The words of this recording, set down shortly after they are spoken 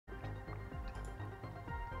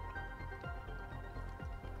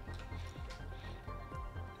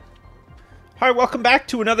Hi, welcome back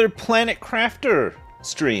to another Planet Crafter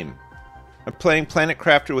stream. I'm playing Planet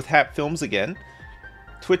Crafter with Hatfilms again.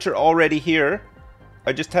 Twitch are already here.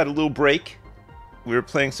 I just had a little break. We were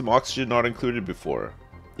playing some Oxygen Not Included before.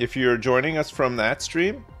 If you're joining us from that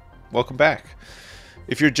stream, welcome back.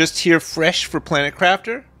 If you're just here fresh for Planet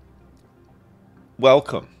Crafter,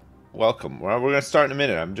 welcome. Welcome. Well, we're going to start in a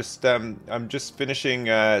minute. I'm just finishing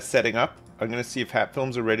setting up. I'm going to see if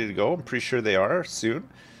Hatfilms are ready to go. I'm pretty sure they are soon.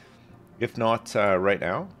 If not, right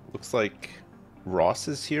now. Looks like Ross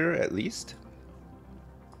is here, at least.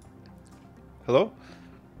 Hello?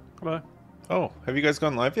 Hello. Oh, have you guys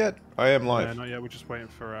gone live yet? I am live. Yeah, not yet. We're just waiting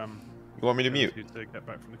for you want me to mute? to get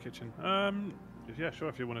back from the kitchen. Yeah, sure.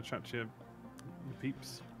 If you want to chat to your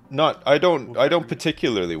peeps. Not. I don't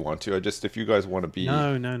particularly want to. I just, if you guys want to be.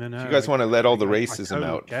 No. If you guys want to let all the racism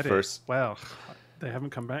out first. Well, they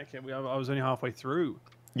haven't come back yet. I was only halfway through.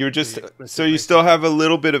 You're just so you still have a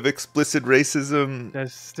little bit of explicit racism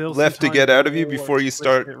There's still left to get out of you before you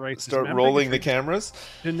start racism rolling the bigotry. cameras.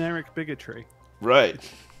 Generic bigotry. Right.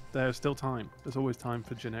 There's still time. There's always time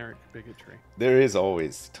for generic bigotry. There is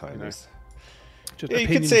always time. You know, just yeah, you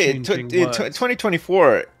could say it.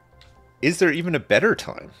 2024. Is there even a better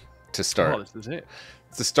time to start? Well, this is it.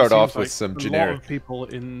 To start off with like some a generic. lot of people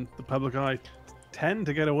in the public eye tend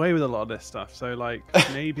to get away with a lot of this stuff. So, like,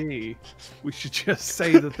 maybe we should just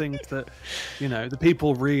say the things that, you know, the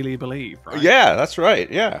people really believe, right? Yeah, that's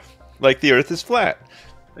right. Yeah, like the Earth is flat.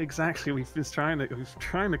 Exactly. We've trying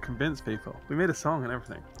to convince people. We made a song and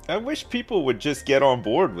everything. I wish people would just get on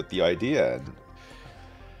board with the idea. And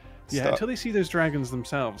yeah, until they see those dragons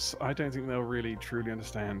themselves, I don't think they'll really truly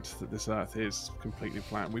understand that this Earth is completely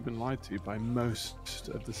flat. We've been lied to by most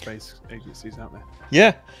of the space agencies out there.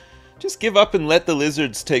 Yeah. Just give up and let the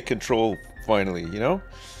lizards take control finally, you know?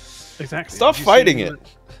 Exactly. Stop fighting it.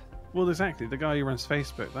 Well, exactly. The guy who runs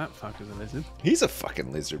Facebook, that fucker's a lizard. He's a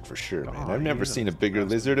fucking lizard for sure, man. Oh, I've never seen a bigger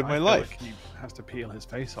lizard in my life. Like he has to peel his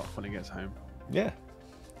face off when he gets home. Yeah.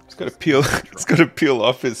 He's got to peel. He's got to peel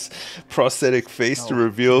off his prosthetic face to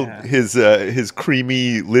reveal his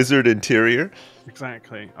creamy lizard interior.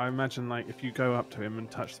 Exactly. I imagine, like, if you go up to him and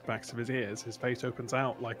touch the backs of his ears, his face opens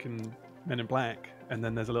out like in Men in Black, and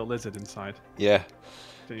then there's a little lizard inside. Yeah.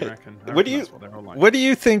 Do you reckon? What do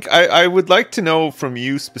you think? I would like to know from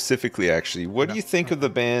you specifically, actually. What do you think of the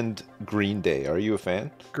band Green Day? Are you a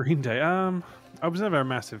fan? Green Day. I was never a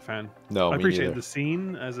massive fan. No, I me appreciate neither. the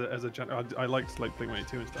scene as a general. I liked like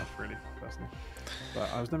Blink-182 and stuff, really, personally. But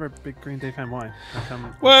I was never a big Green Day fan. Why?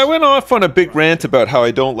 Well, I went off on a big rant about how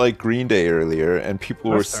I don't like Green Day earlier, and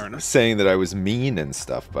people were saying that I was mean and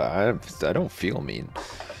stuff, but I don't feel mean.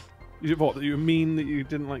 What? You mean that you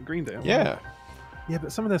didn't like Green Day? Yeah. Yeah,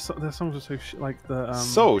 but some of their songs are so like the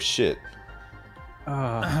so shit.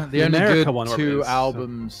 The only good two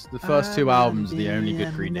albums, the first two albums are the only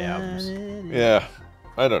good Green Day albums. Yeah,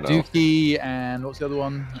 I don't know. Dookie and what's the other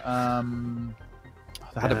one?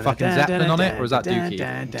 They had a fucking Zeppelin on it, or was that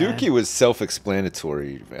Dookie? Dookie was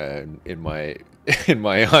self-explanatory in my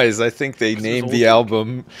eyes. I think they named the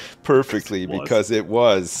album perfectly because it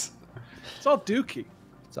was. It's all Dookie.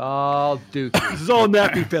 It's all Dookie. This is all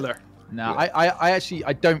nappy filler. No, I actually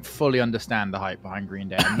don't fully understand the hype behind Green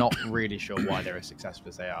Day. I'm not really sure why they're as successful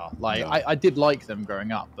as they are. Like, no. I did like them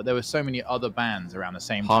growing up, but there were so many other bands around the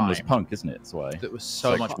same Harmless time. punk, isn't it? That's why. That was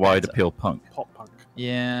so much wide appeal punk. Pop punk.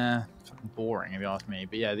 Yeah, fucking boring if you ask me.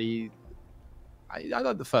 But yeah, I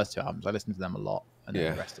like the first two albums. I listened to them a lot, and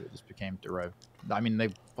then the rest of it just became Dero. I mean,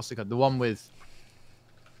 what's it called? The one with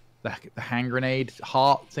the hand grenade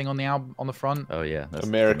heart thing on the album on the front. Oh yeah, that's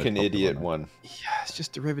American Idiot one. Yeah, it's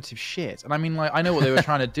just derivative shit. And I mean, like, I know what they were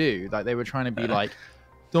trying to do. Like, they were trying to be like,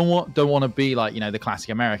 don't want to be like, you know, the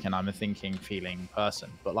classic American. I'm a thinking, feeling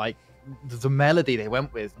person. But like, the melody they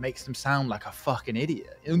went with makes them sound like a fucking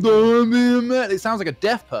idiot. It sounds like a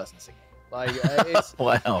deaf person singing. Like, it's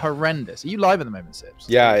horrendous. Are you live at the moment, Sips?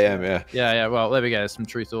 Yeah, I am. Yeah. Yeah. Well, there we go. There's some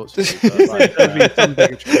true thoughts. Some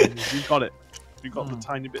bigotry. You got it. You got the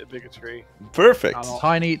tiny bit of bigotry. Perfect.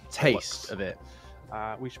 Tiny taste of it.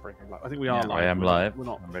 We should break it live. I think we are live. I am live. We're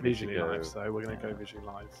not visually live, so we're going to go visually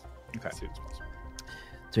live. Okay. As soon as possible.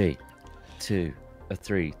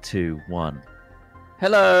 3, 2, 1.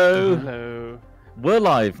 Hello. Hello. We're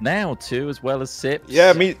live now too, as well as Sips.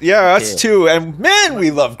 Yeah, us too. And man, we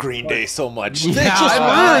love Green Day so much. They just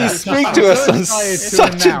really speak to us on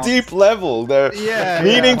such a deep level. They're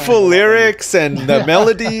meaningful lyrics and the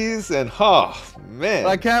melodies, and man.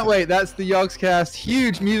 I can't wait. That's the Yogscast.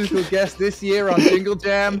 Huge musical guest this year on Jingle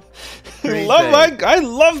Jam. I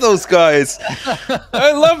love those guys.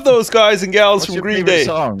 I love those guys and gals What's from your Green favorite Day.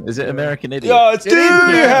 song? Is it American Idiot? Yeah, it's It do is you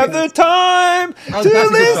American. have the time to that's a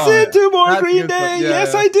good listen song. to more That's a Green good Day? song. Yeah,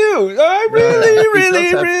 Yes, yeah. I do. I really, does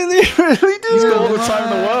have- really do. He's got all the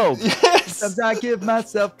time in the world. Yes. Sometimes I give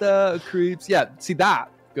myself the creeps. Yeah, see that.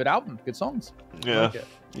 Good album. Good songs. Yeah. Like it.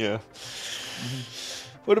 Yeah.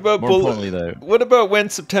 What about More importantly, though, What about When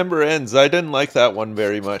September Ends? I didn't like that one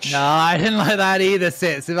very much. No, I didn't like that either,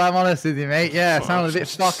 Sits, if I'm honest with you, mate. Yeah, it sounded a bit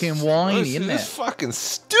fucking whiny, isn't It's it? fucking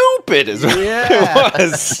stupid, is what Yeah. it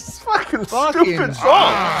was. It's fucking Fucking stupid song.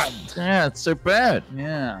 hard. yeah, it's so bad.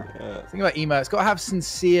 Yeah. Yeah. Think about emo. It's got to have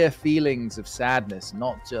sincere feelings of sadness,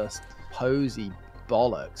 not just posy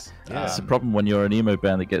bollocks. It's the problem when you're an emo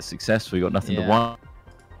band that gets successful. You got nothing to Yeah. want.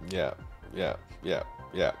 Yeah.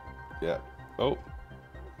 Oh,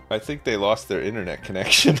 I think they lost their internet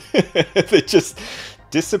connection. They just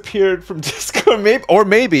disappeared from Discord.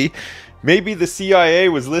 Maybe the CIA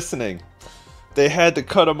was listening. They had to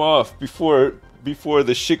cut them off before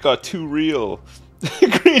the shit got too real.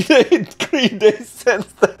 Green Day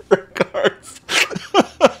sends their regards.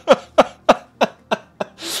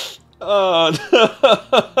 Oh no.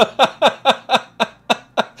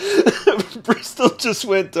 Bristol just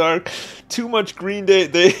went dark. Too much Green Day.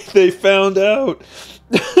 They found out.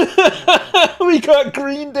 We got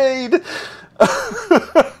Green Day'd.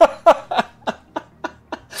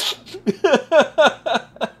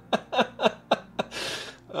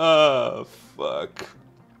 Oh fuck.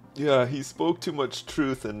 Yeah, he spoke too much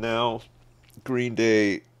truth, and now Green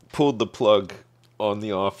Day pulled the plug on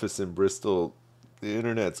the office in Bristol. The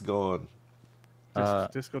internet's gone.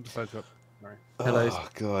 Discord decided to. Sorry. Hello. Oh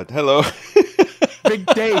god. Hello. Big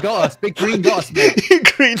Day got us. Big Green got us, mate.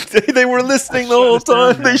 Green Day. They were listening the whole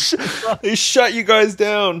time. They shut you guys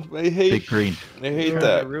down. I hate. Big Green. I hate They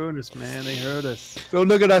that. ruined us, man. They hurt us. Don't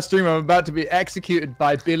look at that stream. I'm about to be executed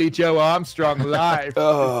by Billy Joe Armstrong live.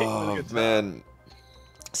 Oh man.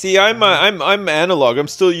 See, I'm analog. I'm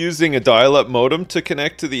still using a dial-up modem to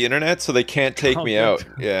connect to the internet, so they can't take me out.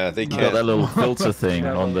 Yeah, they Got can't. that little filter thing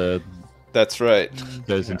on the That's right.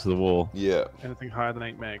 goes into the wall. Yeah. Anything higher than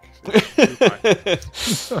 8 meg.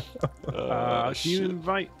 Oh, Can you shit.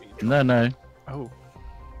 invite me? No. Oh,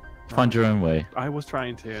 Find your own way. I was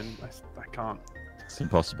trying to, and I can't. It's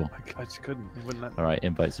impossible. I just couldn't. It wouldn't let me. All right,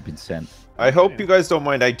 invites have been sent. I hope you guys don't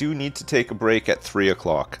mind. I do need to take a break at 3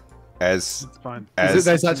 o'clock, as It's fine. as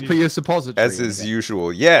Is it for your suppository? as is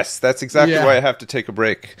usual. Yes, that's exactly Yeah. why I have to take a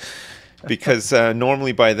break. Because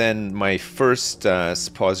normally by then my first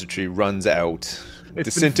suppository runs out, been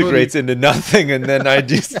disintegrates into nothing, and then I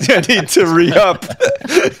need to re-up.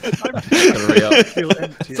 Feel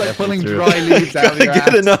empty. It's like pulling Through. dry leaves out of Gotta your get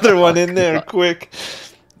ass. another one in there quick.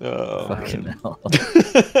 Oh, Fucking man. hell.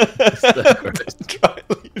 Dry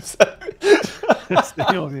leaves.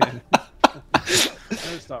 Stay on here.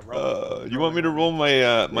 Don't stop rolling. You want me to roll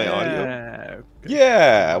my my audio? Yeah.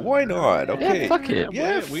 Yeah, why not? Okay. Yeah, fuck it.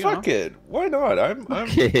 Yeah, we fuck it. Why not? I'm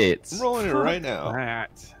Kids. rolling it right now. That.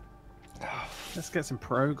 Let's get some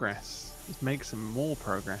progress. Let's make some more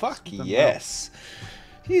progress. Fuck We've done yes.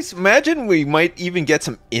 Jeez, imagine we might even get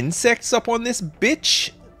some insects up on this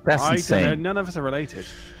bitch. That's well. insane. None of us are related.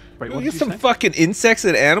 Wait, We what get did you some say? fucking insects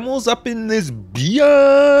and animals up in this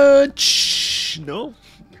biatch. No?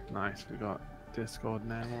 Nice. We got Discord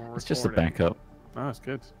now. We're It's just a recording. backup. Oh, it's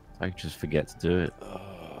good. I just forget to do it.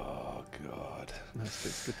 Oh god.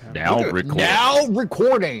 It's good to have. Now Look at- record. Now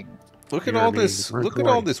recording. Look at You're all being this. Look at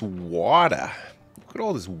all this water. Look at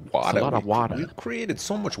all this water. lot of water. We've created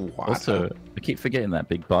so much water. Also, I keep forgetting that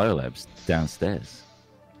big biolab's downstairs.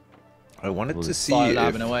 I wanted Well, to it's see Fire if,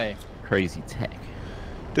 labbing away. Crazy tech.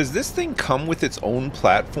 does this thing come with its own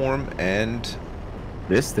platform, and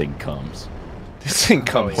This thing comes. this thing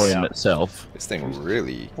comes. Pointing at itself. This thing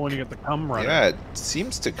really. Pointing at the cum runner. Yeah, it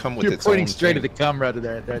seems to come with You're its pointing own straight at thing. the camera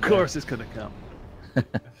there. Of course, it's gonna come.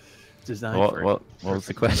 Designed for it. What was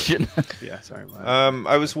the question? Yeah, sorry. Man.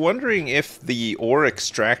 I was wondering if the ore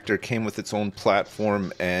extractor came with its own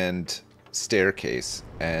platform and staircase,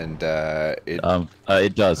 and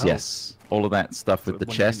It does, Oh. yes. All of that stuff with So the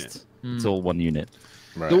one chest, it's all one unit.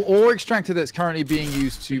 right. The ore extractor that's currently being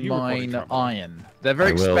used to You recording mine from? iron. They're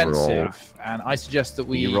very I will roll. expensive, and I suggest that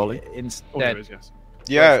we you rolling? Oh, there instead. is, yes.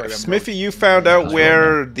 yeah, sorry, I'm Smithy, you found out Just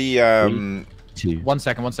where the 2. One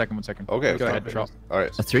second. Okay, Go okay. ahead, Trop. All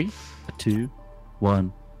right, A 3, a 2,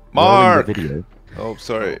 1. Mark! Rolling the video. Oh,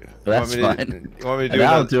 sorry. That's you want me fine. To, you want me to And do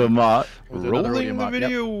I'll another? do a mark. We'll do another Rolling audio the mark, yep.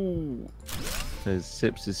 video. So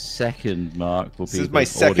Sips' second mark will be. This is my the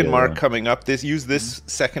second audio mark one. coming up. Use this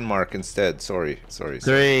second mark instead. Sorry.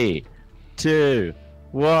 3, 2,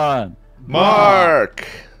 1. Mark.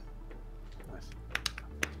 Nice.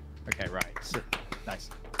 Okay, right. So, nice.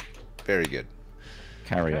 Very good.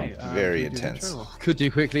 Carry Okay, on. Very can we do the intense. intro? Could do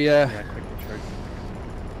quickly, Yeah, quick intro.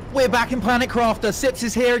 We're back in Planet Crafter. Sips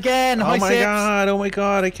is here again. Hi, Oh my Sips. god! Oh my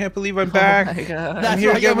god! I can't believe I'm back. That's here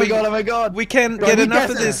right. again. Oh my god. Oh my god. We can't Right, get we enough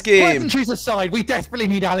of des- this game. Pleasantries aside, we desperately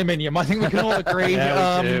need aluminium. I think we can all agree.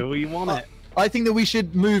 Yeah, we do. We want it. I think that we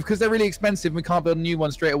should move because they're really expensive. And we can't build a new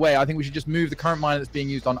one straight away. I think we should just move the current miner that's being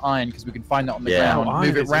used on iron because we can find that on the Yeah. ground. Oh, move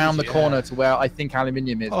iron it is round the easy, corner yeah. to where I think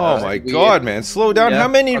aluminium is. Oh That's my weird. god, man! Slow down. Yeah. How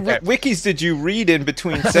many Okay. wikis did you read in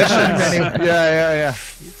between sessions? yeah.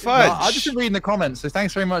 Fudge. No, I've just been reading the comments, so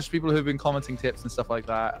thanks very much to people who've been commenting tips and stuff like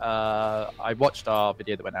that. I watched our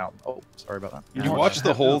video that went out. Oh, sorry about that. You watched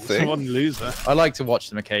the whole thing? One loser. I like to watch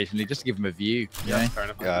them occasionally just to give them a view. You know? Fair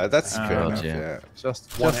enough. Yeah, that's Oh, fair enough. yeah. Yeah.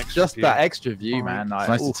 Just One extra just view. that extra view, Fine. man. It's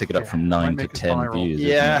nice to take it up from 9 to make us 10 viral. views.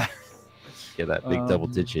 isn't Yeah. it? Get that big double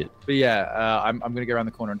digit. But yeah, I'm gonna go around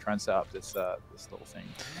the corner and try and set up this this little thing.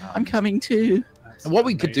 I'm coming too. That's And what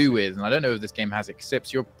we could do amazing. with, and I don't know if this game has it,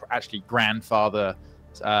 Sips, you're actually grandfather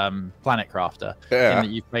Planet Crafter, in Yeah. that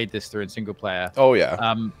you've played this through in single player. Oh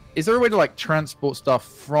yeah. Is there a way to like transport stuff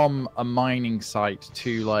from a mining site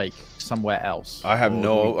to like somewhere else? I have Or do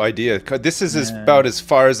no we- idea. This is Yeah. about as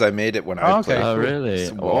far as I made it when I Oh, okay. played. Oh, cool. really?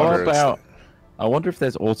 It's water What and about? stuff. I wonder if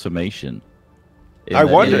there's automation. in I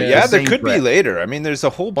the- wonder. in the Yeah, there same could be breath. later. I mean, there's a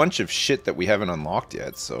whole bunch of shit that we haven't unlocked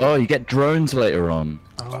yet. So. Oh, you get drones later on.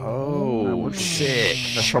 Oh, Sick.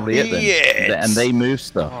 That's probably it then. Yes. And they move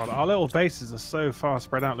stuff. God, our little bases are so far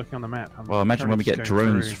spread out looking on the map. I'm Well, imagine when we currently get just going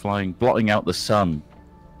drones through. flying, blotting out the sun.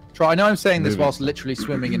 Try. I know I'm saying this Moving. whilst literally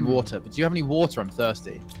swimming in water, but do you have any water? I'm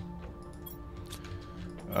thirsty.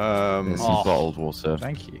 There's some Oh. bottled water.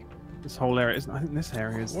 Thank you. This whole area is. I think this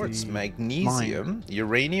area is Quartz, the magnesium,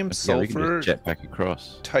 uranium, Yeah, we can sulfur, just jet back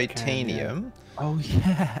across. titanium, Oh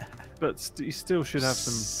yeah. But you still should have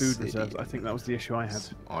some food reserves. I think that was the issue I had.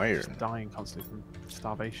 iron. Just dying constantly from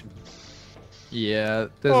starvation. Yeah.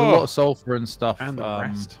 There's a Oh. lot of sulfur and stuff. And the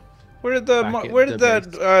rest. Where did the Back at where did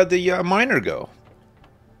the the miner go?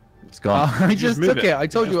 It's gone. I You just just move took it. it. I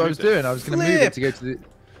told You you what I just was moved it. doing. I was going to move Flip. it to go to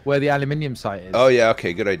where the aluminium site is. Oh yeah,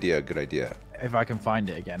 okay, good idea, good idea. If I can find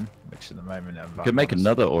it again, which at the moment We could make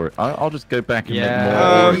another, or I'll just go back and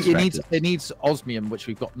Yeah, make Um, more. it needs osmium, which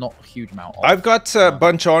we've got not a huge amount of. I've got a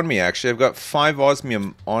bunch on me actually. I've got 5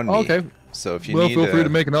 osmium on me. Okay. So if you Well, need, feel free to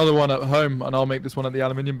make another one at home, and I'll make this one at the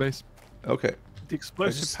aluminium base. okay, The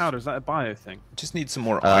explosive just- powder, is that a bio thing? just need some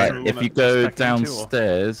more iron. If you Spec go into, or-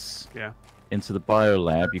 downstairs Yeah. into the bio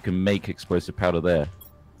lab, you can make explosive powder there.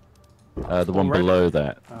 The one Already? below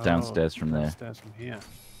that, Oh, downstairs from there. Downstairs from here.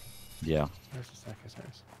 Yeah, Where's the staircase?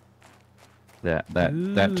 There it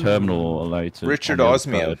is. that terminal will allow you to. Richard on the other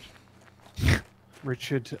Osmium. side.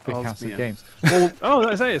 Richard Big house of Osmium. games. Oh,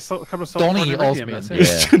 that's it. It's a couple of Donny sulfur and iridium, Osmium. that's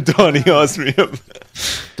it. Yeah. Donny Osmium.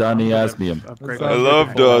 Donny I've Osmium. upgraded I it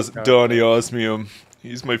love before. Donny Osmium.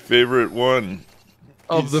 He's my favorite one.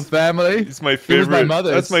 Of the family. He's my He was favorite. my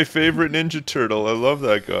mother's. That's my favorite Ninja Turtle. I love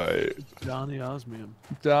that guy. Donny Osmium.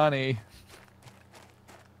 Donny.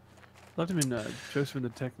 Loved him in Joseph and the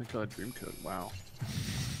Technicolor Dreamcoat. Wow.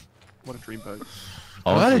 What a dreamboat.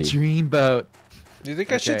 What a Aussie. dreamboat. Do you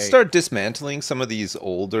think I should Okay. start dismantling some of these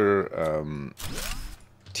older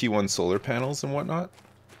T1 solar panels and whatnot?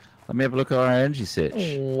 Let me have a look at our energy switch.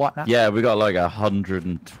 What? now? Yeah, we got like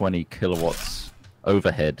 120 kilowatts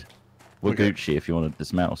overhead. We're Okay. Gucci if you want to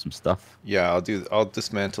dismantle some stuff. Yeah, I'll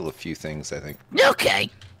dismantle a few things, I think. Okay.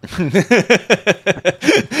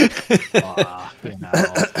 Ah, you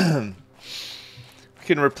know. We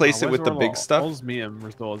can replace it Where's with the all big our stuff. Osmium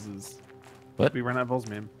resources. What? We ran out of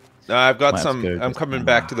osmium. I've got Let's some. go I'm coming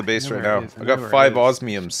back to the base know right where it now. is, I I know got where it 5 is.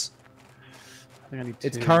 osmiums. I think I need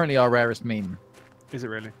It's two. currently our rarest meme. Is it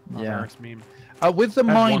really? Yeah. Rarest meme. With the I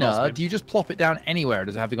have one miner, osmium. do you just plop it down anywhere, or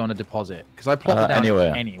does it have to go on a deposit? Because I plop it down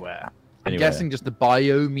anywhere. anywhere. I'm Anywhere. guessing just the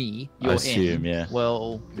biome you're assume, in yeah.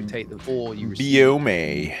 will dictate the ore you receive.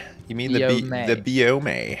 Biome. You mean Biome. the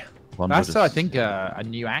biome? That's, I think, a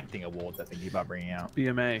new acting award they're thinking about bringing out.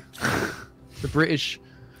 BMA. The British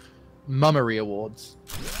Mummery Awards.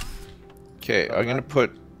 Okay, I'm gonna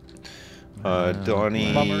put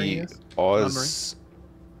Donny Mummery is? Os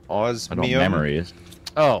I don't Osmium. memory is.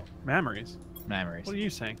 Oh, Memories. memories. What are you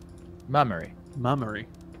saying? Mummery. Mummery.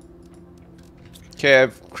 Okay,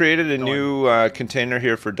 I've created a new container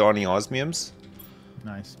here for Donny Osmiums.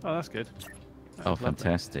 Nice. Oh, that's good. Oh, Lovely.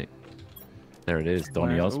 fantastic. There it is,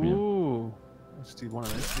 Donny Where- Osmium. Ooh. Let's do one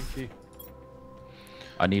of those. Thank you.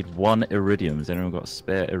 I need 1 iridium. Has anyone got a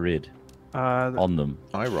spare irid on them?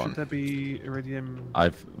 Should there be iridium?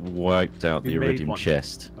 I've wiped out the You made iridium one.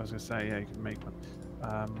 chest. I was gonna say, yeah, you can make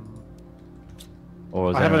one.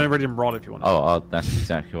 Or is I have an there... iridium rod if you want. Oh, that's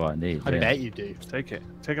exactly what I need. I yeah. bet you do. Take it.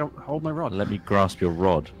 Hold my rod. Let me grasp your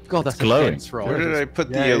rod. God, that's glowing. a dense rod. Where did I put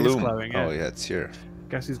Yeah, the it is aluminum? glowing, yeah. Oh yeah, it's here.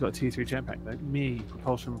 Guess who's got a T3 jetpack though? Me.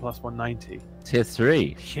 Propulsion plus 190. Tier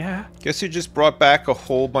 3. Yeah. Guess who just brought back a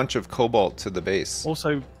whole bunch of cobalt to the base?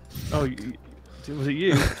 Also, was it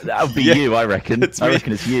you? That would be Yeah, you, I reckon. it's I me.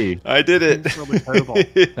 reckon it's you. I did it. It's probably cobalt.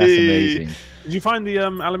 That's amazing. Did you find the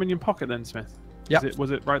aluminium pocket then, Smith? Yep.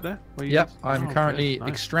 Was it right there? Where you Yep, did? I'm Oh, currently good, nice.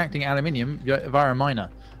 extracting aluminium via a miner.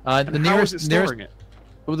 And The how is nearest, it storing it?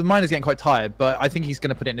 well, the miner's getting quite tired, but I think he's going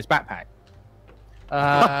to put it in his backpack.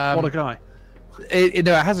 What a guy. It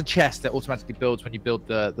has a chest that automatically builds when you build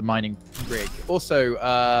the mining rig. Also, Going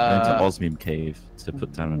to Osmium Cave to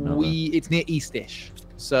put down another. it's near Eastish,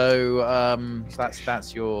 so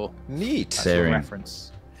that's your Neat. Staring.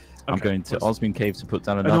 reference. I'm Okay, going to what's- Osmium Cave to put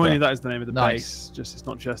down another. Annoyingly, that is the name of the Nice. base. Just it's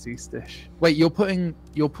not just Eastish. Wait, you're putting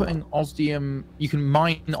osmium. You can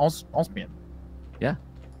mine osmium. Yeah.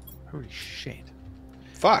 Holy shit!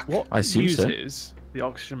 Fuck. What I assume so. fuses the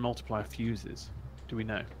oxygen multiplier fuses? Do we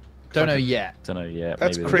know? Don't know yet. Don't know yet.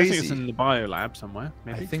 That's maybe I'm crazy. guessing it's in the bio lab somewhere.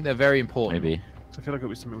 Maybe. I think they're very important. Maybe. I feel like it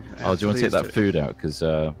was something we can Oh, do you want to take that food out? Because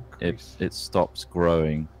Increase. it stops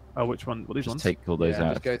growing. Oh, which one? What these Just ones? take all those Yeah,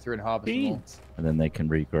 out, just go through and harvest them all. Beans. and then they can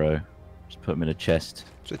regrow. Just put them in a chest.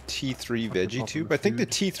 It's a T3 Fuck the veggie problem tube. with I think the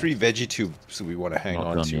food. T3 veggie tubes we want to hang Not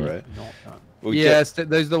on done to, yet. right? Not done. We get- Yes,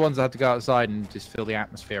 those are the ones that have to go outside and just fill the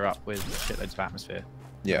atmosphere up with shitloads of atmosphere.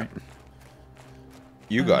 yeah.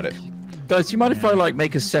 You got it. Guys, do you mind if I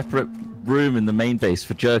make a separate room in the main base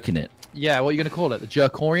for jerking it? Yeah, what are you going to call it? The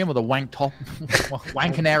jerkorium or the wank top?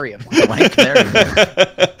 Wankanarium.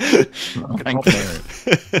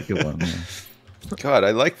 Wankanarium. Good one. Yeah. God,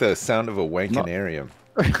 I like the sound of a wankanarium.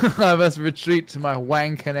 I must retreat to my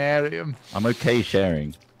wankanarium. I'm okay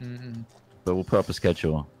sharing, Mm-mm. but we'll put up a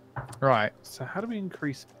schedule. Right. So how do we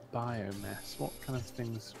increase biomass? What kind of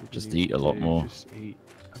things would we Just need eat to a lot do? more. Just eat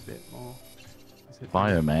a bit more. Is it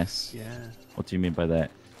Biomass? Yeah. What do you mean by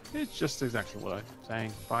that? It's just exactly what I'm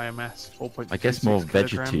saying. Biomass, 4.26 I guess more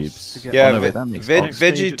kilograms vegetubes. to get- Yeah, Oh, no, wait, that makes sense.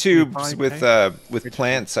 Stage veggie at tubes 25K. with Veggie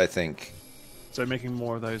plants, I think, So making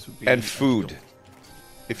more of those would be and food.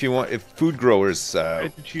 If food growers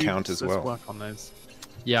Veggie count tubes, as let's well. work on those.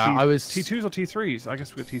 Yeah, T- I was. T2s or T3s? I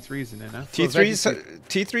guess we've got T3s in there now.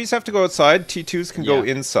 T3s have to go outside. T2s can go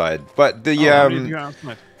Yeah. inside. But the Oh, how many have you got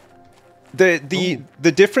outside?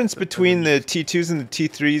 the difference between the T2s and the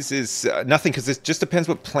T3s is nothing, because it just depends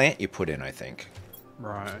what plant you put in, I think.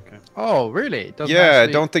 Right, okay. Oh, really? It doesn't Yeah, I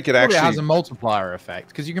actually- don't think it Probably actually has a multiplier effect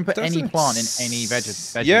because you can put any doesn't plant in s- any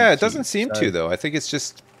veggie. Yeah, it doesn't seem so- to though. I think it's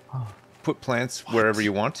just put plants wherever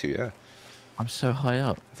you want to. Yeah, I'm so high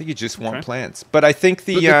up. I think you just want Okay. plants. But I think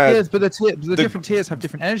But the different tiers have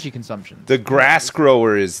different energy consumption. the grass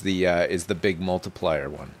grower is the big multiplier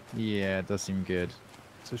one. Yeah, it does seem good.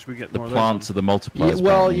 So should we get The more of plants are those? the multipliers. Yeah,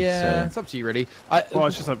 well, apparently, yeah, so- it's up to you really. Well,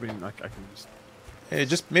 it's just I mean, I can just Yeah,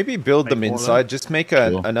 just maybe build them Make more of inside. them. Just make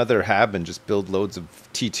Sure. another hab and just build loads of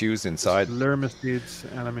T2s inside. Lurmicids,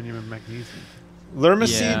 aluminium, and magnesium.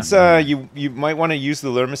 Lurmicides, you might want to use the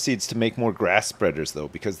lurmicides to make more grass spreaders though,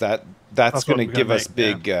 because that's That's what going to we're give gonna us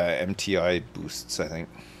make, big MTI boosts, I think.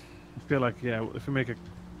 I feel like if we make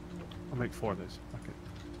I'll make 4 of those. Okay.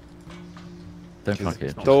 Don't fuck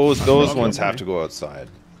it. Those Okay. ones have to go outside.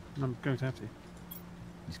 I'm going to have to.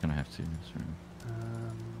 He's gonna have to. That's right.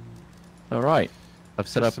 Um, All right. I've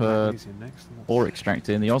set up some a magnesium next. and ore that's-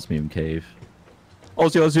 extractor in the Osmium Cave.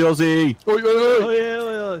 Aussie, Aussie,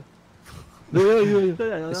 Aussie!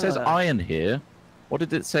 It says iron here. What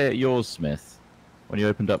did it say at yours, Smith? When you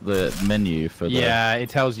opened up the menu for the... Yeah, it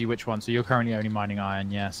tells you which one. So you're currently only mining iron.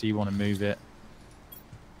 Yeah, so you want to move it.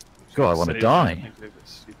 God, I want to Say, die. think of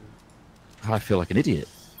this, I feel like an idiot.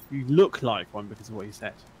 You look like one because of what you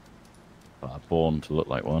said. Born to look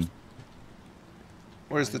like one.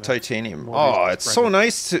 Where's the titanium? More Oh, reasons it's for so pregnant.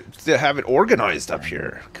 nice to have it organized up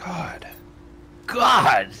here. God.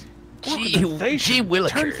 God, Turn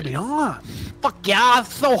for the arm. fuck yeah,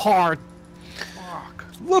 it's so hard. Fuck.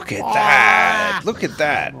 Look at that. Look at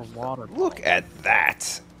that. More water. Look at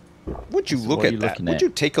that. Would you So look what are at you that? looking Would at? you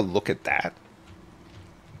take a look at that?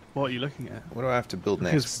 What are you looking at? What do I have to build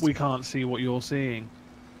Because next? we can't see what you're seeing.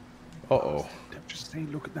 Uh-oh. Don't just say,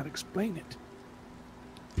 look at that, explain it.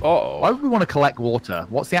 Why Uh-oh. would we want to collect water?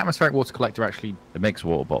 What's the atmospheric water collector actually? It makes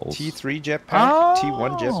water bottles. T3 jetpack? Oh.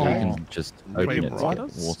 T1 So you jetpack? can just Wait, open it to what?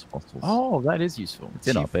 get water bottles. Oh, that is useful. It's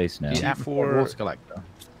in our base now. The T4 atmospheric water collector.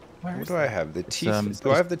 What do I have? The T. do I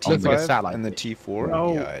have the looks like a T5 satellite and the dish. T4?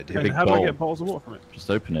 Oh, Yeah, I do. and Big how do I bowl. get bottles of water from it? Just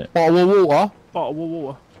open it. Bottle of water. Bottle of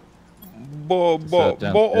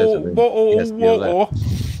water.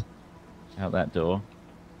 Out that door.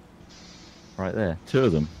 Right there. 2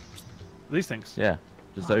 of them. These things. Yeah.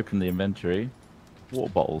 Just open the inventory.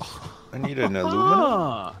 Water bottles. I need an aluminum.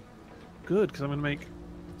 Ah, good, because I'm going to make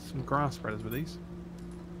some grass spreaders with these.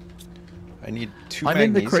 I need 2 I'm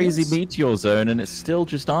in the crazy magnesiums. meteor zone and it's still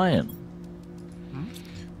just iron.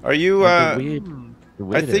 Are you? Like the I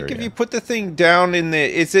weird think if area. you put the thing down in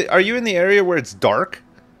the, are you in the area where it's dark?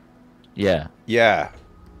 Yeah. Yeah.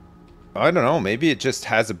 I don't know. Maybe it just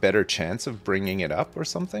has a better chance of bringing it up or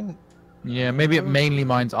something. Yeah, maybe it mainly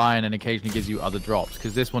mines iron and occasionally gives you other drops,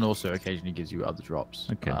 because this one also occasionally gives you other drops.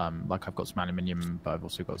 Okay. Like I've got some aluminium, but I've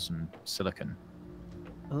also got some silicon.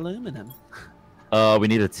 Aluminum. We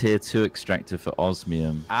need a tier 2 extractor for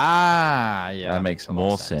osmium. Ah, yeah. That makes a lot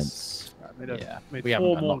more of sense. Yeah, Made we haven't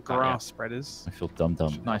 4 more unlocked that grass yet. spreaders. I feel dumb.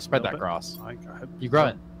 Nice, spread that Little bit. grass. You You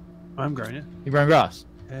growing? I'm growing it. You growing grass?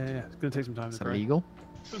 Yeah. It's going to take some time Is to that grow. legal?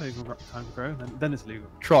 It's going to take some time to grow, then it's legal.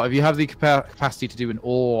 Trot, if you have the capacity to do an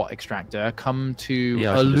ore extractor, come to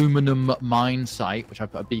Yeah, I can just- aluminum mine site, which I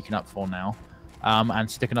put a beacon up for now, and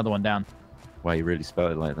stick another one down. Wow, you really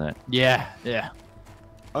spelled it like that. Yeah.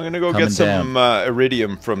 I'm gonna go Coming get some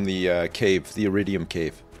iridium from the cave, the iridium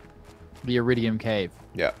cave. The Iridium Cave.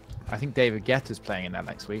 Yeah. I think David Guetta's playing in that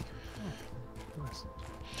next week. Nice.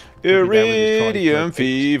 Iridium Got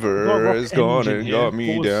fever rock is gonna engine here. got me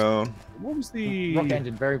What was- down. What was the... Rocket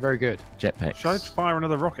engine, very, very good. Jetpacks. Should I fire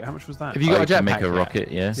another rocket? How much was that? Have you got a can jetpack make a yet?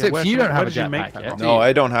 rocket, yeah. Sips, where you can I- don't have where a did you make jetpack that yet, rocket? do No, you?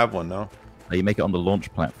 I don't have one. No. You make it on the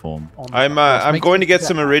launch platform. I'm make going to it get a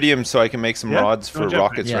some jetpack. iridium so I can make some Yeah? rods No for jetpack.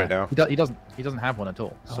 rockets Yeah. right now. He doesn't have one at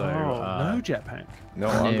all. So no jetpack. No,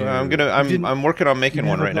 No. I'm working on making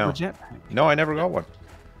one right now. A jetpack. No, I never got one.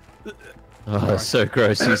 Oh, that's so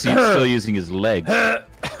gross. He's still using his legs.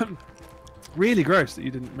 Really gross that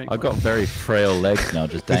you didn't make. I've got one. very frail legs now,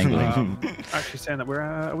 just dangling. Actually, saying that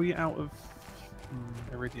are we out of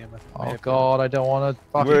iridium? I think we oh have- god, I don't want to.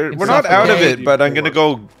 We're not out of suffocate it, but I'm you gonna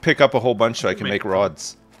for- go pick up a whole bunch so I can Make make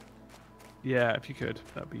rods. Yeah, if you could,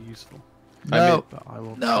 that'd be useful. No, But I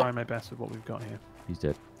will No. try my best with what we've got here. He's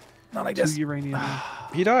dead. not like 2 this. uranium.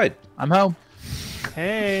 He died. I'm home.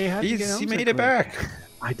 Hey, how'd you get He home so made it quick? back.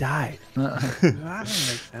 I died. That doesn't make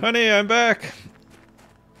sense. Honey, I'm back.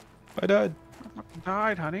 I died. I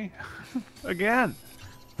died, honey. Again.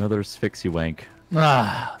 Another asphyxia wank.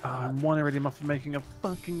 I'm 1 iridium off of making a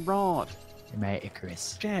fucking rod. Mate,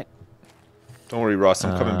 Icarus. Shit. Don't worry, Ross.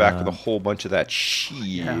 I'm coming back with a whole bunch of that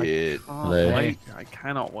shit. Can't Hello. wait. I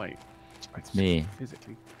cannot wait. It's me.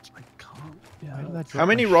 Physically, I can't. Yeah, Yeah. How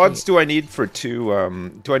many rods do I need for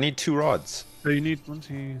 2? Do I need 2 rods? So you need 1, 2,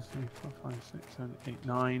 3, 4, 5, 6, 7, 8,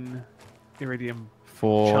 9 iridium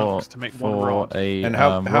For chunks to make 1 rod. a And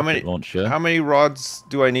how rocket many launcher. How many rods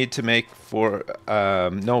do I need to make for?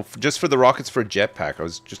 No, just for the rockets for a jetpack. I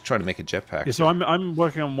was just trying to make a jetpack. Yeah, so I'm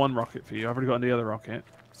working on 1 rocket for you. I've already got the other rocket,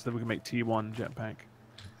 so that we can make T1 jetpack.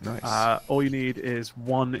 Nice. All you need is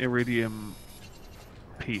 1 iridium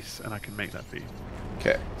piece, and I can make that for you.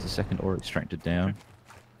 Okay. There's a second ore extractor down.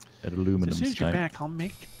 At aluminum As soon as you're stone. back, I'll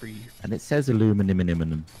make it for you. And it says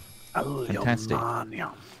aluminum. Fantastic.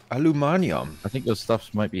 Aluminium. Aluminium. I think your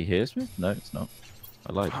stuff might be here, Smith. No, it's not.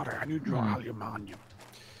 I lied. Powder, I need your aluminium.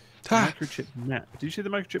 Ha! Microchip map. Did you see the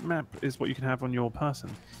microchip map is what you can have on your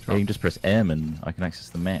person? Yeah, you can just press M and I can access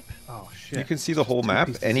the map. Oh shit! You can see the whole 2 map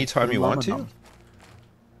pieces of anytime you want to. aluminum.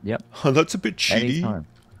 Yep. Oh, that's a bit cheaty. Anytime.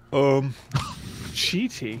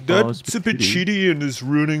 Cheaty. That's a a bit bit cheaty and is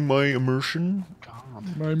ruining my immersion.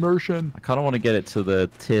 God. My immersion. I kind of want to get it to the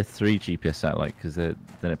tier 3 GPS satellite because then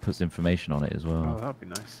it puts information on it as Oh, well. that'd be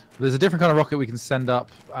nice. There's a different kind of rocket we can send up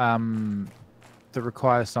that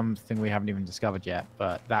requires something we haven't even discovered yet,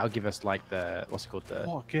 but that'll give us like the what's it called, the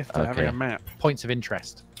What a gift of having a Okay. map. points of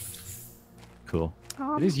interest. Cool.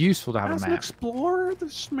 It is useful to have As a an map. explorer,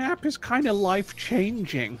 this map is kind of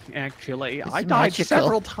life-changing, actually. I died magical.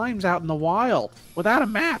 several times out in the wild without a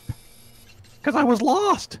map. Because I was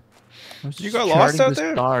lost. You got lost Charting out the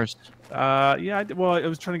there? Stars. Yeah, well, I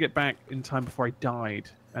was trying to get back in time before I died.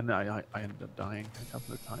 And I ended up dying a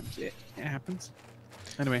couple of times. It happens.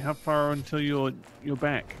 Anyway, how far until you're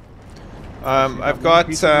back? I've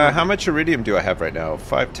got, how much iridium do I have right now?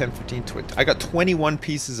 5, 10, 15, 20. I got 21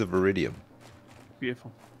 pieces of iridium.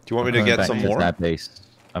 Beautiful. Do you want me to Coming get back some to more? That base.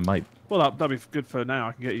 I might. Well, that'd be good for now.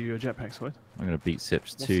 I can get you a jetpack sword. I'm gonna beat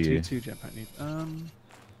Sips What's to the you. T2 jetpack need? Do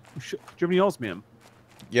you have any osmium?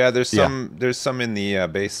 Yeah, there's Yeah. some in the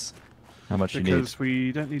base. How much you need? Because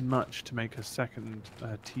we don't need much to make a second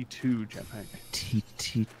T2 jetpack.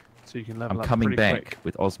 T so you can level I'm up coming pretty back quick.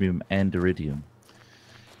 with osmium and iridium.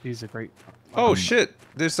 These are great. Oh shit!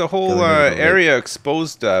 There's a whole going over the lake. area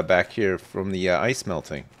exposed back here from the ice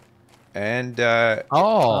melting, and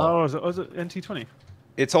Oh, was it NT20?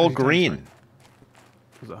 it's all NT10, green. sorry.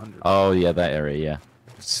 Was it 100? Oh yeah, that area. Yeah.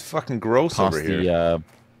 It's fucking gross Past over here. the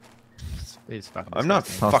It's fucking I'm not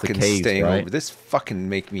disgusting. Past the fucking caves, staying right? over. This fucking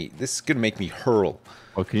make me. This is gonna make me hurl.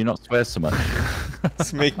 Oh, can you not swear so much?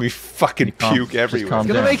 This make me fucking You can't- puke just everywhere. calm It's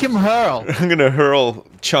gonna down. make him hurl. I'm gonna hurl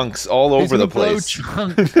chunks all He's over the gonna blow place. chunks.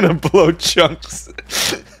 I'm gonna blow chunks.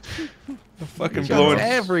 I'm fucking Chunks blowing.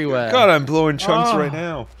 everywhere. God, I'm blowing chunks Oh. right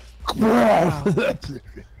now. Wow.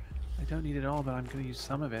 I don't need it all, but I'm going to use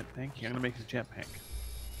some of it. Thank you. I'm going to make a jetpack.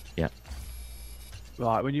 Yeah.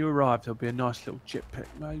 Right, when you arrive, there'll be a nice little jetpack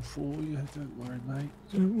made for you. Don't worry, mate.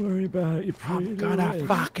 Don't worry about it. I'm gonna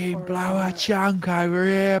fucking blow a chunk over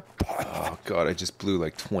here. Oh god, I just blew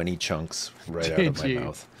like 20 chunks right out Did of my you?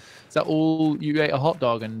 mouth. Is that all? You ate a hot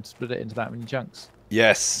dog and split it into that many chunks?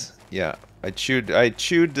 Yes, yeah. I chewed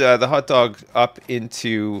the hot dog up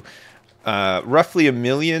into roughly 1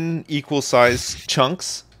 million equal-sized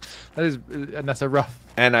chunks, That is, and that's a rough.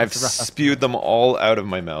 and I've That's a rough spewed them all out of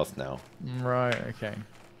my mouth now. Right. Okay.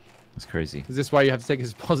 That's crazy. Is this why you have to take a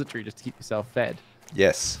suppository just to keep yourself fed?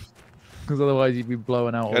 Yes, Because otherwise you'd be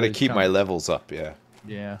blowing out. all gotta those keep my chunks. levels up. Yeah.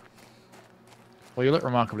 Yeah. Well, you look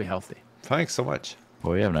remarkably healthy. Thanks so much.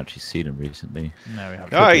 Well, we haven't actually seen him recently. No, we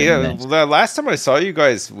haven't. Oh Could be yeah, immense. the last time I saw you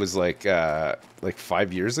guys was like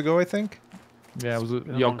 5 years ago, I think. Yeah, it was a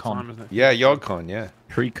Been a long YogCon. time, isn't it? Yeah, YogCon. Yeah,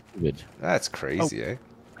 Pre-COVID. that's crazy, eh?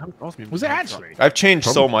 Osmium Was it actually? I've changed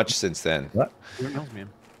so Probably. much since then. Osmium.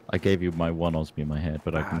 I gave you my one osmium I had,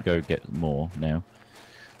 but I can go get more now.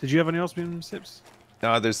 Did you have any osmium sips?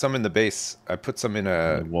 No, there's some in the base. I put some in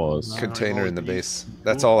a It was. No. container in the these- base.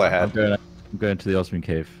 That's all I I'm had. going to the osmium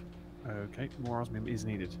cave. Okay, more osmium is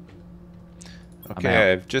needed.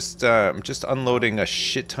 Okay, I'm just unloading a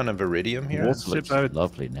shit ton of iridium here. Water Ship looks out.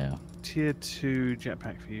 lovely now. Tier 2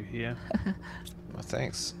 jetpack for you here. Well,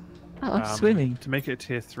 thanks. Oh, I'm To make it a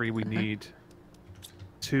tier 3, we need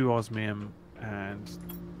 2 osmium and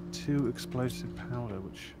 2 explosive powder,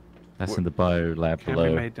 which That's in the bio lab can be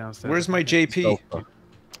below. made downstairs. Where's my JP? Sulfur.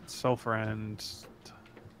 Sulfur and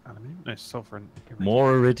aluminium? No, sulfur and iridium.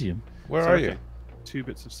 More iridium. Where So, are okay, you? 2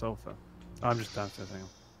 bits of sulfur. I'm just downstairs. Hang on.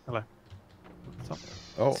 Hello. What's up?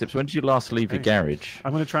 Oh, Sips, when did you last leave your Hey. garage?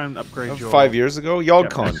 I'm going to try and upgrade your 5 years ago?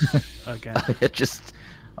 YogCon. again. Just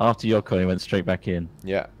after Yoko, he went straight back in.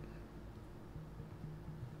 Yeah.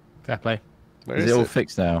 Fair play. Where Is is it all it?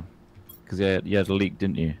 fixed now? Because you had a leak,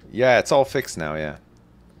 didn't you? Yeah, it's all fixed now, yeah.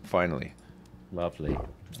 Finally. Lovely.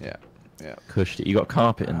 Yeah. Yeah. Cushed it. You got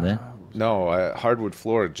carpet in there, No, hardwood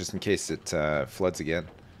floor just in case it floods again.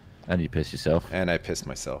 and you piss yourself. And I pissed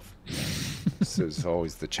myself. So there's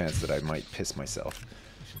always the chance that I might piss myself.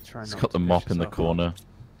 Try It's not got to the piss mop in the yourself off. corner.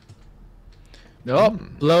 Oh,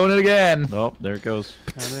 blowing it again. Oh, there it goes.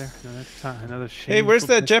 Another Hey, where's shameful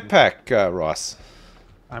that picture. jetpack, Ross?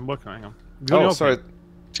 I'm working on it. Hang on. Have you got any Oh, osmium? sorry.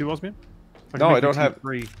 2 osmium? can No, make I you don't two have-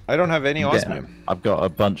 3. I don't have any Yeah, osmium. I've got a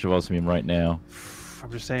bunch of osmium right now.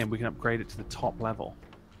 I'm just saying we can upgrade it to the top level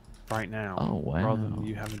right now. Oh, wow. Rather than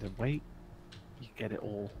you having to wait, you get it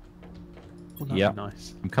all. Wouldn't that Yep. be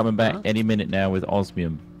nice? I'm coming back Huh? any minute now with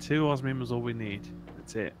osmium. 2 osmium is all we need.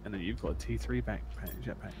 That's it. And then you've got a T3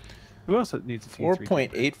 jetpack. Who else needs a T3?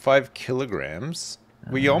 4.85 kilograms.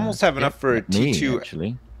 We almost have enough for a Me, T2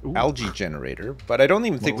 actually. Ooh. algae generator, but I don't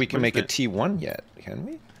even think Well, we can what make is a it? T1 yet, can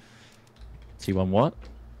we? T1 what?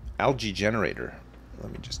 Algae generator.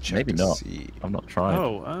 Let me just check Maybe to not. see. I've not tried.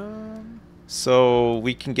 Oh, So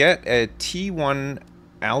we can get a T1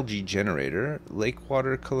 algae generator, lake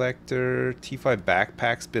water collector, T5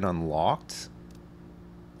 backpack's been unlocked.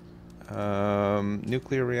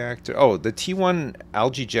 Nuclear reactor. Oh, the T1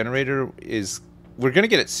 algae generator is. We're gonna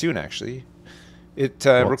get it soon, actually. It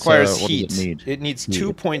requires what does heat. it need? It needs Heat.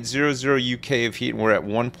 2.00 UK of heat, and we're at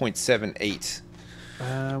 1.78.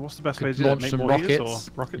 what's the best way to Could do that? launch Make some more heaters rockets.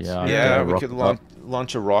 or rockets? Yeah, Yeah, a we could rocket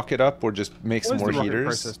launch a rocket up, or just make What some is more the rocket heaters.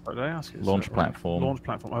 process? Did I ask you? Is Launch that- platform. Launch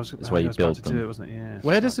platform. I was That's where you I was about build to do them. it, wasn't it? Yeah.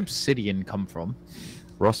 Where does fuck. obsidian come from?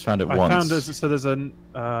 Ross found it I once. found so there's an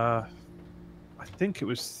I think it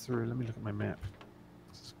was through. Let me look at my map.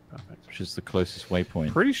 This is perfect. Which is the closest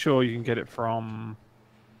waypoint. Pretty sure you can get it from.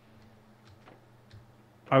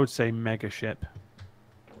 I would say mega ship.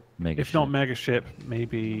 Mega If not ship. mega ship,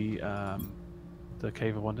 maybe the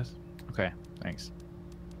Cave of Wonders. Okay, thanks.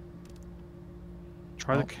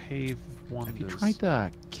 Try Oh. the Cave of Wonders. Have you tried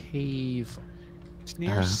the cave? It's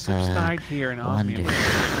near Subside here in Osmium.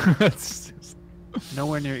 It's just-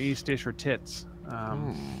 Nowhere near Eastish or Tits.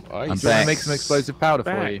 I'm Do you want to make some explosive powder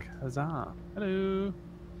for you? Huzzah. Hello.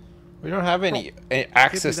 We don't have any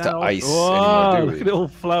access to ice Whoa, anymore, do look we? at it all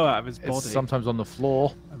flow out of his body. It's sometimes on the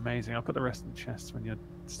floor. Amazing. I'll put the rest in the chest when you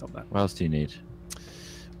stop that. What else do you need?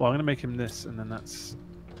 Well, I'm going to make him this, and then that's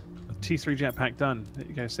a T3 jetpack done. There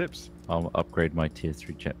you go, Sips. I'll upgrade my tier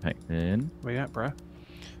 3 jetpack then. Where you at, bro?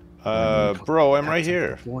 Bro, I'm right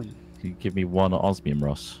here. Can you give me one osmium,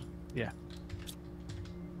 Ross? Yeah.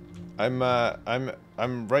 I'm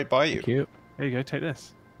right by you. Thank you. There you go. Take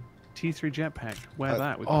this. T3 jetpack. Wear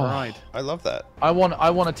that with pride. I love that. I want a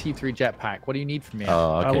T3 jetpack. What do you need from me?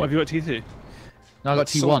 Oh, okay. What have you got, T2? No, I got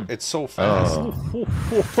T1. It's so fast.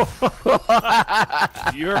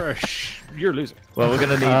 You're a loser. Well, we're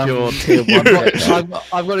gonna need your tier 1 jetpack.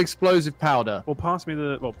 I've got explosive powder. Well, pass me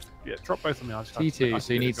the. Well, yeah, drop both of me. T2,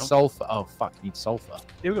 so you need sulfur. Oh, fuck, you need sulfur.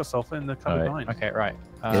 Yeah, we got sulfur in the cupboard behind. Okay, right.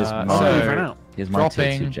 Here's Ran my, out. here's my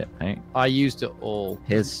tier 2 dropping. jetpack. I used it all.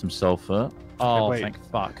 Here's some sulfur. Oh, wait. thank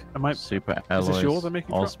fuck. Am I? Super Is alloys. this yours? I'm making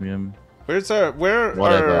drop? osmium. Where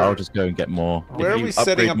Whatever. I'll just go and get more. Where If are you we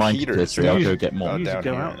setting upgrade up mine to tier heaters? 3, I'll You go should- get more. Oh, You down should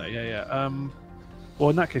go here. out there. Yeah. Well,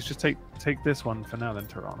 in that case, just take this one for now, then,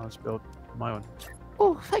 Tehran. I'll just build my one.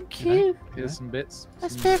 Oh, thank You know, you. Here's some bits.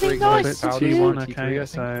 That's some very big nice bits. of Powder you. for T1, T3, okay. I think.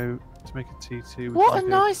 So to make a T2. we What a can do-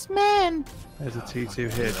 nice man. There's a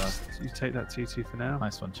T2 here. Just, you take that T2 for now.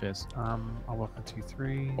 Nice one, cheers. I'll work on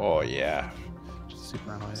T3. Oh yeah. Just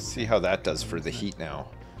super alloy. See how that does for the heat now.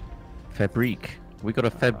 Fabrique. We got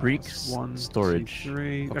a fabrique One, storage.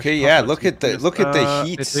 T3. Okay, Actually, yeah. can't Look at the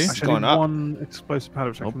heat T2? Actually, I going need up. one explosive powder,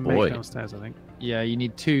 which I Oh, can boy. make downstairs, I think. Yeah, you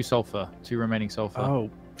need 2 sulfur. 2 remaining sulfur. Oh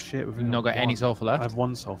shit! We've You've not got any one. sulfur I left? have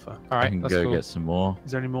 1 sulfur. All I right, can that's go cool. get some more.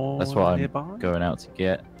 Is there any more That's what I'm nearby? going out to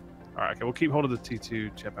get. All right, okay. We'll keep hold of the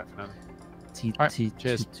T2 jetpack for now. T Alright, T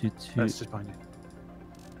cheers. That's just behind you.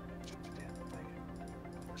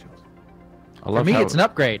 I For love me, how it's an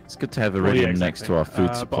upgrade. it's good to have Well, iridium yeah, next exactly. to our food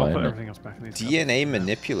But I'll supply. put Isn't it? everything else back in these DNA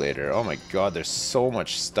manipulator. Oh my god, there's so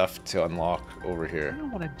much stuff to unlock over I here.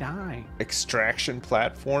 don't want to die. Extraction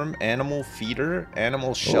platform, animal feeder,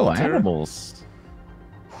 animal Oh, shelter, animals.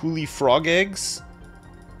 hooly frog eggs.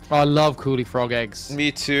 Oh, I love coolie frog eggs.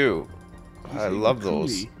 Me too. I love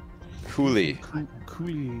those. Hooly. Coolie. I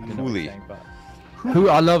don't know what Hooly. you're saying, but-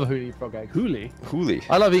 I love hoolie frog eggs. Hoolie. Hooly.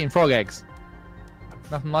 I love eating frog eggs.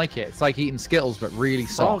 Nothing like it. It's like eating Skittles, but really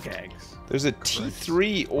soft. Frog eggs. There's a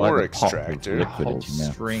T3 I ore like the pop with extractor. liquid Whole into your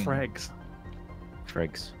mouth. string. Frags.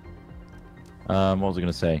 Dregs. What was I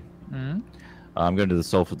going to say? Mhm. I'm going to the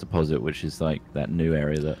sulfur deposit, which is like that new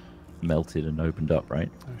area that melted and opened up,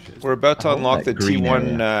 right? Oh shit. We're about to Oh, unlock the that green T1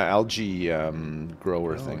 area. algae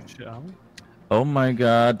grower Oh, thing. shit, are we? Oh my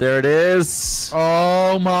god, there it is!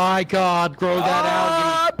 Oh my god, grow that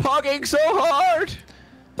algae. Pogging so hard!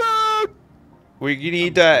 We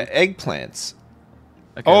need eggplants.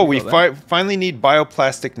 Okay, Oh, we got that. finally need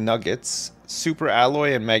bioplastic nuggets, super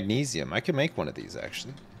alloy, and magnesium. I can make one of these,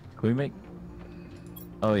 actually. Can we make...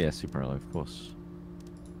 Oh yeah, super alloy, of course.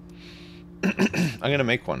 I'm going to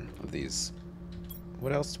make one of these.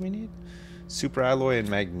 What else do we need? Super alloy and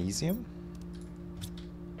magnesium?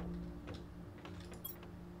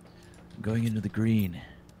 I'm going into the green.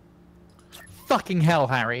 Fucking hell,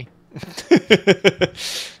 Harry.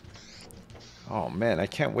 Oh, man, I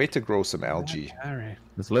can't wait to grow some algae. Harry.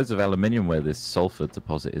 There's loads of aluminium where this sulfur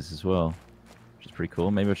deposit is as well, which is pretty cool.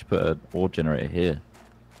 Maybe I should put an ore generator here.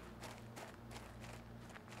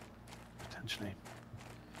 Potentially.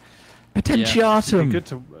 It'd be Potentiatum! good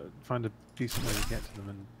to find a decent way to get to them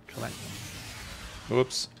and collect them.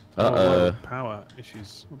 Oops. Uh-oh. Power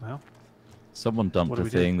issues. What the hell? Someone dumped What do a we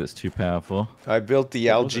do? thing that's too powerful. I built the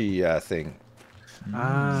What was algae thing.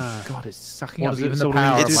 Ah. God, it's sucking What up is it? even So the what do we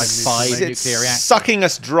power need of to like do? 5 It's nuclear reactors. sucking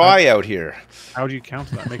us dry out here. How do you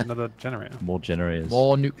counter that? Make another generator. More generators.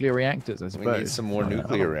 More nuclear reactors, I We suppose. need some more Oh, yeah.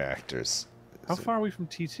 nuclear reactors. How far are we from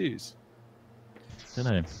T2s? don't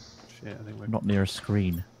know. Shit, I think we're Not near a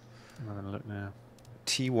screen. I'm having a look now.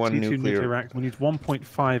 T1 T2 nuclear nuclear. reactor. We need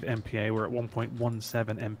 1.5 MPa. We're at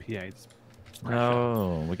 1.17 MPa. It's pressure.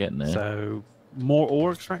 Oh, we're getting there. So more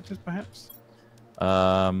ore extractors, perhaps,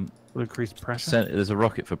 will increase pressure. There's a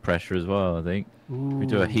rocket for pressure as well, I think. We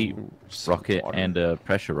do a heat Some rocket water. and a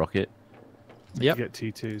pressure rocket. Yep. Get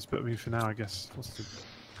T2s, but I mean, for now, I guess what's the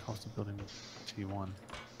cost of building T1?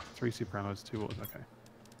 3 super alloys, 2 ores. Okay.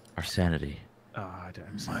 Our sanity. Ah, I don't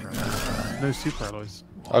have super alloys. No super alloys.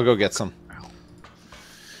 I'll go get some.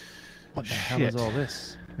 What the hell Shit. is all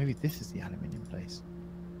this? Maybe this is the aluminium place.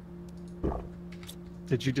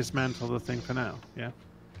 Did you dismantle the thing for now? Yeah.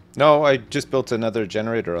 No, I just built another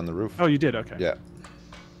generator on the roof. Oh, you did. Okay. Yeah.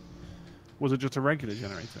 Was it just a regular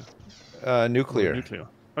generator? Nuclear. Nuclear.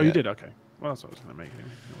 Oh, Yeah. you did. Okay. Well, that's what I was going to make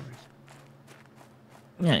anyway. No worries.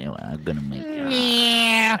 Yeah, you are gonna make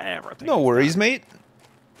it. Everything No is worries, done. mate.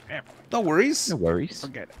 Everything. No worries. No worries.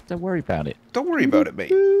 Forget it. Don't worry about it. Don't worry about it,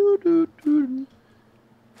 mate.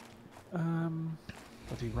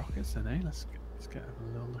 Bloody rockets then, eh? Let's get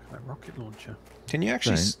a little look at that rocket launcher. Can you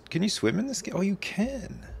actually Right. can you swim in this game? Oh, you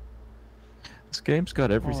can. This game's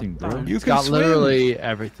got everything, bro. don't. You It's can got swim. literally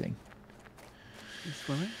everything. You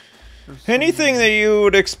swimming? There's Anything that you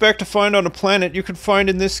would expect to find on a planet, you could find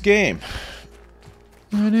in this game.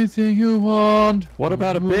 Anything you want. What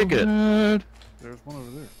about a bigot? There's one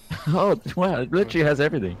over there. Oh, wow, it literally has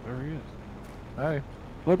everything. There he is. Oh.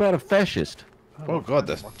 What about a fascist? Oh god,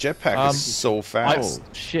 the jetpack is so fast. Oh,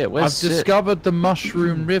 shit, I've where's Sid? discovered the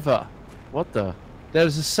Mushroom River. What the?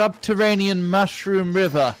 There's a subterranean mushroom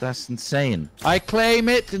river. That's insane. I claim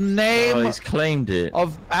it in the Oh, name he's claimed it.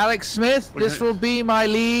 of Alex Smith. Well, This you- will be my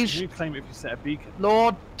liege. You claim it if you set a beacon.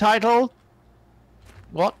 Lord title.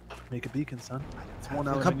 What? Make a beacon, son. It's one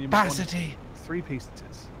The aluminium. capacity. 3 pieces.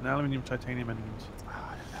 An aluminium, titanium, and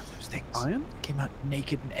Those things iron. came out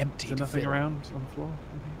naked and empty. Is there nothing around on the floor?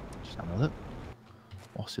 Maybe? Just have a look.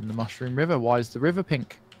 What's in the mushroom river? Why is the river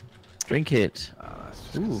pink? Drink it. That's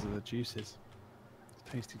just because of the juices.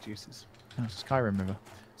 Tasty juices. Oh, it's Skyrim River.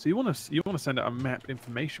 So you want to send out a map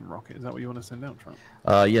information rocket? Is that what you want to send out, Trump?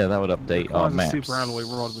 Yeah, that would update our Requires a maps. super alloy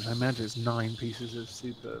rod, which I imagine is 9 pieces of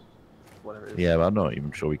super, whatever it is. Yeah, but I'm not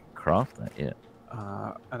even sure we can craft that yet.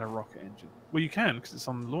 And a rocket engine. Well, you can because it's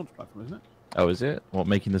on the launch platform, isn't it? Oh, is it? What,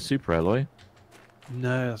 making the super alloy?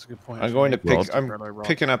 No, that's a good point. I'm going to pick. Rod. I'm Super alloy rod.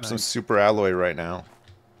 picking up No. some super alloy right now.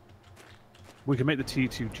 We can make the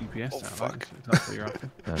T2 GPS. Oh, out, fuck. Right? If that's what you're after.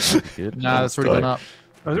 That might be good. Nah, that's already gone up.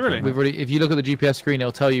 Oh, is it really? We've already. If you look at the GPS screen,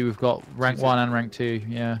 it'll tell you we've got rank 1 and rank 2.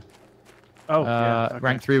 Yeah. Oh, yeah. Okay.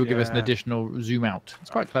 Rank 3 will give us an Yeah. additional zoom out.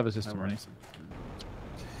 It's quite a clever No system, really. worries.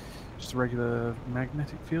 Just a regular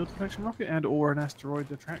magnetic field protection rocket and or an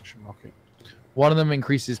asteroid attraction rocket. One of them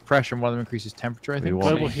increases pressure and one of them increases temperature, I We think. want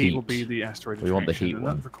Global heat will heat. be the asteroid We want the attraction, heat and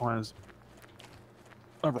one. that requires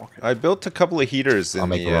a rocket. I built a couple of heaters I'll in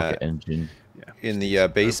make a the rocket engine.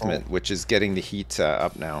 basement, which is getting the heat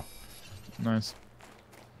up now. Nice.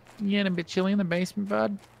 You getting a bit chilly in the basement,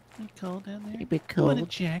 bud? It's cold down there. A bit You want a cold.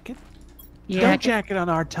 jacket? Yeah. Don't jacket on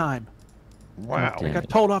our time. Wow. damn. I got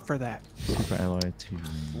told off for that. Super alloy to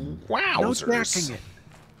No Wowzers. jacking it.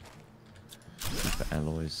 super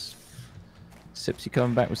alloys. Sips, you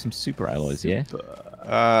coming back with some super alloys, yeah?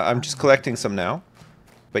 I'm just collecting some now.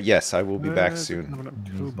 But yes, I will be back soon.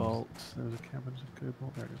 Cobalt. There's a cabinet of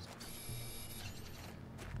cobalt. There it is.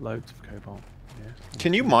 Loads of cobalt. Yeah.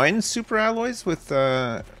 Can you mine super alloys with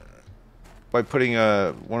by putting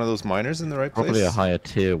one of those miners in the right Probably place? a higher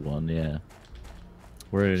tier one, yeah.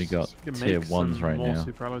 We've already got You can tier make ones some right more now.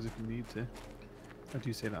 super alloys if you need to. I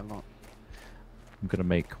do say that a lot. I'm gonna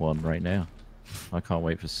make one right now. I can't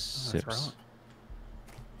wait for Oh, Sips. that's right.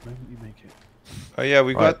 The moment you make it. Oh yeah,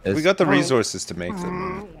 we Right, got we it's- got the resources to make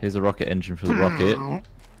them. Here's a rocket engine for the rocket.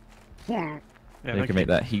 Yeah, You thank can make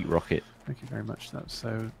that heat rocket. Thank you very much. That's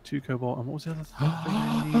so 2 cobalt. And what was the other thing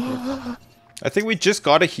I needed? I think we just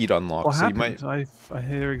got a heat unlock, What so you happened? might I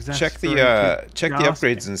hear check the exasperated check the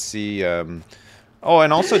gasping. upgrades and see. Oh,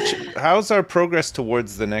 and also, how's our progress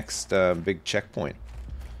towards the next big checkpoint?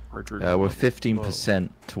 We're 15%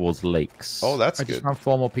 towards lakes. Oh, that's I just good. found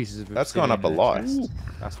 4 more pieces of That's gone up a obsidian in lot. the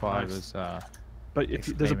chest. That's why Nice. I was. But if there's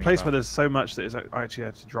a exclaiming place about- where there's so much that is, I actually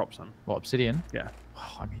had to drop some. What, obsidian? Yeah.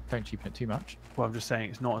 Oh, I mean, don't cheapen it too much. Well, I'm just saying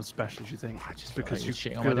it's not as special as you think. I just Just feel because like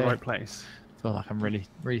you you're shitting go on to my the day. right place. I feel like I'm really,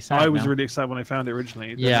 really sad. I was now. really excited when I found it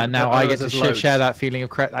originally. Yeah, There's- now I get to there's loads. share that feeling of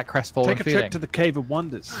that crestfallen Take a feeling. trip to the Cave of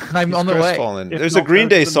Wonders. I'm on the way. Crestfallen. If There's a not, Green go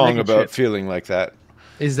to Day the song mega about chip. feeling like that.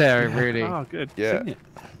 Is there Yeah. really? Oh, good. Yeah. Sing it.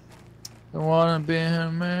 I wanna be an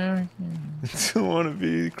American. Don't want to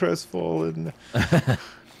be crestfallen.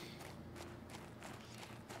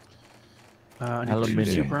 I need 2 Aluminium.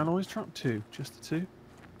 super alloys, Trump. 2. Just the 2.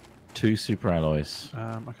 2 super alloys.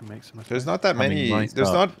 I can make some. There's not that I mean, many. mine's There's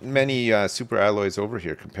up. not many super alloys over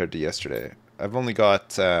here compared to yesterday. I've only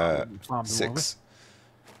got Farm them all, 6.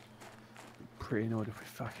 Pretty annoyed if we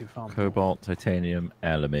fucking farm them all. Cobalt, titanium,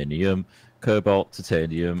 aluminium. Cobalt,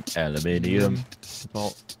 titanium, aluminium.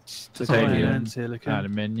 Cobalt, Iron titanium. and silicon.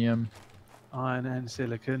 Aluminium. Iron and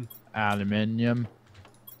silicon. Aluminium.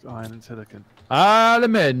 Iron and silicon.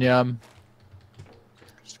 Aluminium.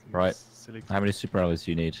 Just give me Right. silicon. How many super alloys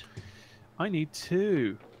do you need? I need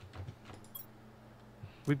 2.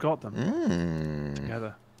 We've got them Mm.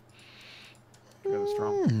 together. Together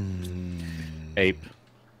strong. Ape.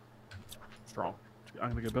 Strong. I'm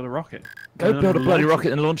gonna go build a rocket. Go build a bloody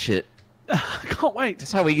rocket and launch it. I can't wait.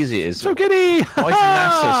 That's how easy it is. So giddy. Why does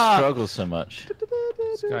NASA struggle so much?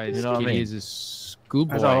 This guy is You know what I giddy mean? as a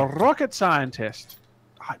schoolboy. As a rocket scientist.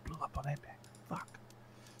 I blew up on epic. Fuck.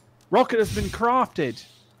 Rocket has been crafted.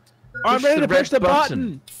 I'm ready the to push the red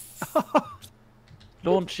button.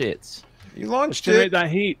 Launch it. You Let's launched generate it. that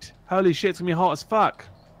heat. Holy shit, it's gonna be hot as fuck.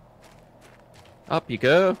 Up you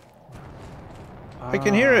go. I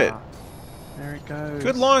can hear it. There it goes.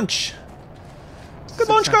 Good launch. Good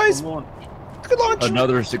launch, guys. Successful launch. Good launch.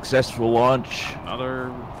 Another successful launch. Another.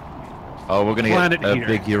 Oh, we're gonna Planet get a heater.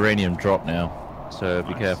 big uranium drop now. So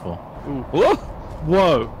be Nice. careful. Ooh. Whoa!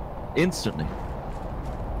 Whoa. Instantly.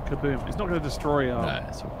 Kaboom. It's not gonna destroy our No,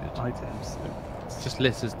 it's all good. items. It's just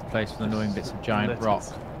litters the place with annoying bits of giant Litters. rock.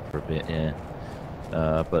 For a bit, yeah.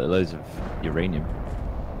 But loads of uranium.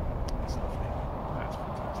 That's lovely. That's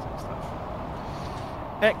fantastic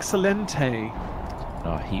stuff. Excelente.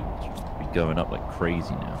 Our heat will be going up like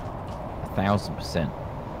crazy now. 1,000%.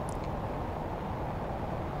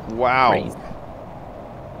 Wow. Crazy.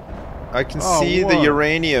 I can Oh, see the whoa.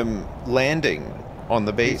 uranium landing on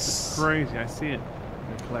the This is base. crazy. I see it.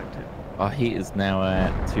 I'm gonna collect it. Our heat is now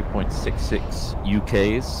at 2.66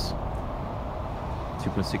 UKs.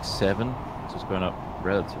 2.67. So it's going up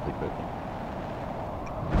relatively quickly.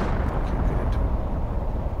 Can't get into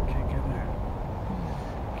it. Can't get there.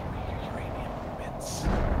 Give me your uranium bits.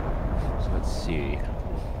 So let's see.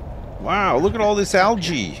 Wow, look at all this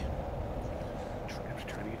algae. I'm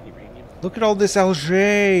trying to get uranium. Look at all this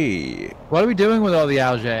algae. What are we doing with all the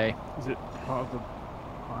algae? Is it part of the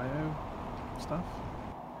bio stuff?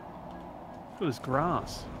 Look at this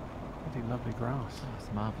grass. Bloody lovely grass.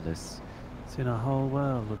 That's marvelous. Soon our whole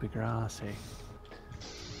world will be grassy.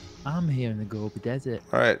 I'm here in the Gobi Desert.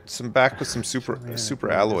 All right, back with some super Yeah, super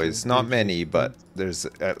yeah, alloys. there's Not a- many, but there's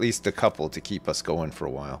at least a couple to keep us going for a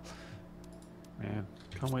while. Man,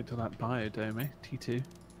 can't wait till that biodome, eh? T2.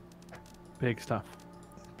 Big stuff.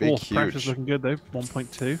 Big, Pressure's huge, looking good though.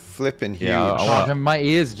 1.2. flipping huge. Yeah, I wanna- My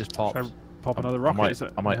ears just popped. Should I pop another I rocket? might, Is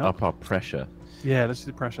that I might help? up our pressure. Yeah, let's do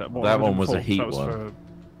the pressure. What That we one doing was a before? heat That was one. for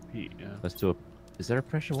heat, yeah. Let's do a. Is there a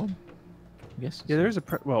pressure one? Yes. Yeah, there is a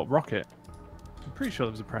well rocket. I'm pretty sure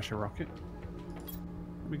there was a pressure rocket.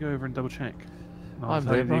 Let me go over and double check. No, I'm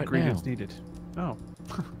tell you there the right ingredients now. needed. Oh.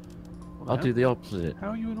 What the I'll hell? do the opposite. How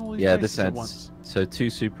are you in all these Yeah, places this at adds once? so 2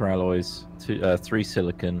 super alloys, 3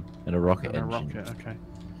 silicon, and a rocket And a engine. rocket, okay.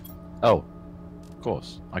 Oh, of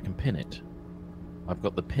course, I can pin it. I've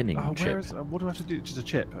got the pinning Oh, chip. where is? What do I have to do? Just a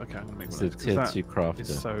chip. Okay, I'm gonna make It's one the of those. tier 'Cause 2 that crafter.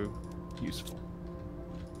 is so useful.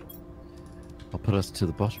 I'll put us to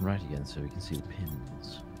the bottom right again so we can see the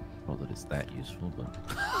pins. Not that it's that useful, but.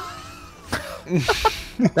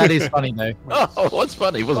 That is funny though. Oh, what's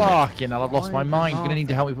funny, wasn't Fucking hell, I've lost my Why mind. not? You're gonna need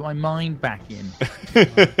to help me put my mind back in.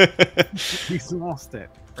 He's lost it.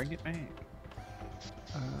 Bring it back.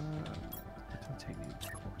 Titanium,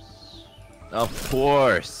 of course. it? Of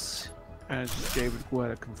course. As David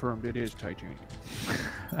Guetta confirmed, it is titanium.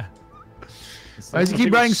 Why does he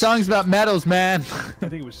keep writing songs about metals, man? I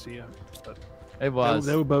think it was Sia. But It was.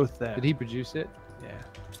 They were both there. Did he produce it? Yeah.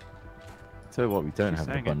 So what we don't He have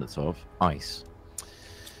an sang it. abundance of? Ice.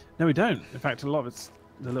 No, we don't. In fact, a lot of it's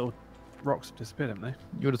the little rocks have disappeared, haven't they?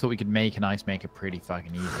 You would have thought we could make an ice maker pretty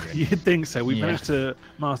fucking easily. You'd think so. We Yeah. managed to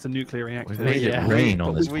master nuclear reactors. We've made Yeah. it rain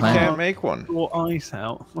on But this We planet. can't make one. Or ice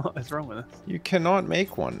out. What is wrong with us? You cannot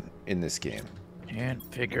make one in this game. Can't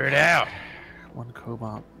figure it out. 1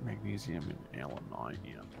 cobalt, magnesium, and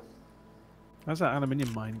aluminium. How's that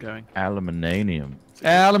aluminium mine going? Aluminium.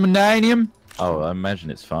 Aluminium. Oh, I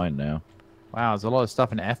imagine it's fine now. Wow, there's a lot of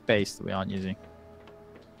stuff in F base that we aren't using.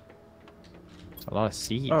 A lot of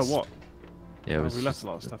seeds. Oh, what? Yeah, it Oh, was we left just a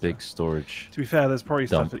lot of stuff big there. storage. To be fair, there's probably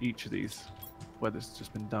Dump. stuff at each of these where there's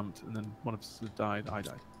just been dumped, and then one of us has died. I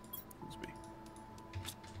died. It was me.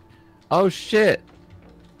 Oh shit!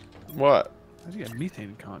 What? How'd you get a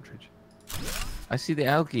methane cartridge? I see the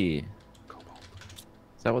algae. Cobalt.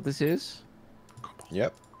 Is that what this is? Cobalt.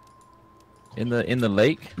 Yep. In the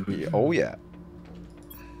lake? Yeah, oh yeah.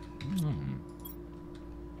 Hmm.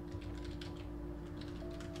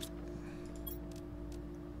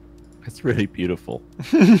 It's really beautiful.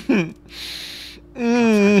 Mm.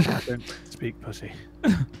 I don't speak pussy.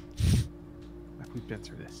 We've been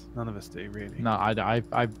through this. None of us do, really. No,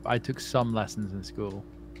 I took some lessons in school.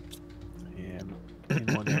 Yeah, in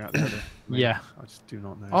one year out the other. Yeah. I just do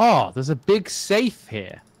not know. Oh, there's a big safe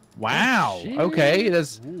here. Wow. shit. Okay,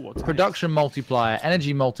 there's Ooh, what's production multiplier,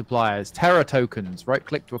 energy multipliers, Terra tokens. Right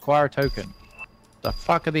click to acquire a token. The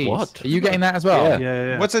fuck are these? What? Are you getting that as well? nice.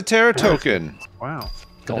 Yeah. What's a Terra token? Wow.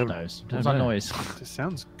 God knows. What's that noise? This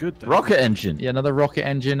sounds good. Though. Rocket engine. Yeah, another rocket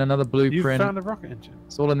engine, another You blueprint. found a rocket engine.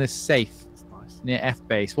 It's all in this safe That's nice. near F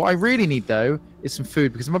base. What I really need though is some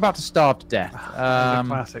food because I'm about to starve to death.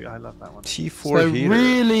 Classic. I love that one. T4 So heater.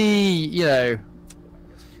 really, you know,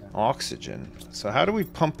 Oxygen. So how do we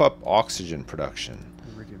pump up oxygen production?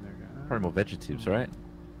 Iridium, there we go. Probably more vegetatives, right?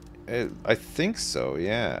 I think so,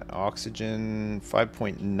 yeah. Oxygen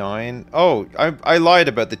 5.9. Oh, I lied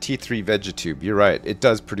about the T3 vegetube. You're right. It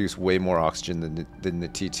does produce way more oxygen than the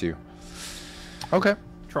T2. okay.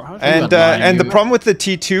 And the problem with the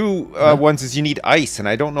T2 ones is you need ice, and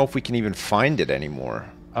I don't know if we can even find it anymore.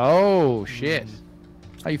 Oh shit!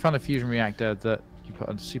 Oh, you found a fusion reactor that you put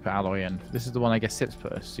a super alloy in. This is the one I guess Sips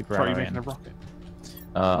put a super Try alloy making in. a rocket.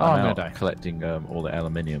 I'm gonna out die. collecting all the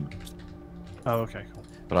aluminium, Oh, okay, cool.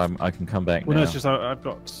 but I can come back Well, now. no, it's just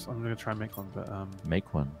I'm gonna try and make one, but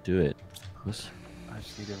Make one. Do it. Puss. I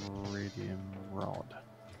just need a iridium rod.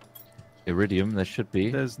 Iridium. There should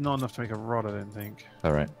be. There's not enough to make a rod, I don't think.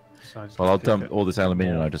 All right. So I just Well, I'll pick dump it. all this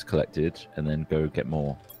aluminium I just collected and then go get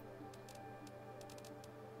more.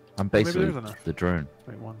 I'm Maybe basically there's enough. the drone.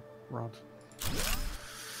 Wait, one rod.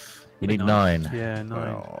 You need 9. Yeah, 9.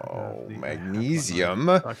 Oh, I have magnesium.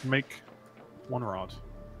 one. So I can make one rod,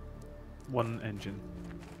 one engine.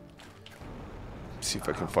 See if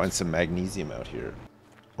I can find some magnesium out here.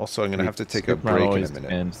 Also, I'm going to have to take a Super break in alloys a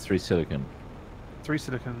minute. and 3 silicon. 3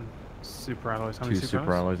 silicon super alloys. How 2 many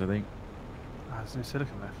super alloys, I think. Ah, there's no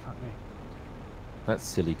silicon left. Fuck me. That's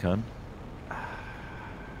silicon. Do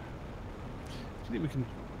you think we can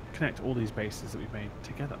connect all these bases that we've made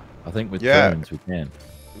together? I think with Yeah. drones we can.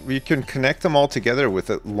 We can connect them all together with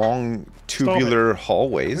a long tubular I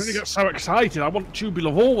hallways. really got so excited. I want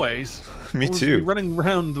tubular hallways. Me I want to too. be running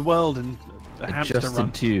around the world in a hamster Just run.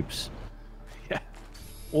 in tubes. Yeah.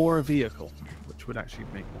 Or a vehicle, which would actually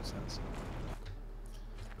make more sense.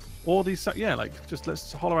 Or these, yeah, like just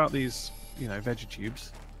let's hollow out these, veggie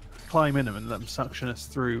tubes, climb in them, and let them suction us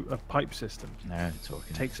through a pipe system. No,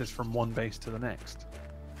 talking. Takes us from one base to the next.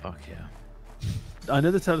 Fuck yeah. I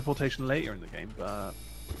know the teleportation later in the game, but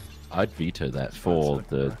I'd veto that for like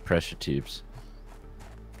the that. pressure tubes.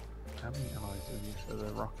 how many alloys do we need for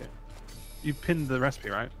the rocket? You pinned the recipe,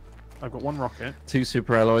 right? I've got one rocket, 2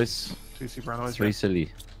 super alloys, 2 super alloys. 3 yeah?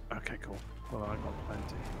 silly. Okay, cool. Well, I got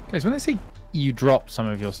plenty. Guys, when they say you drop some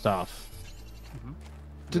of your stuff,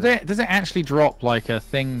 Mhm. does it actually drop like a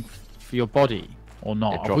thing for your body or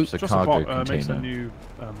not? It Are drops a Just cargo makes a container. new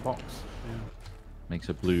box. Yeah. Makes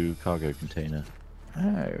a blue cargo container.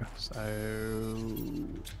 Oh, So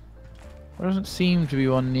there doesn't seem to be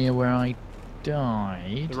one near where I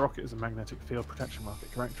died. the rocket is a magnetic field protection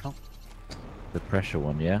rocket, correct, Trump? The pressure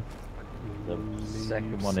one, yeah? The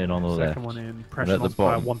second one in on the Second left. one in. And Pressure at the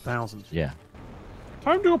multiplier bottom. 1000. Yeah.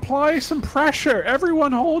 Time to apply some pressure.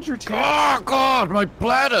 Everyone hold your teeth. Oh god, my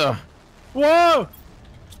bladder! Whoa!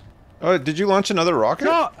 Oh, did you launch another rocket?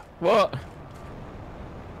 God! What?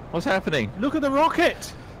 What's happening? Look at the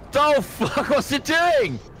rocket! Oh fuck, what's it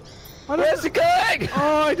doing? I don't Where's it going?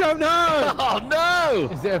 Oh, I don't know! Oh no!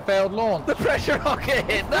 Is it a failed launch? The pressure rocket!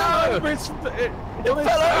 No! It It fell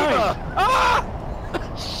over! Ah!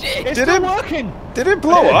 Shit! It's Did still it- working! Did it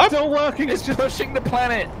blow It's up? still working! It's just pushing the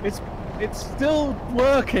planet! It's still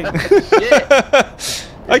working! Shit!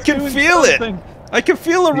 I can Doing feel it. something. I can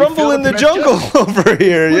feel a You rumble feel in the the pressure? jungle over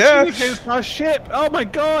here. Pushing Yeah. against our ship! Oh my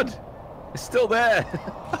god! It's still there!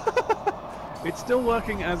 It's still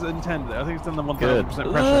working as intended. I think it's done the Good.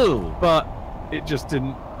 1000% pressure. Ooh. But it just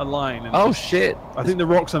didn't align. And Oh shit! I think the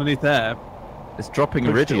rocks underneath there It's dropping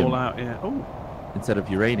pushed it iridium all out. Yeah. Oh, instead of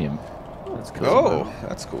uranium. That's cool. Oh,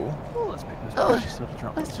 that's cool. let's make this pressure sort of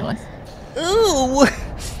drop. That's nice. Ooh.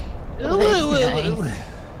 Nice.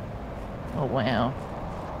 Oh wow.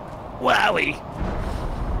 Wowie!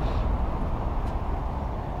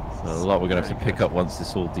 So a lot we're gonna have to pick up once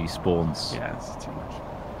this all despawns. Yeah, it's too much.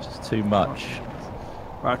 Just too much.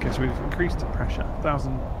 Right, okay, so we've increased the pressure.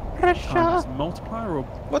 1000 times multiplier or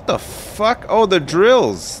What the fuck? Oh, the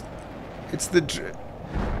drills. It's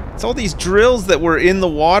it's all these drills that were in the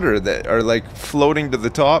water that are like floating to the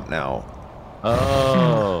top now.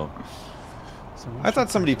 Oh. so I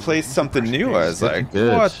thought somebody placed something new. I was like,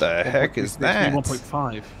 Good. what the heck is that?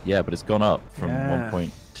 1.5. Yeah, but it's gone up from Yeah.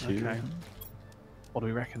 1.2. Okay. What do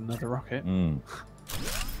we reckon? Another rocket? Mm.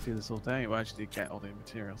 Do this all day. Well, actually, get all the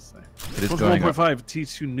materials. So. It is What's going up. 1.5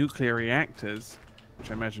 T2 nuclear reactors, which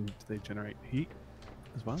I imagine they generate heat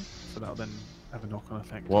as well. So that'll then have a knock-on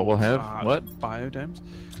effect. What will on, have? What? Biodomes.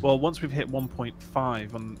 Well, once we've hit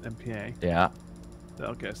 1.5 on MPA, Yeah.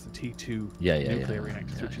 that'll get us the T2 Yeah, yeah, nuclear yeah.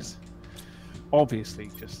 reactors, Yeah, which yeah. is obviously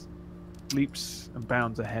just leaps and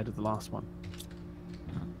bounds ahead of the last one.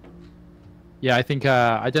 Yeah, I think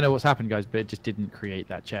I don't know what's happened, guys, but it just didn't create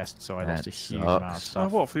that chest, so I lost a That huge amount of sucks. Oh,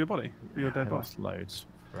 stuff. what for your body? For your dead I body? lost loads.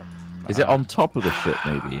 From, Is it on top of the ship,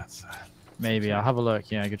 maybe? Maybe I'll have a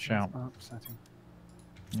look. Yeah, good shout. Upsetting.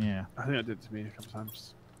 Yeah. I think it did to me a couple of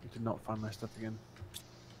times. I did not find my stuff again.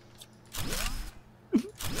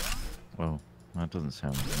 Well, that doesn't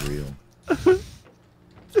sound real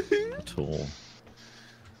at all.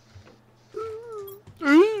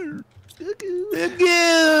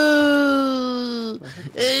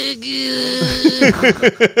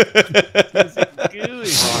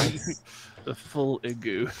 The full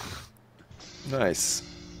igloo. Nice.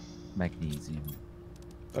 Magnesium.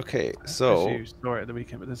 Okay, I so you saw it at the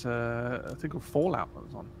weekend, but there's a thing called Fallout that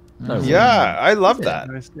was on. No, yeah, I love that.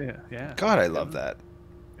 Yeah. God, I love that.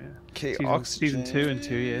 Yeah. Okay, Season, oxygen. season 2 in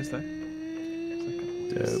 2 years though.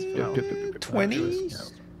 20.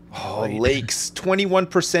 Oh, lakes.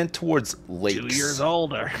 21% towards lakes. 2 years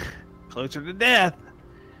older, closer to death.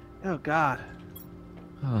 Oh God,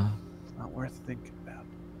 it's not worth thinking about.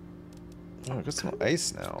 Oh, I got some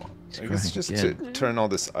ice now. I Right, guess just to turn all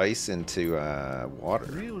this ice into I water.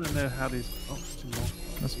 really want to know how these oxygen levels.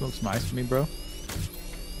 That looks nice for me, bro.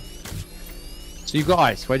 So you've got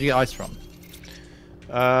ice. Where'd you get ice from?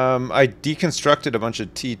 I deconstructed a bunch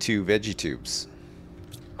of T2 veggie tubes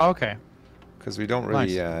Oh, okay. because we don't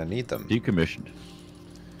really need them. Decommissioned.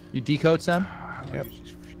 You decode Sam? Yep.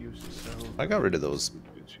 I got rid of those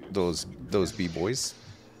B-boys.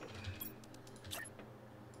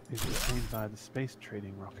 Is obtained by the space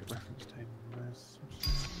trading rocket reference table.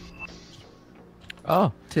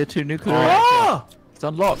 Oh, tier 2 nuclear. Oh! It's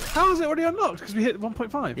unlocked. How is it already unlocked? Because we hit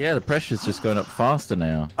 1.5. Yeah, the pressure's just going up faster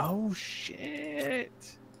now. Oh shit!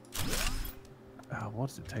 Oh, what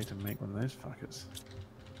does it take to make one of those fuckers?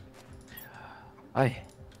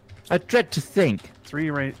 I dread to think. 3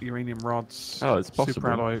 uranium rods. Oh, it's possible.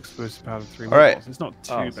 Super alloy explosive powder. 3 All right. walls. It's not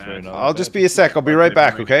too Oh, bad. I'll just be a sec. I'll be right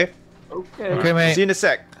back, okay? Okay. Okay, mate. See you in a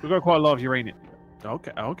sec. We've got quite a lot of uranium.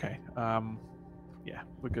 Okay. Okay. Yeah,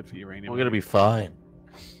 we're good for uranium. We're going to be fine.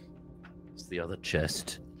 It's the other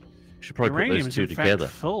chest. Should probably put Uranium's those two in fact together.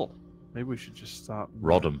 full. Maybe we should just start.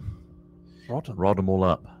 Rod them. Rod 'em. Rod them all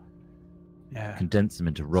up. Yeah. Condense them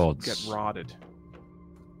into rods. Get rodded.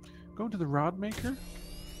 Go to the rod maker.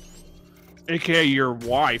 AKA your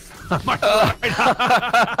wife. Am I right?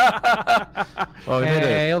 Oh, we made a,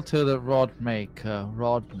 Hail to the rod maker,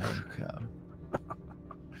 rod maker.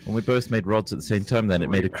 when we both made rods at the same time, then it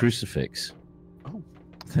made a crucifix. Oh.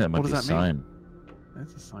 That might What be does a that mean? sign.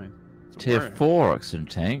 That's a sign. So Tier where- 4 oxygen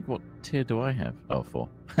tank. What tier do I have? Oh, 4.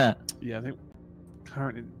 Yeah, I think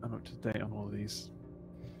currently I'm up to date on all of these.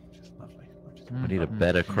 Which is lovely. We need a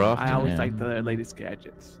better craft. I always yeah. like the latest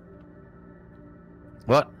gadgets.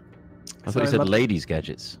 What? I So thought you I said love- ladies'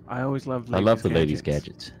 gadgets. I always love. I love the ladies'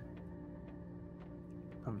 gadgets.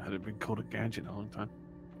 I haven't had it been called a gadget in a long time.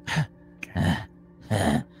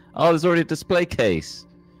 Oh, there's already a display case.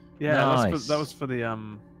 Yeah, Nice. that was for the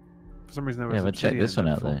For some reason, there was. Yeah, but check obsidian this one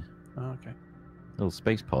in out before. there. Oh, okay. Little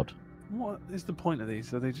space pod. What is the point of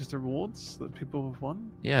these? Are they just rewards that people have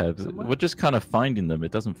won? Yeah, Somewhere? we're just kind of finding them.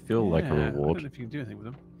 It doesn't feel like a Yeah, I don't know reward. if you can do anything with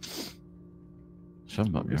them. Show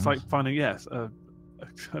 'em up, It's yours. like finding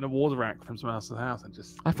an award rack from someone else's house and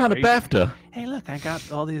just. I found a raising- BAFTA. Hey, look! I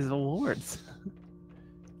got all these awards.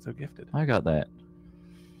 So gifted. I got that.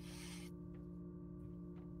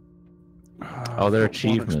 Ah, Oh, they're I've got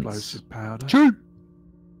one achievements. explosive powder. Cheap.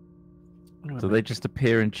 I'm gonna Do they just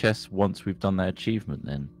appear in chests once we've done that achievement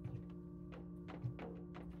then?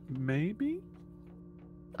 Maybe.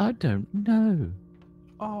 I don't know.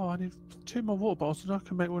 Oh, I need 2 more water bottles and I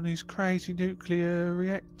can make one of these crazy nuclear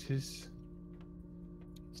reactors.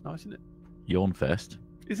 It's nice, isn't it? Yawn fest.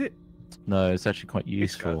 Is it? No, it's actually quite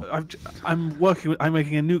useful. I'm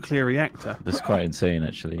making a nuclear reactor. That's quite insane,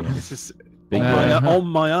 actually. Yeah. It's just Big on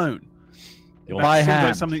my own. Your That by seems like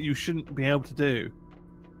hand. something you shouldn't be able to do.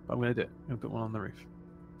 But I'm going to do it. I'm going to put one on the roof.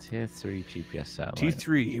 Tier 3 GPS satellite.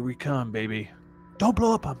 T3, here we come, baby. Don't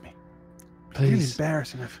blow up on me. It's Please.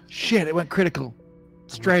 embarrassing. Shit, it went critical.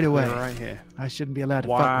 Straight away. Right here. I shouldn't be allowed to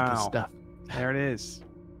fuck with this Wow. stuff. There it is.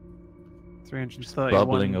 331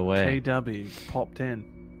 bubbling away. kW popped in.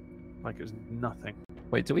 Like it was nothing.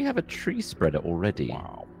 Wait, do we have a tree spreader already?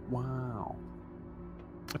 Wow. Wow.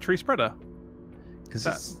 A tree spreader?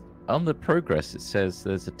 Because on the progress it says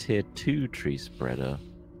there's a tier 2 tree spreader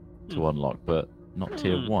to unlock, but not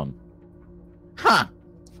tier 1. Huh.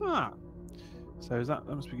 Ah. So is that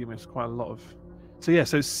must be giving us quite a lot of. So yeah,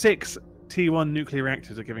 so 6 T1 nuclear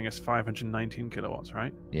reactors are giving us 519 kilowatts,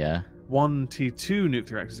 right? Yeah. 1 T2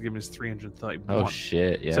 nuclear reactors are giving us 331. Oh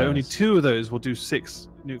shit, yeah. So only 2 of those will do 6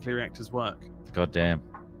 nuclear reactors work. God damn.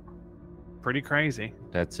 pretty crazy.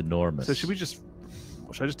 That's enormous. So should I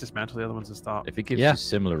just dismantle the other ones and start? If it gives Yeah. you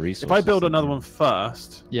similar resources. If I build then- another one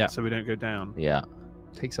first, Yeah. so we don't go down. Yeah.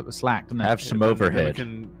 Takes up the slack, doesn't it? Have some then overhead. we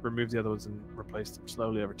can remove the other ones and replace them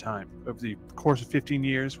slowly over time. Over the course of 15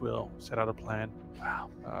 years, we'll set out a plan. Wow.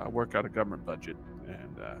 Work out a government budget,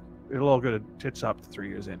 and it'll all go to tits up 3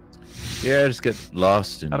 years in. Yeah, just get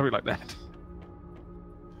lost in. How do we like that?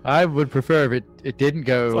 I would prefer if it didn't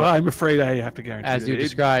go Well, I'm afraid I have to guarantee As that you it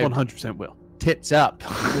described. 100% will. tits up.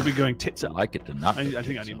 We'll be going tits up. like it to not. I go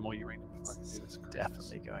think I tits need up. more uranium. before I can do this.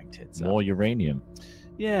 Definitely going tits up. More uranium.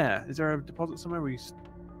 Yeah. Is there a deposit somewhere where you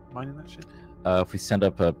mining that shit? If we send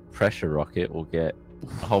up a pressure rocket, we'll get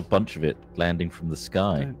a whole bunch of it landing from the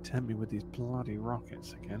sky. Don't tempt me with these bloody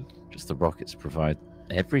rockets again. Just the rockets provide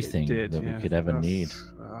everything It did, that yeah. we could ever need.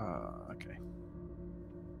 Okay.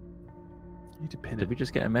 Need to pin Did it we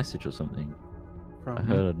just get a message or something? from. I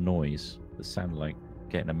heard a noise that sounded like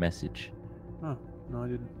getting a message. Oh no, I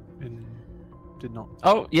didn't. Did not.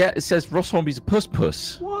 Oh, yeah, it says Ross Hornby's a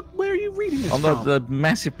puss. What? Where are you reading this On from? the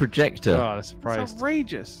massive projector. Oh, That's surprised.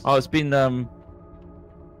 outrageous. Oh, it's been oh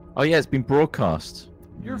yeah, it's been broadcast.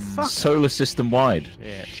 You're fucking Solar system wide.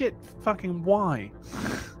 shit. Fucking why?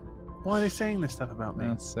 Why are they saying this stuff about me?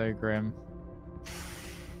 That's so grim.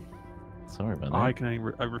 Sorry about that. I can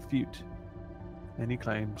only I refute any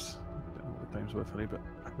claims. I don't know what the claims were fully, but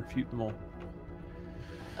I refute them all.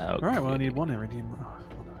 All right. Well, I need one iridium.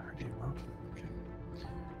 One iridium rod. Okay.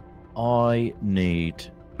 I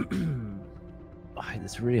need.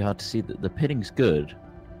 It's really hard to see. The pitting's good,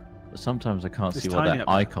 but sometimes I can't It's see what tiny that up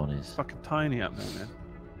there. icon is. It's fucking tiny up there, man.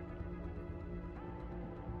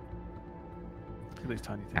 Look at these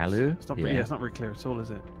tiny things. Alu? It's not, yeah. Yeah. It's not very clear at all,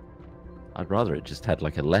 is it? I'd rather it just had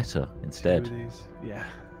like a letter Two instead, of these. Yeah.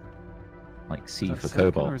 like Is C that for silicon,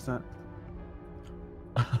 Or cobalt. is that...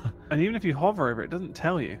 And even if you hover over it, it doesn't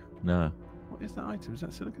tell you. No. What is that item? Is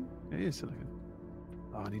that silicon? It is silicon.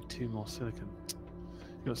 Oh, I need 2 more silicon.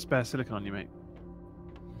 You got spare silicon on you, mate.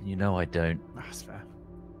 You know I don't. That's fair.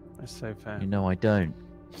 That's so fair. You know I don't.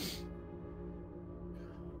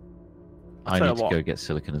 I'll I tell need you to what. go get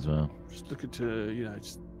silicon as well. Just looking to,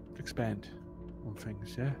 just expand on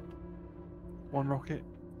things, yeah? One rocket,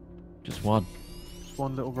 Just one. just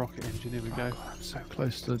one little rocket engine, here we go. God, I'm so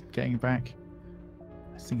close to getting back.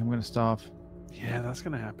 I think I'm going to starve. Yeah, that's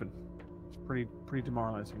gonna happen. It's pretty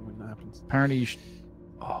demoralizing when that happens. Apparently, you should.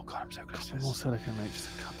 Oh god, I'm so A close to couple more this. silicon, mate. Just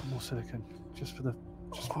a couple more silicon. Just for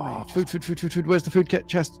Oh, me. food. Where's the food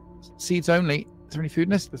chest? Seeds only. Is there any food in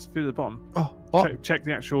this? There's food at the bottom. Oh, what? Check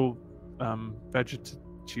the actual vegeta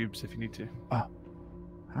tubes if you need to. How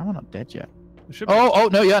am I not dead yet? There should be. Oh,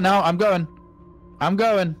 no, yeah, no, I'm going.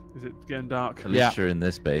 Is it getting dark? At least Yeah. you're in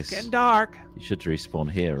this base. It's getting dark. You should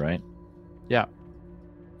respawn here, right?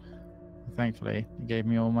 Thankfully, he gave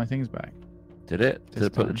me all my things back. Did it? Did This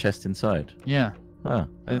it put the time. chest inside? Yeah. Huh.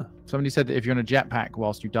 Somebody said that if you're in a jetpack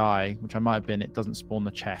whilst you die, which I might have been, it doesn't spawn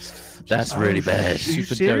the chest. which That's is really shit. bad. Are you super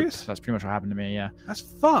dope. serious? That's pretty much what happened to me. Yeah. That's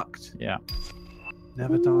fucked. Yeah.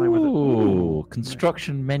 Never die with it. Ooh,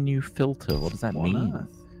 construction menu filter. What does that What on mean?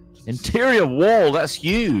 earth? Interior wall. That's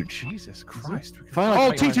huge. Jesus Christ. We can- Finally, Oh,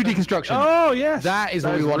 like- T2 deconstruction. Oh yes. That is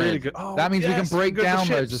what we is wanted. really good. Oh, That means we yes, can break good for down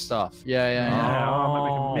loads of ships. stuff. Yeah. Yeah. Oh, I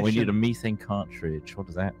might make a we need a mission. methane cartridge. What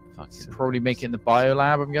does that fucking? Probably make it in the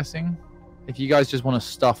biolab, I'm guessing. If you guys just want to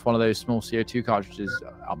stuff one of those small CO2 cartridges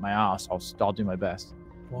up my ass, I'll do my best.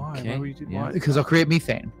 Why? Okay, Why would you do yeah. why? Because I'll create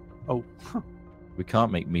methane. Oh, We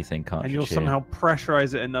can't make methane cartridge and you'll here. somehow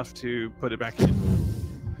pressurize it enough to put it back in.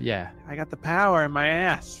 Yeah. I got the power in my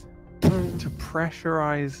ass to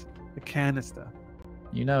pressurize the canister.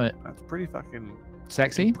 You know it. That's pretty fucking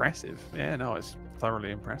Sexy? impressive. Yeah, no, it's thoroughly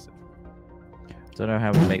impressive. Don't know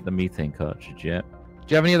how to make the methane cartridge yet. Do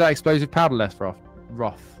you have any of that explosive powder left, Roth?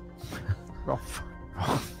 Rough.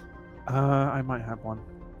 I might have one.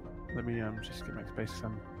 Let me just get my space.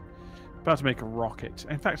 I'm about to make a rocket.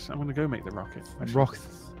 In fact, I'm going to go make the rocket. actually. Rock.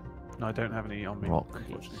 No, I don't have any on me. Rock.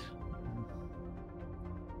 Unfortunately.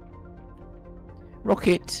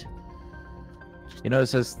 Rocket. You know, it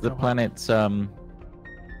says the Go on. planet's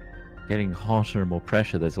getting hotter and more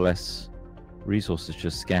pressure. There's less resources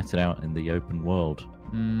just scattered out in the open world.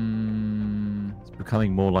 It's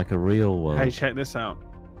becoming more like a real world. Hey, check this out.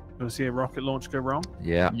 You want to see a rocket launch go wrong?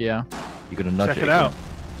 Yeah, Yeah. you're gonna nudge Check it it out.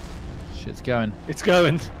 Shit's going. It's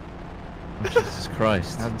going. again. Jesus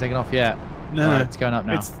Christ, It hasn't taken off yet. No, Right, no. it's going up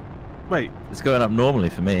now. It's wait. it's going up normally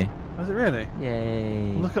for me. Was it really?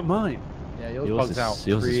 Yay! Look at mine. Yeah, yours Yours bugs is- out.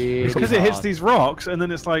 yours is really really Because it hits hard. these rocks and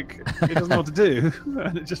then it's like it doesn't know what to do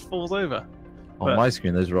and it just falls over. On but- my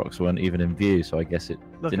screen, those rocks weren't even in view, so I guess it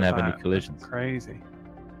Look didn't at have any that. collisions. Crazy.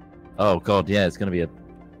 Oh god, yeah, it's gonna be a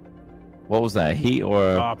What was that? Heat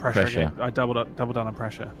or pressure. pressure? Again. I doubled down on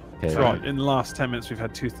pressure. Okay, So right. in the last 10 minutes, we've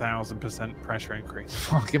had 2,000% pressure increase.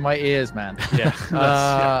 Fucking my ears, man. Yeah.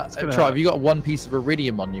 Troy, have you got one piece of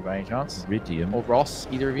iridium on you by any chance? Iridium. Or Ross,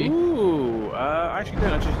 either of you? Ooh, I actually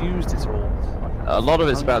don't. I just used it all. A lot of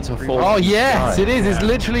it's about to fall. Oh yes, it is. Yeah. It's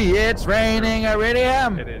literally it's raining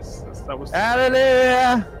iridium. It is. That was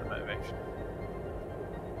Hallelujah. the motivation.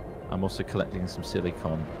 I'm also collecting some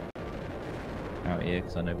silicon out here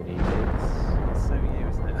because I know we need it. It's so you,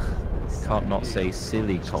 isn't it? It's Can't so not you. say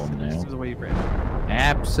silicon This now. is the way you've written.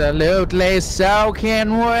 Absolutely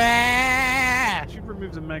soaking wet. You should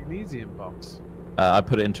remove the magnesium box. I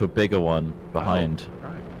put it into a bigger one behind. Oh,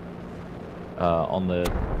 right. On the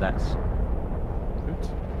that's Good.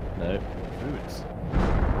 no. Foods.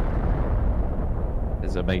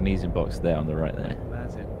 There's a magnesium box there on the right there.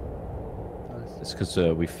 That's it. Nice. It's because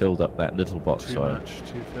we filled up that little box. Too So much.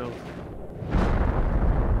 Too filled.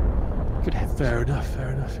 Good heavens. Fair enough. Fair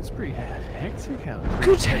enough. It's pretty hectic out there.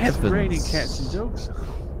 Good It's heavens. raining cats and dogs.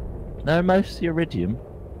 no, mostly iridium.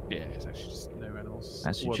 Yeah, it's actually just no animals.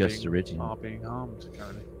 Actually or just being- iridium. Are being harmed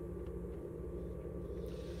currently.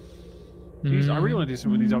 Jeez, I really want to do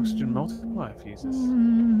something with these oxygen multiplier fuses.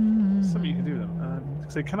 Something you can do with them.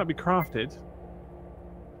 Because they cannot be crafted.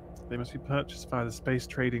 They must be purchased via the space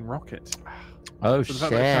trading rocket. Oh So the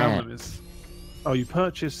fact that I found shit! them is... Oh, you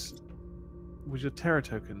purchase with your Terra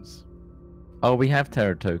tokens. Oh, we have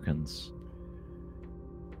Terra tokens.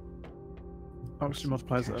 Oxygen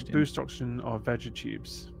multipliers Cashed that in. boost oxygen or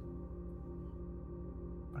vegetubes.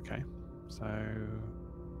 Okay, so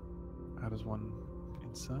how does one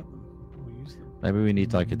insert them or use them? Maybe we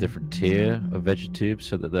need like a different tier of vegetubes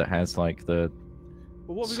so that has like the.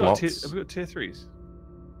 Well, what have we got? Slots. Have we got tier 3s?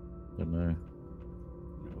 I don't know. Let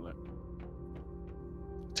me have a look.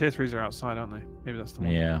 Tier 3s are outside, aren't they? Maybe that's the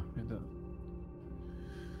one. Yeah. Maybe that-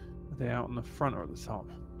 Are they out on the front or at the top?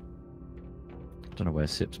 I don't know where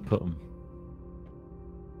Sips put them.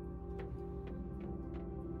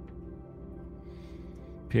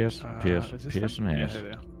 Pierce, Pierce, Is this Pearson them? Yeah, has. there they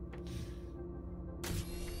are.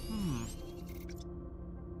 Hmm.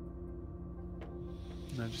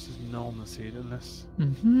 No, just as null on the seed, unless.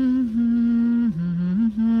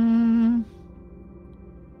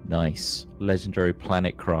 Nice. Legendary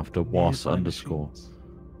Planet Crafter Was Nearby underscore. machines.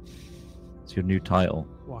 It's your new title.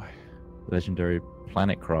 Why? Legendary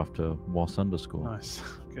Planet Crafter Was underscore. Nice.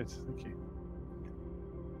 Good, thank you.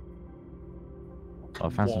 I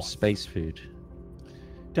found some Was. space food.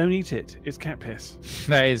 Don't eat it. It's cat piss.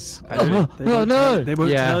 That is. They won't no. tell- They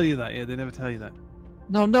won't Yeah. tell you that. Yeah, they never tell you that.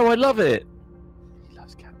 No, no, I love it. He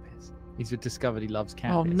loves cat piss. He's discovered he loves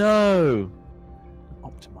cat Oh piss. no.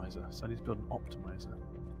 Optimizer. So I need to build an optimizer.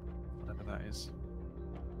 Whatever that is.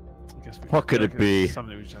 I guess we What could it be?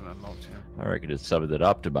 Something we just haven't unlocked yet. I reckon it's something that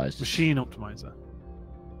optimizes. Machine optimizer.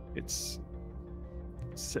 We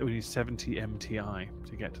need 70 MTI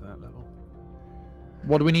to get to that level.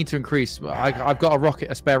 What do we need to increase? I've got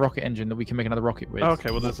a spare rocket engine that we can make another rocket with. Okay,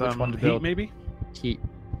 well there's Which one to heat build? maybe. Heat.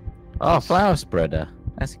 Oh, flower spreader.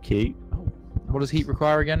 That's cute. What does heat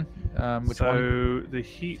require again? Which one? So the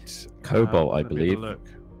heat. Cobalt, I let me have a believe. Look.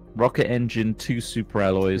 Rocket engine, 2 super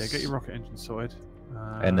alloys, Yeah, get your rocket engine sorted.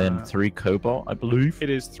 and then 3 cobalt, I believe. It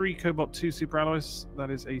is 3 cobalt, 2 super alloys. That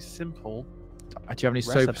is a simple. Do you have any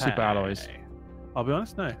super alloys? I'll be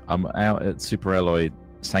honest, no. I'm out at super alloy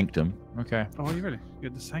sanctum, Okay. Oh, are you really?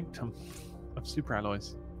 You're the sanctum of super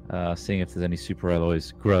alloys. seeing if there's any super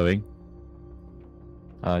alloys growing.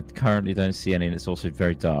 I currently don't see any, and it's also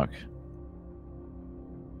very dark.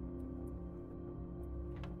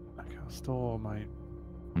 Okay, I'll store my.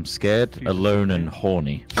 I'm scared, Fusion alone, and thing.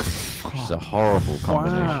 horny, which is a horrible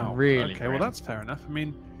combination. Wow. Really Okay, well grim. that's fair enough. I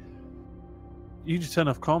mean, you just turn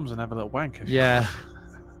off comms and have a little wank. If you Yeah. want.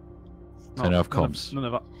 Turn off none of- comms. None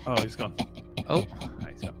of. Oh, he's gone. Oh.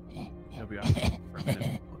 Right, he's gone. He'll be out for a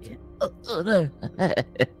minute. Oh no!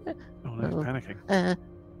 Oh no, he's panicking.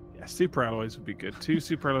 Yeah, super alloys would be good. 2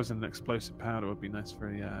 super alloys and an explosive powder would be nice for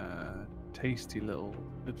a tasty little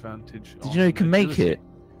advantage. Did you know you on can make agility. it?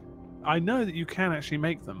 I know that you can actually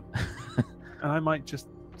make them, and I might just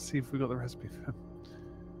see if we got the recipe for them.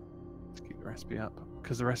 Let's keep the recipe up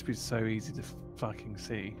because the recipe's so easy to fucking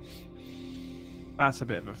see. That's a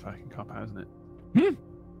bit of a fucking cop out, isn't it?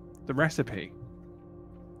 The recipe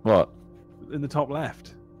What? in the top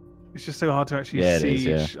left. It's just so hard to actually Yeah, it see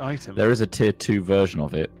is, each item. There is a tier 2 version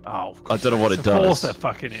of it. Oh, I don't know what it of course does. there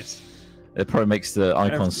fucking is. It probably makes the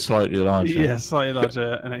icon Every- slightly larger. Yeah, slightly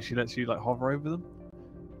larger, and actually lets you like hover over them.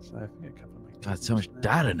 So yeah, a couple of God, so much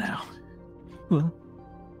data now.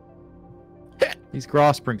 These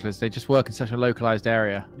grass sprinklers, they just work in such a localized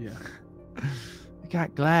area. Yeah. They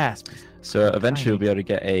got glass. So eventually we'll be able to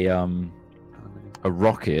get a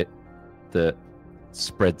rocket that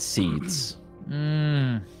spreads seeds.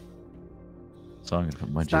 Mm. So I'm gonna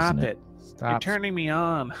put my jizz Stop in it. You're turning me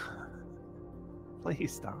on.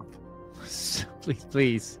 Please stop. Please,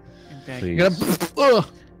 please. Please. You're gonna... Ugh.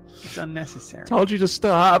 It's unnecessary. Told you to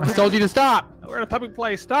stop. I told you to stop. We're in a public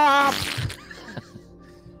place. Stop!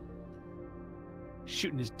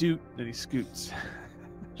 Shooting his dude, then he scoots.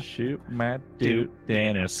 Shoot my dude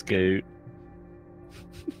in a scoot.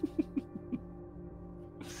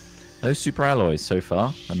 No super alloys so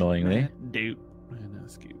far, annoyingly. Dude. No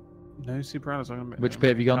scoot. No super alloys. Which bit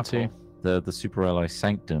have you gone to? The super alloy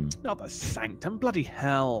sanctum. Not the sanctum. Bloody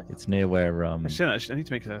hell. It's near where Actually, I need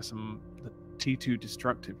to make the T2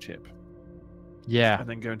 destructive chip. Yeah. And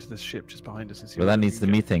then go into the ship just behind us and see. Well, that needs the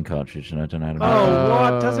methane cartridge, and I don't know how to make Oh,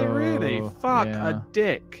 it. what? Does it really? Fuck yeah. a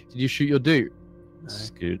dick. Did you shoot your dude? No.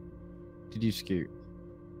 Scoot. Did you scoot?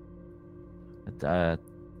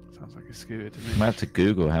 Sounds like a scooter to I me. might have to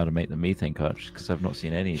Google how to make the methane cartridge because I've not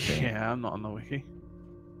seen anything. Yeah, I'm not on the wiki.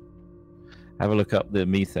 Have a look up the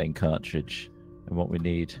methane cartridge and what we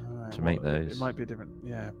need Alright, to make well, those. It might be a different.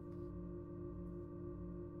 Yeah.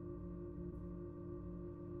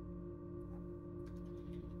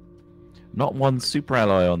 Not one super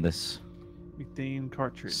alloy on this Methane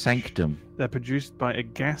cartridge. sanctum. They're produced by a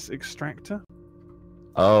gas extractor.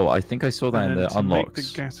 Oh, I think I saw that And in then the to make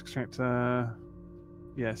unlocks. the gas extractor.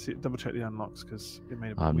 Yeah, see, double check the unlocks because it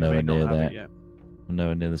may. I'm we nowhere may not near have that. it yet. I'm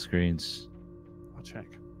nowhere near the screens. I'll check.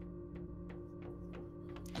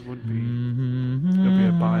 It wouldn't be. It'll be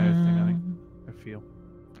a bio thing, I think. I feel.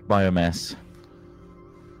 Biomass.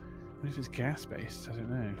 What if it's gas based? I don't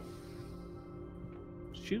know.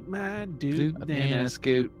 Shoot my dude, Dude, then yeah, a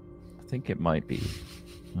scoot. I think it might be.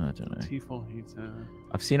 I don't know. T4 heater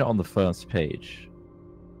I've seen it on the first page.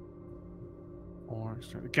 or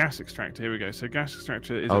extractor. Gas extractor. Here we go. So gas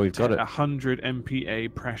extractor is Oh, we've got it. 100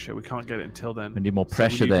 MPa pressure. We can't get it until then. We need more So we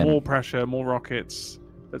pressure need then. More pressure, more rockets.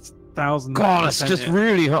 That's thousands. God, it's percent just it.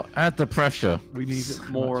 really hot. Add the pressure. We need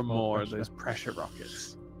more and more more of pressure. those pressure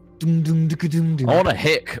rockets. I want to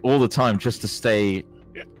hick all the time just to stay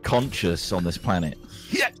conscious on this planet.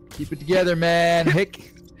 Keep it together, man.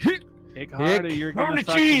 Hick. Hick harder, you're gonna Harder,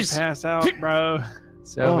 fucking G's. pass out, bro.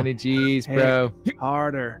 So many G's, bro.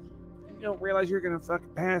 Harder. You don't realize you're gonna fucking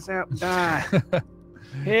pass out and die.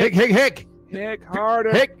 Hick, hick, hick. Hick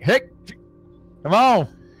harder. Hick, hick. Come on.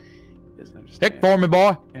 Doesn't understand. Hick for me,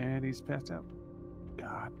 boy. And he's passed out.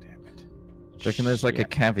 God damn it. Do you reckon there's like a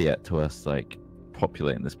Shit. caveat to us like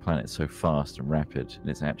populating this planet so fast and rapid, and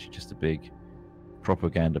it's actually just a big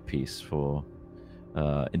propaganda piece for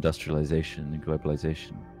industrialization and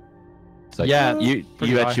globalization? It's like, Yeah, you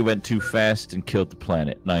pretty actually went too fast and killed the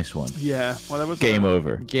planet. Nice one. Yeah. Well, there was Game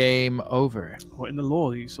over. Game over. Well, in the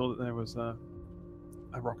law, you saw that there was a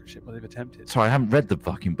rocket ship where they've attempted. Sorry, I haven't read the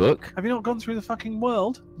fucking book. Have you not gone through the fucking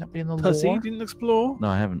world? Not being the Pussy, law. didn't explore. No,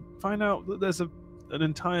 I haven't. Find out that there's an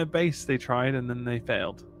entire base they tried and then they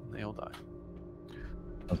failed. And they all died.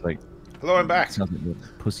 I was like, Hello, I'm back. sounds like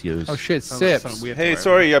the pussios. Oh shit, Sounds like Sips. something weird Hey, to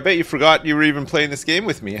sorry, I bet you forgot you were even playing this game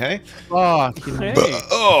with me, hey? Oh, Hey.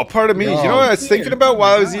 Oh, pardon me. You know what I was thinking about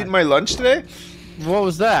while I was eating my lunch today? what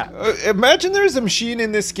was that? Imagine there's a machine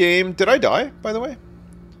in this game. Did I die, by the way?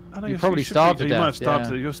 I know You should- probably should starved be. to You might have death, starved yeah.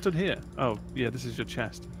 to. You're stood here. Oh, yeah, this is your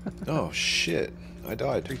chest. Oh, shit. I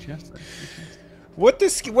died. 3 chests there. 3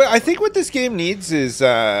 chests. I think what this game needs is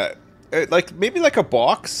like maybe like a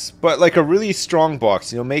box, but like a really strong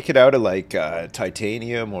box. You know, make it out of like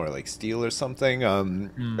titanium or like steel or something.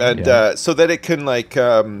 So that it can like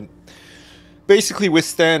basically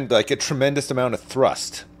withstand like a tremendous amount of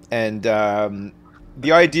thrust. And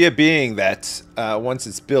the idea being that once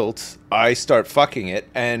it's built, I start fucking it,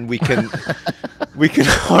 and we can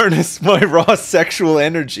harness my raw sexual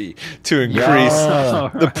energy to increase Yeah.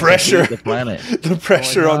 the pressure, The planet. the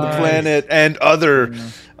pressure on the nice. planet, and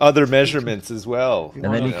other measurements as well. And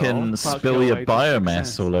then you can Fuck spill your your 86%.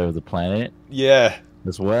 biomass all over the planet Yeah.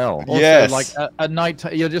 as well. Also, Yes. like at night,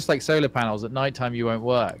 you're just like solar panels. At nighttime, you won't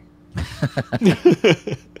work.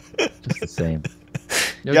 Just the same.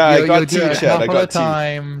 Yeah, I got you'll do tea, it a Chad, I couple got of tea.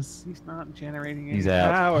 times. He's not generating any He's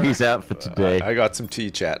out. power. He's out for today. I got some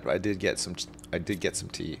tea, chat. I did get some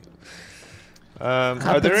tea. Cup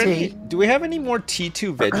Are there of any? tea. Do we have any more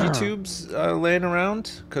T2 veggie tubes laying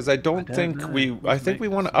around? Because I don't think know. we. We I can think we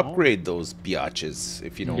make want to small. upgrade those biatches.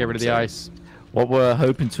 If you know. Get what rid of I'm the saying. ice. What we're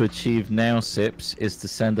hoping to achieve now, Sips, is to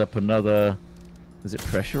send up another. Is it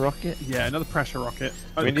pressure rocket? Yeah, another pressure rocket.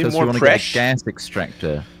 We need Because more we want to get a pressure. gas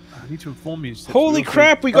extractor. I need to inform you. Sips, Holy we also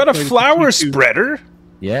crap! We got a upgraded the flower T2. spreader.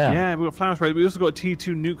 Yeah. Yeah, we've got flower spray. We also got a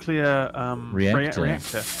T2 nuclear Reactor.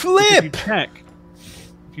 reactor. Flip!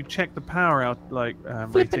 If you check the power out, like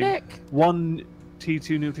rating, one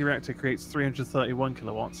T2 nuclear reactor creates 331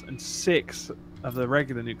 kilowatts, and 6 of the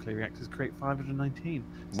regular nuclear reactors create 519.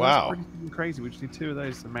 So Wow. That's pretty crazy. We just need 2 of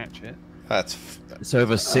those to match it. It's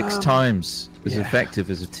over 6 times as effective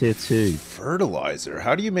as a tier 2. Fertilizer.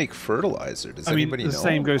 How do you make fertilizer? Does I mean, anybody the know?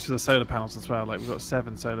 same goes for the solar panels as well. Like, we've got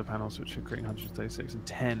 7 solar panels, which are creating 136, and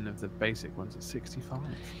 10 of the basic ones at 65.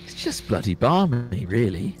 It's just bloody balmy,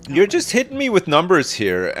 really. You're just hitting me with numbers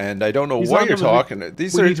here, and I don't know what you're talking.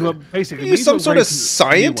 These we are need to basically. you some sort of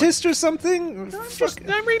scientist or something?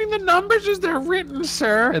 I'm reading the numbers as they're written,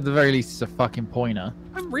 sir. At the very least, it's a fucking pointer.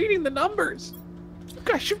 I'm reading the numbers. You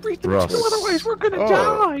guys should read them Ross. too, otherwise we're gonna Oh.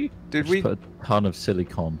 die. Did we Put a ton of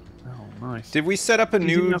silicon. Oh, nice. did we set up a Do you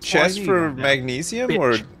think new that's what I chest need for right now? magnesium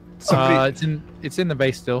or Bitch. somebody? It's in the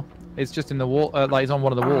base still. It's just in the wall. Like it's on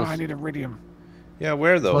one of the walls. I need iridium. Yeah,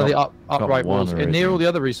 where though? One of the upright one walls. already. Near all the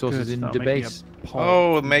other resources Good, in that'll the make me a base.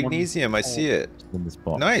 Oh, One magnesium. I see it. In this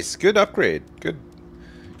box. Nice. Good upgrade. Good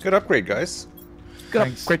upgrade, guys.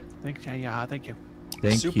 Thanks. Great. Thank you. Yeah, thank you.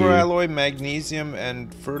 Thank Super you. alloy, magnesium,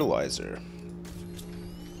 and fertilizer.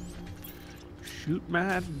 Shoot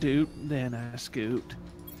my dude, then I scoot.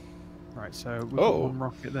 Right, so we've Oh. got one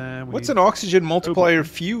rocket there. What's an oxygen multiplier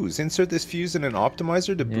fuse? Insert this fuse in an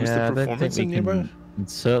optimizer to boost Yeah, I the don't performance think in we nearby. can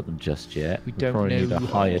insert them just yet. We We don't probably need know. a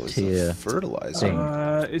higher Oh, it's a tier. fertilizer.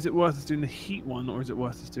 thing. Is it worth us doing the heat one, or is it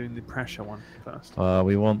worth us doing the pressure one first?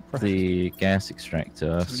 We want the gas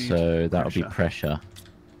extractor, So we need so that would be pressure. pressure.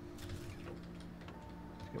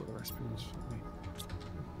 Get all the recipes for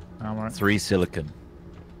me. Alright. 3 silicon.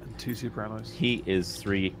 And 2 super alloys. Heat is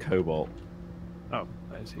 3 cobalt. Oh,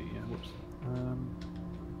 that is heat. Yeah. Whoops.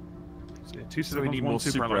 So yeah, 2 So we silicons, need 1 more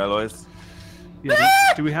super super alloy. alloys. Yeah.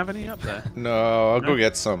 Do we have any up there? No, I'll go No?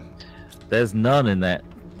 get some. There's none in the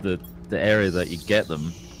area that you get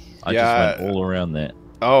them. I Yeah. just went all around there.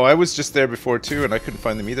 Oh, I was just there before too, and I couldn't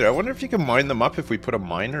find them either. I wonder if you can mine them up if we put a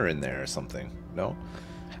miner in there or something. No?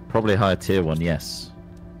 Probably a higher tier one, yes.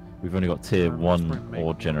 We've only got tier let's 1 try and make ore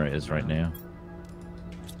one. generators right now.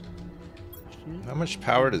 How much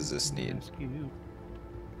power does this need?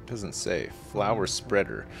 Doesn't say. Flower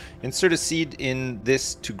spreader. Insert a seed in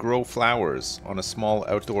this to grow flowers on a small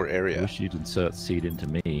outdoor I area. wish you'd insert seed into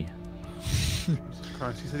me. Jesus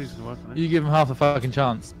Christ, he said he's gonna work on it. You give him half a fucking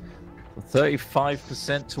chance.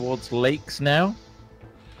 35% towards lakes now.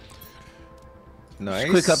 Nice.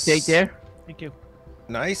 Quick update there. Thank you.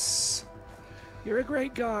 Nice. You're a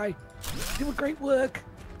great guy. You do great work.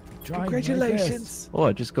 Trying my Congratulations. Oh,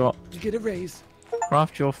 I just got You get a raise.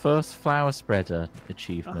 craft your first flower spreader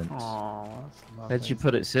achievement. Oh, Where'd you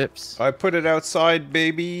put it, Sips? I put it outside,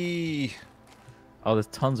 baby. Oh, there's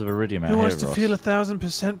tons of iridium out Who here, wants to Ross. feel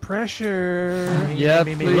 1,000% pressure? Yeah,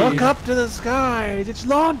 please. Look up to the skies. It's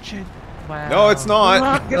launching. No, it's not.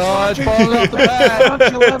 Rocket Oh, it's launching. falling off the bed.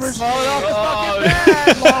 Launch your levers. Falling off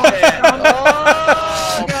the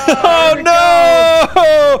Oh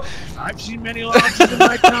no! I've seen many launches in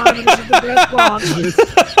my time, and this is the best launch.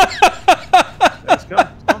 Let's go.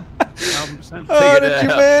 Come on. 1,000%. How it did you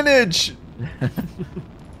out. manage?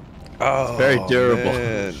 Oh, very durable.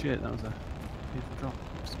 man. Shit, that was a big drop.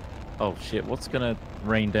 Oh shit, what's gonna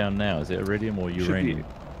rain down now? Is it iridium or Should be- uranium?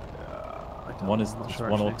 I don't One know, is I'm not just sure,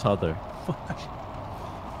 one or actually. t'other.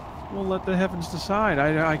 We'll let the heavens decide.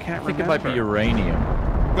 I can't I think remember. it might be uranium.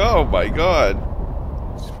 Oh my god.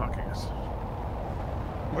 It's fucking us.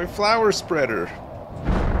 My flower spreader.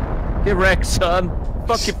 Get wrecked, son!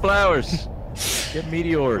 Fuck your flowers! Get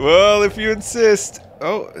meteor. Well, if you insist.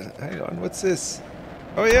 Oh, hang on. What's this?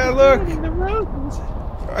 Oh yeah, look. The roses.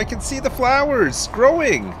 I can see the flowers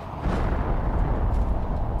growing.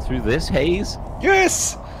 Through this haze?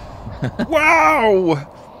 Yes. Wow.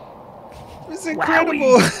 It's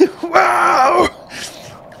incredible. Wow.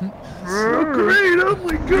 So great! Oh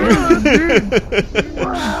my god, dude!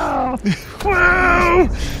 Wow. Wow.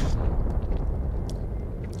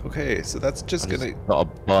 Okay, so that's just I just gonna. got a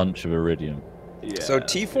bunch of iridium. So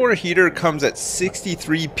T4 heater comes at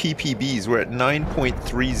 63 ppbs. We're at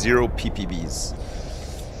 9.30 ppbs.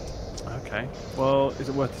 Okay. Well, is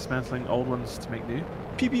it worth dismantling old ones to make new?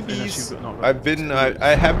 Unless ppbs. you've not got I've been.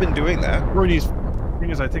 I have been doing that. We're gonna use. Thing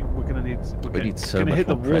is, I think we're gonna need. We're need so gonna much hit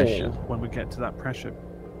the more wall pressure. when we get to that pressure.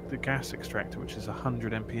 The gas extractor, which is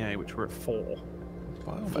 100 MPa, which we're at 4.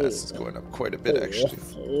 Biomass is going up quite a bit, actually.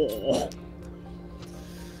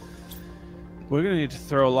 We're gonna need to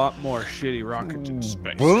throw a lot more shitty rockets into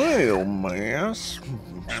space. Biomass.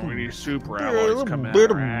 And we need super Yeah, alloys a coming bit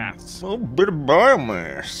out of- our ass. A little bit of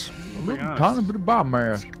biomass. be honest. Kind of bit of bomb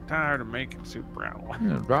there. I'm tired of making super alloy. You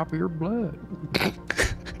know, drop of your blood.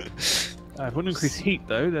 If we want to increase heat,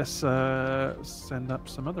 though, let's send up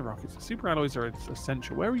some other rockets. Super alloys are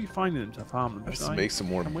essential. Where are you finding them to farm them? Let's Should I make some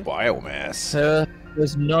more come with? biomass.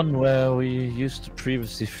 There's none where we used to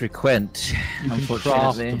previously frequent. You can craft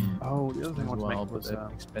Unfortunately. them Oh, the other thing I as want to well, make but was they're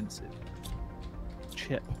expensive.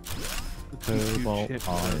 chip. The T2 Cobalt, chip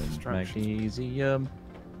for iron, extraction. magnesium,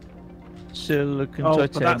 silicon, Oh,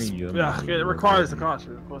 but that's titanium. it requires the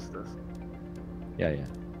cartridge. Of course it does. Yeah.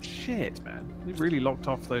 Shit, man, we really locked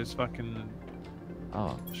off those fucking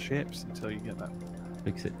Oh, ships until you get that.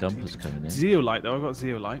 big set dumpers coming in. Zeolite, though, I've got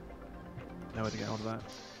zeolite. Know where to get hold of that.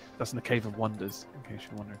 That's in the Cave of Wonders, in case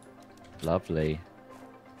you're wondering. Lovely.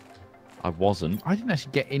 I wasn't. I didn't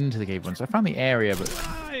actually get into the cave once. I found the area, but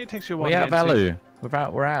It takes you a while. We to out of get into.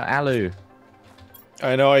 alu. We're out alu.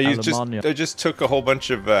 I know. I Aluminium. just took a whole bunch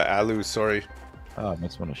of alu. Sorry, Oh, it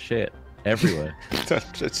makes me want to shit everywhere.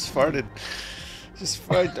 just farted.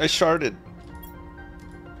 I sharded.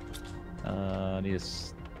 Need a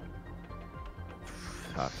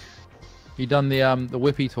fuck. you done the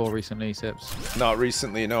Whippy tour recently, Sips? Not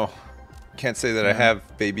recently, no. Can't say that I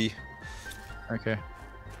have, baby. Okay.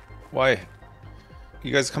 Why?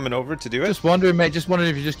 You guys coming over to do it? Just wondering, mate. Just wondering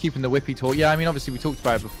if you're just keeping the Whippy tour. Yeah, I mean, obviously we talked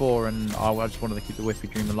about it before, and I just wanted to keep the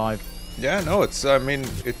Whippy dream alive. Yeah, no. It's. I mean,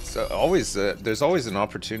 it's always. There's always an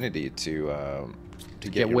opportunity to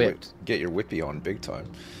Get your whipped. Get your whippy on big time.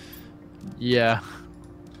 Yeah.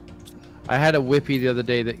 I had a Whippy the other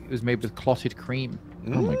day that was made with clotted cream.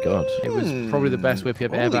 Oh my god. It was probably the best Whippy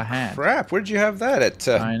I've Holy ever had. crap! Where'd you have that at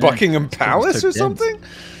I know. Buckingham It's probably Palace so or dense.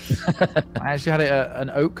 something? I actually had it at an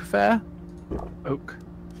oak fair. Oak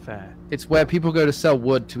Fair. It's where people go to sell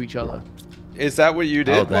wood to each other. Is that what you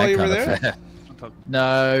did Oh, while that you were kind there? of fair.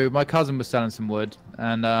 No, my cousin was selling some wood,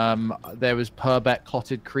 and there was Purbeck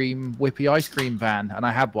clotted cream Whippy ice cream van, and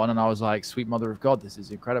I had one, and I was like, "Sweet mother of God, this is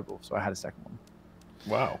incredible!" So I had a second one,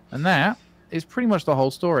 Wow. and that is pretty much the whole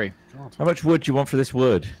story. How much wood do you want for this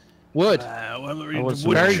wood? Wood. Well, we're I in was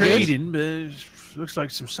wood very good. trading, but it looks like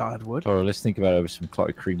some solid wood. Or let's think about it over some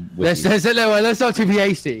clotted cream. Let's not too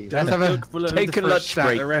hasty. Let's have a take a lunch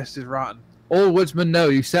break. The rest is rotten. all woodsmen know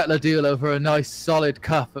you settle a deal over a nice solid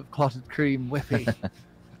cup of clotted cream Whippy.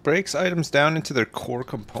 Breaks items down into their core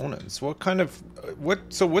components. What kind of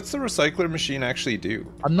So what's the recycler machine actually do?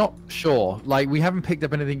 I'm not sure. Like, we haven't picked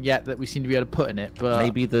up anything yet that we seem to be able to put in it, but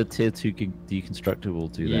Maybe the tier 2 deconstructor will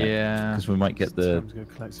do that. yeah. Because we might get Time to go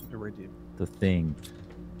collect some iridium. the thing.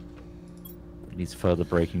 It needs further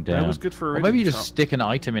breaking That down. was good for Or iridium. maybe you just shop. stick an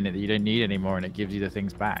item in it that you don't need anymore, and it gives you the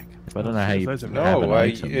things back. I don't know how you Those are have an No,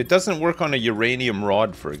 item. it doesn't work on a uranium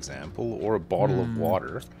rod, for example, or a bottle of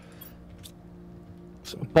water.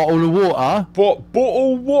 Bottle of water. Bottle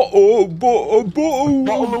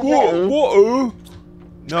of water.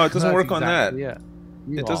 No, it doesn't That's work on that. exactly it.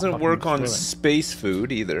 You It are doesn't fucking work on destroying. space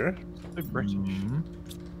food either. So British. Mm.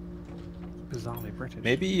 Bizarrely British.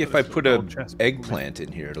 Maybe if Got I this put little a gold chest. eggplant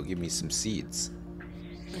in here, it'll give me some seeds.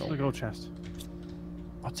 The gold chest.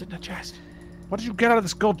 What's in the chest? What did you get out of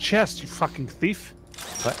this gold chest, you fucking thief?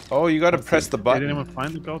 Oh, you gotta What's press it? the Did button. anyone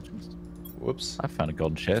find the gold chest? Whoops. I found a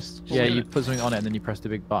golden chest. Yeah, Yeah. you put something on it, and then you press the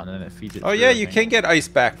big button, and it feeds it. Oh through, yeah, I you think. can get ice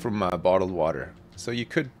back from bottled water. So you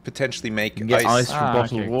could potentially make You can get ice from Ah,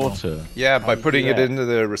 bottled okay, cool. water. Yeah, by do you putting do it that? into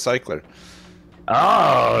the recycler. Oh!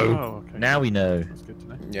 Oh, okay. Now we know. That's good to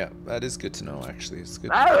know. Yeah, that is good to know. Actually, it's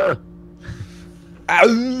good. Ah!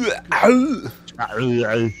 Ow!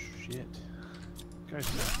 Ow! Shit. Guys,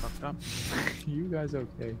 fucked up. You guys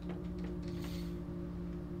okay?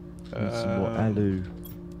 Some more alu.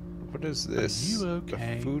 What is this? you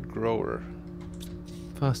okay? A food grower.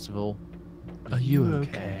 First of all, are you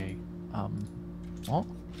okay? What?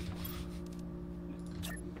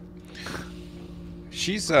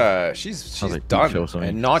 She's like Peach done, or something.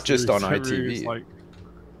 and not just on Series, ITV. like,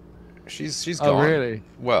 She's Oh, gone. really?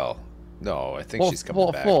 Well, no, I think What- she's coming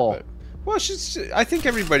what back. for? But, well, I think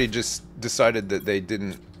everybody just decided that they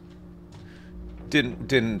didn't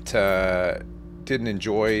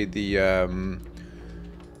enjoy the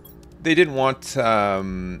they didn't want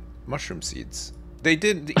mushroom seeds. They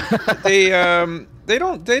didn't they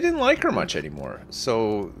didn't like her much anymore.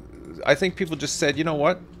 So I think people just said, you know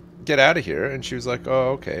what, get out of here. And she was like,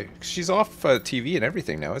 oh, okay. She's off TV and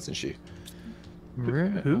everything now, isn't she?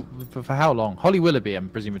 Who? For how long? Holly Willoughby, I'm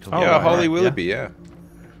presuming. Oh, Yeah, right, Holly right, Willoughby. Yeah.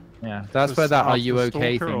 Yeah, that's Just where that off "Are you the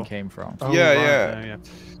okay" stalker thing or- came from. oh, Yeah, right, yeah.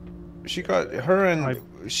 She got her and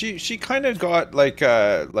she kind of got like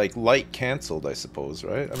light cancelled, I suppose,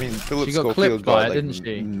 right? I mean, Philip She got Schofield clipped by got it, like didn't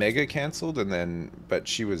she? mega cancelled, and then but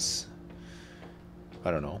she was,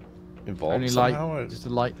 I don't know. Involved Only somehow? Or...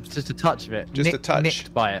 just a touch of it. Just a touch.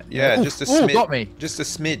 Nicked by it. Yeah, Ooh, just a ooh, smidge. got me. Just a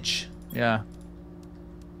smidge. Yeah,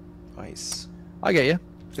 Nice. I get you.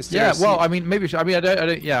 Just Yeah, to well, see- I mean, maybe. I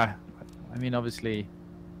don't. Yeah, I mean, obviously,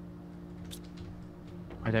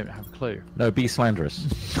 I don't have a clue. No, be slanderous.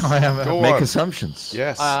 I have. Go Make on. assumptions.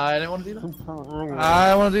 Yes. I don't want to do that.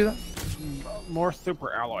 I want to do that. More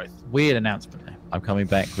super alloys. Weird announcement there. I'm coming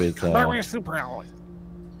back with Super alloys.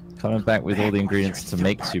 coming back with all the ingredients to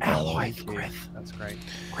make super alloy. That's great.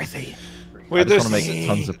 Wait, I just wanna make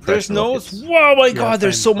tons of there's pressure no. rockets. Wow, my Yeah, God!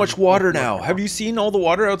 There's same. so much water now. Have you seen all the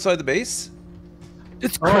water outside the base?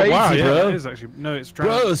 It's Oh crazy, wow, yeah, bro. it is actually. No, it's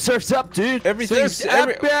drowned. Bro, surf's up, dude. Everything's. Surf's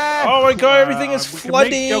up, man. Oh my God! Everything is We can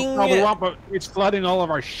make jokes all we flooding. want, but it's flooding all of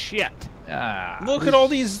our shit. Look at all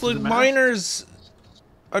these Does it matter? miners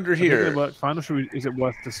under I think here. they work fine, or is it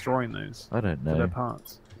worth destroying those I don't for their know.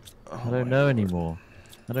 parts? Oh I don't my know Lord. anymore.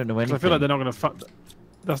 I don't know 'Cause anything. I feel like they're not going to.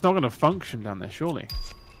 That's not going to function down there, surely.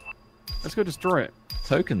 Let's go destroy it.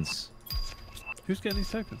 Tokens. Who's getting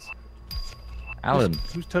these tokens? Alan.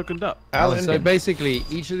 Who's tokened up? Alan. So basically,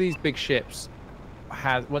 each of these big ships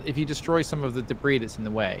has. Well, if you destroy some of the debris that's in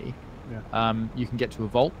the way, you can get to a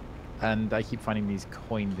vault, and I keep finding these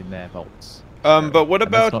coins in their vaults. But what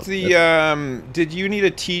And that's about not the did you need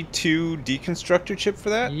a T2 deconstructor chip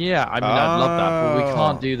for that? Yeah, I mean, I'd love that, but we Oh.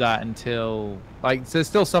 can't do that until like there's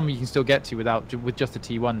still some you can still get to with just the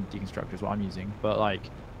T1 deconstructor is what I'm using. But like,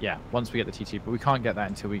 yeah, once we get the T2, but we can't get that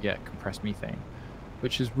until we get compressed methane,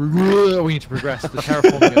 which is we need to progress the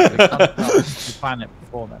terraforming of the planet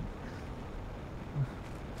before then.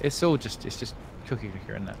 It's just cookie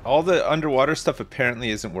clicker, isn't it? All the underwater stuff apparently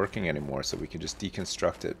isn't working anymore, so we can just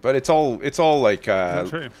deconstruct it. But it's all like Is that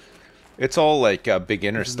true? it's all like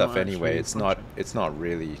beginner This is stuff not anyway. actually It's not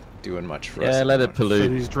really doing much for us. Yeah, at let the it moment. So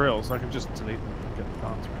pollute. these drills, I can just delete them and get the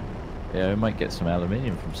parts, right? Yeah, we might get some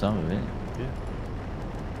aluminium from some of it. Yeah.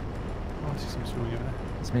 Oh, I see some swimming over there.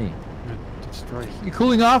 It's me. I'm gonna destroy. You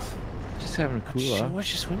cooling off? Just having a cool Shit, off.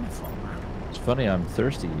 what's you swimming for, man? It's funny, I'm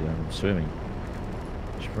thirsty. I'm swimming.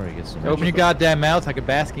 Should probably get some. Open your goddamn mouth like a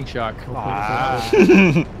basking shark.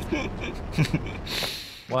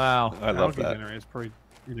 Wow. I love Algae that. dinner is probably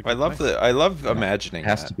in a I good love place. I love imagining It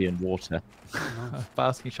has that. to be in water.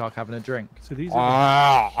 Basking shark having a drink. So these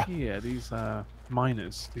are these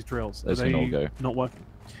miners, these drills. Those are can all they go. not working?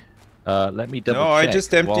 Let me double No, check. I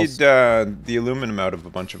just emptied whilst- the aluminum out of a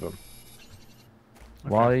bunch of them.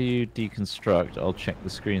 While you deconstruct, I'll check the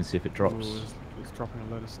screen, see if it drops. Ooh, it's dropping a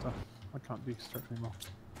load of stuff. I can't deconstruct anymore.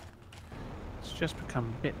 It's just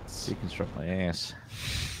become bits. Deconstruct my ass.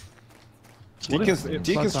 What if it floods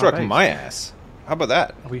our Deconstruct base? my ass. How about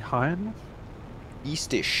that? Are we high enough?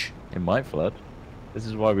 Eastish. It might flood. This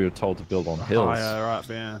is why we were told to build on hills. Higher up,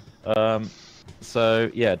 yeah. So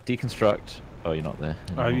yeah, deconstruct. Oh, you're not there.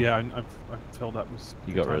 Oh anymore. yeah, I've filled up with.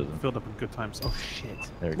 You good got rid time- of them. Filled up in good times. Oh shit.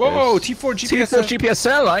 There it Whoa, goes. T4 See, GPS. it's a GPS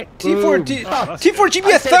satellite. T4 that's T4 good.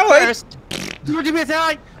 GPS satellite. GPS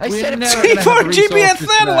satellite. I We're said never it. T4 GPS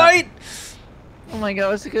satellite. Oh my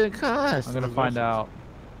god, what's it gonna cost? I'm gonna find out.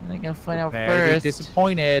 I'm gonna find out Very first.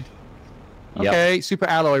 disappointed. Yep. Okay, super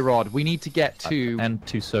alloy rod. We need to get to. And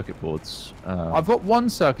 2 circuit boards. I've got one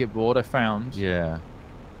circuit board I found. Yeah.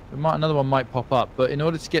 Another one might pop up, but in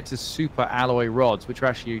order to get to super alloy rods, which are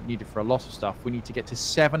actually needed for a lot of stuff, we need to get to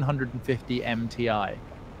 750 MTI.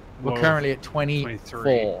 We're Whoa. currently at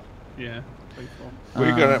 24. Yeah.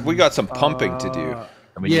 24. We got some pumping to do.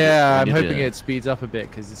 And we need Yeah, we I'm need hoping a- it speeds up a bit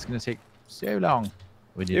because it's going to take so long.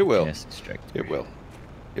 We need It a will. gas extractor. It will.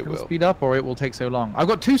 It It will will. speed up or it will take so long. I've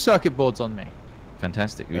got 2 circuit boards on me.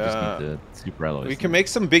 Fantastic. We just need the super alloys. We can make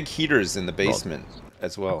some big heaters in the basement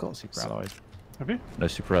as well. I've got super So- alloys. Have you? No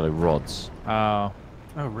super alloy rods. Oh.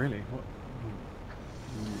 Oh really? What?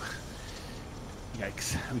 Ooh.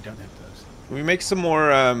 Yikes! We don't have those. We make some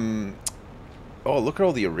more. Oh, look at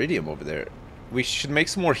all the iridium over there. We should make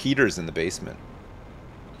some more heaters in the basement.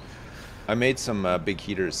 I made some big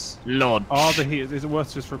heaters. Lord. Are the heaters? Is it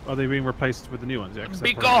worth just? Are they being replaced with the new ones? Yeah. 'cause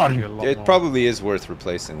they're Be probably gone! actually a lot It more. probably is worth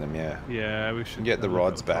replacing them. Yeah. Yeah, we should Get the look at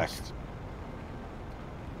rods back. cost.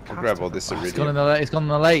 I'll grab all this It's gone in iridium. the it's gone in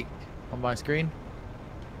the lake on my screen.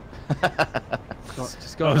 It's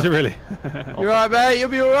just Oh, gone. is it really? You're right, mate. You'll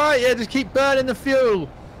be all right. Yeah, just keep burning the fuel.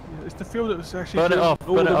 It's the fuel that was actually Burn it doing off,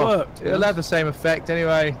 all burn it the off. work. It'll have the same effect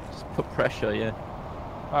anyway. Just put pressure, yeah.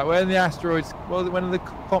 All right, when are the asteroids? Well, when are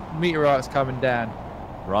the meteorites coming down?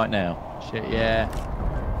 Right now. Shit, yeah.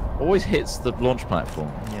 Always hits the launch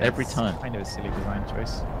platform. Yeah, Every it's time. Kind of a silly design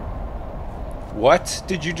choice. What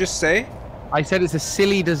did you just say? I said it's a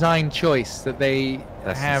silly design choice that they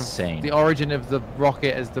That's have insane. the origin of the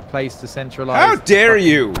rocket as the place to centralize. How dare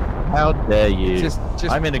you? How dare you? Just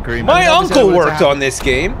I'm in agreement. My never said it uncle was worked happening. on this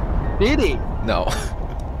game. Did he? No.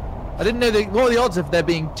 I didn't know. What are the odds of there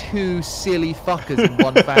being two silly fuckers in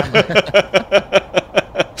one family?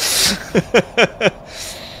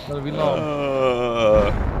 That'll be long.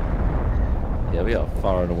 Yeah, we are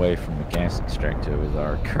far and away from the gas extractor with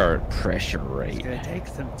our current pressure It's rate. gonna take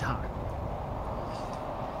some time.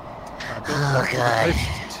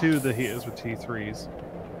 Close to the heaters with T3s.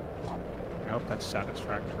 I hope that's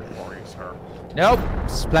satisfactory for you, sir. Nope.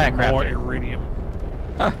 Planet More crafter. iridium.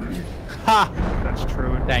 Ha! That's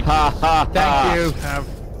true. Thank you. Ha ha! Thank you. Have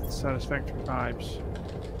satisfactory vibes.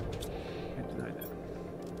 I deny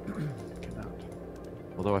that. Cannot.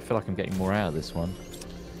 Although I feel like I'm getting more out of this one.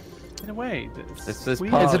 In a way, This we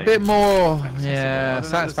part- It's a are- bit more. Accessible. I Yeah, don't know,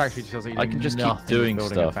 satisfactory feels like you I do can just keep nothing doing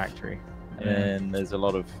building stuff. a factory. And there's a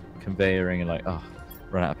lot of conveying and like, oh,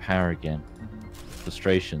 run out of power again.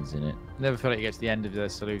 Frustrations in it. Never feel like you get to the end of the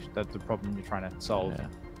solution, the problem you're trying to solve. Yeah.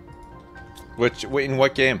 In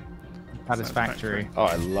what game? Satisfactory. Oh,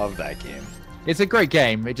 I love that game. It's a great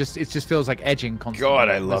game. It just feels like edging constantly. God,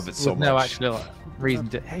 I love it so with no much. actual reason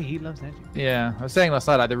to. Hey, he loves edging. Yeah, I was saying last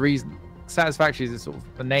night, like the reason satisfactory is sort of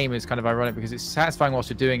the name is kind of ironic because it's satisfying whilst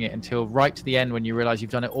you're doing it until right to the end when you realize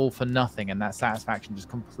you've done it all for nothing and that satisfaction just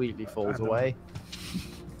completely falls away.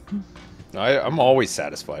 I'm always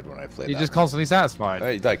satisfied when I play You're that. just constantly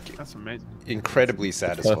satisfied. Like That's amazing. incredibly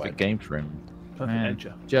Perfect satisfied. game for him. Perfect Man,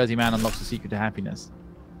 edger. Jersey man unlocks the secret to happiness.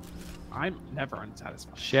 I'm never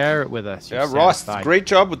unsatisfied. Share it with us. Yeah, you're Ross, satisfied. great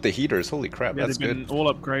job with the heaters. Holy crap, Yeah, that's they've been good.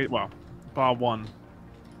 all upgraded. Well, bar one,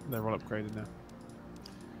 they're all upgraded now.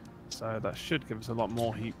 So that should give us a lot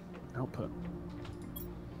more heat output.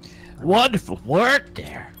 Wonderful work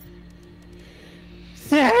there.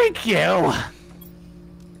 Thank you.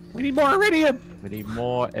 We need more iridium. We need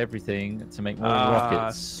more everything to make more Ah,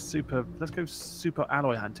 rockets. Super. Let's go super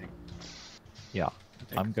alloy hunting. Yeah,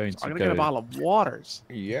 I'm going to I'm go gonna get a bottle of waters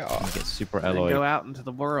Yeah. get super and then alloy go out into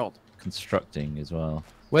the world. constructing as well.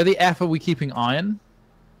 Where the F are we keeping iron?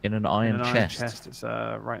 In an In iron an chest. iron chest. It's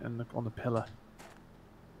right on the pillar.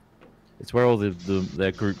 It's where all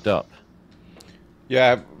they're grouped up.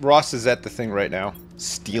 Yeah, Ross is at the thing right now.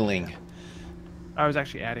 Stealing. I was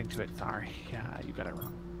actually adding to it. Sorry. Yeah, you got it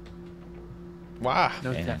wrong. Wow.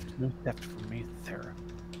 No Yeah. theft. No theft from me, Sarah.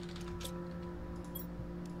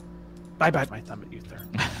 I bite my thumb at you,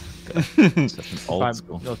 Sarah. Such an old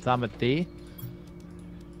school. Your thumb at thee?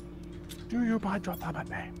 Do you bite your thumb at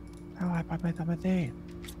me? Oh, I bite my thumb at thee.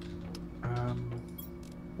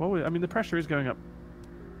 Well, I mean, the pressure is going up.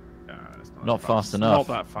 It's Not fast It's enough.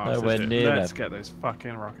 Not that fast. Nowhere is it? near Let's that. get those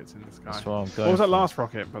fucking rockets in the sky. That's what I'm going What was that for. last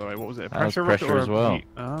rocket, by the way? What was it? A That was pressure rocket pressure or as a well. heat?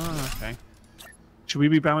 Oh, okay. Should we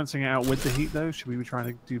be balancing it out with the heat though? Should we be trying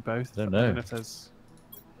to do both? I don't know. if there's,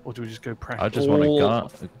 or do we just go pressure? I just want all a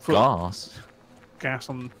full gas. gas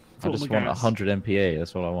on. I full just on want gas. 100 MPa.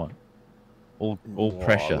 That's what I want. All Wow,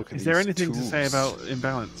 pressure. look at Is there these anything to say tubes. about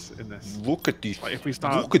imbalance in this? Look at these. Like if we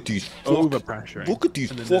start Look at these. overpressuring, Look at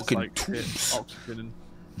these and then there's, fucking like, tubes. oxygen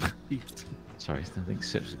and heat. Sorry, I think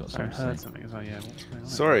Sip's got I something to heard say. something as well. Yeah. What's going on?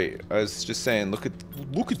 Sorry, I was just saying. Look at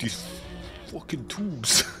these fucking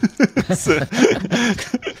tubes.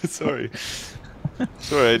 Sorry.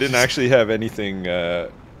 Sorry, I didn't actually have anything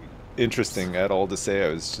interesting at all to say. I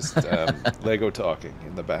was just Lego talking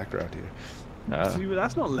in the background here. See, but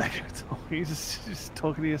that's not Lego talk. You're just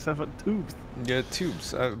talking to yourself at tubes. Yeah,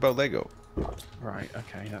 tubes about Lego. Right.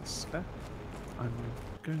 Okay. That's fair. I'm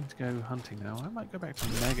going to go hunting now. I might go back to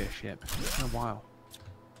Mega Ship. It's been a while.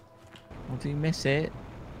 Well, do you miss it?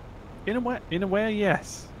 In a way,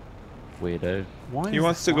 yes. Weirdo. Why? He is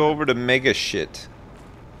wants that to go why? over to Mega Shit.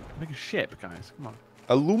 Mega Ship, guys. Come on.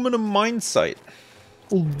 Aluminum mine site.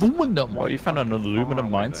 Aluminum. What, you found an aluminum away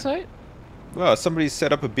mine there. site? Well, somebody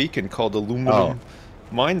set up a beacon called Aluminum Oh.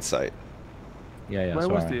 Mine Site. Yeah, yeah, Where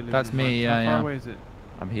was the sorry. aluminum That's me, mine? yeah, How yeah. far away is it?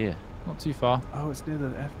 I'm here. Not too far. Oh, it's near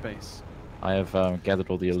the F base. I have gathered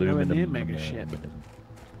all the It's nowhere aluminum. near Mega Ship.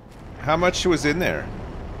 How much was in there?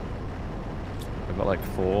 I've got like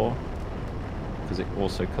 4. Because it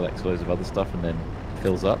also collects loads of other stuff and then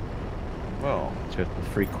fills up. Well, So you have to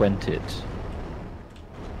frequent it.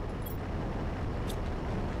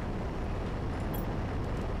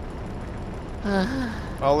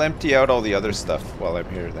 I'll empty out all the other stuff while I'm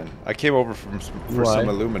here then. I came over for Why? some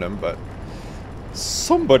aluminum, but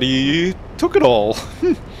somebody took it all.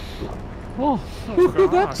 Oh,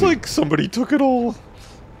 That's like somebody took it all.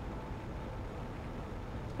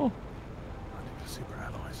 Super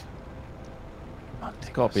alloys.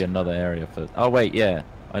 there's got to be another area for... Oh, wait, yeah.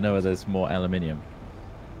 I know where there's more aluminium.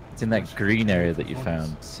 It's in that green area that you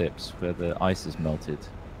found, Sips, where the ice is melted.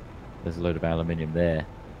 There's a load of aluminium there.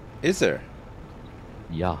 Is there?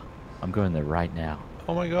 Yeah, I'm going there right now.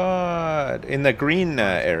 Oh my god. In the green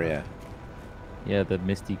area. Yeah, the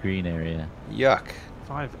misty green area. Yuck.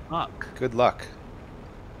 5 uck. Good luck.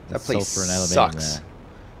 That There's place sulfur and aluminium sucks. there.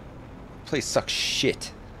 Place sucks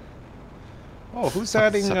shit. Oh, who's Fucking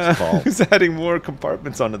adding sucks balls. who's adding more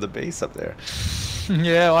compartments onto the base up there?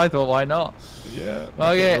 Yeah, well, I thought, why not? Yeah.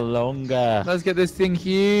 Okay, Longer. let's get this thing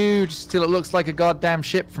huge till it looks like a goddamn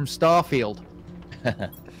ship from Starfield.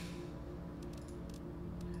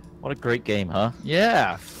 What a great game, huh?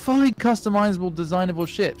 Yeah, fully customizable, designable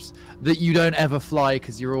ships that you don't ever fly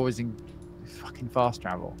because you're always in fucking fast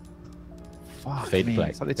travel. Fuck Fade me. black,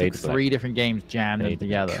 It's like they fade took black. 3 different games, jammed them Fade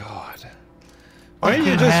together. God. Why don't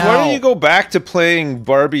you Fucking just why don't hell. you go back to playing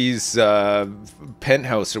Barbie's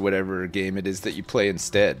Penthouse or whatever game it is that you play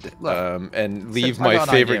instead, Look, and leave I my got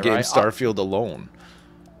an favorite idea, game right? Starfield alone?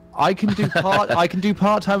 I can do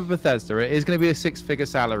part time with Bethesda. It is going to be a 6-figure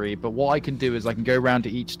salary, but what I can do is I can go around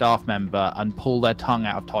to each staff member and pull their tongue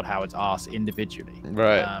out of Todd Howard's ass individually.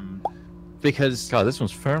 Right. Because God, this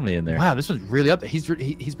one's firmly in there. wow, this one's really up there. He's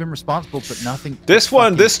been responsible, but nothing. This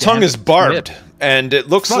tongue is barbed, snip. and it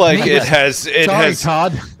looks Fuck like me, it man. has Sorry,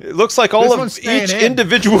 Todd. It looks like This all of one's staying each in.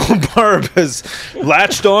 individual barb has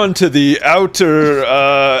latched on to the outer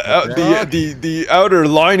the outer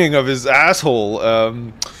lining of his asshole.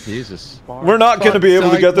 Jesus. We're not going to be able to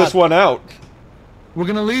Sorry, get this Todd. one out. We're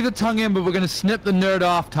gonna leave the tongue in, but we're gonna snip the nerd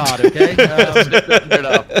off, Todd. Okay?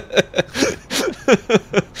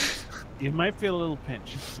 You might feel a little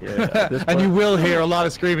pinch. Yeah. And you will hear a lot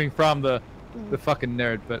of screaming from the fucking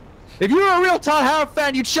nerd. But if you were a real Todd Howard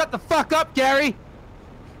fan, you'd shut the fuck up, Gary.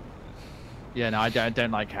 Yeah, no, I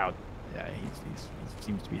don't like how. Yeah, he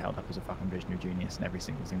seems to be held up as a fucking visionary genius, and every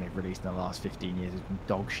single thing they've released in the last 15 years has been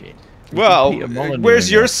dog shit. Well, Peter Molyneux where's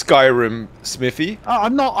in your there. Skyrim, Smithy? Oh,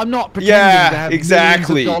 I'm not pretending Yeah, to have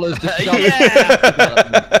exactly. millions of dollars to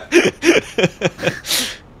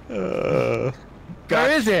Uh,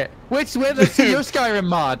 Where is it? Where's let's see your Skyrim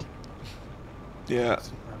mod? yeah.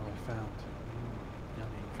 Super alloy found. Yummy.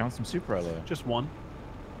 Found some super alloy. Just one.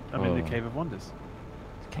 I'm in the Oh. Cave of Wonders,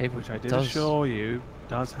 Cave which I did does, assure you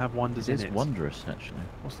does have wonders it in is it. wondrous, actually.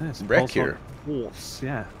 What's this? Wreck Pulsar here. Quartz.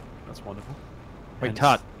 Yeah, that's wonderful. Wait, Hence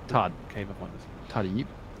Todd, the Todd. Cave of Wonders. Todd,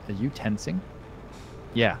 are you tensing?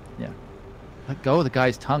 Yeah. Let go of the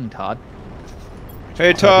guy's tongue, Todd.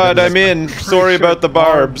 Hey Todd, I'm in. Sorry about the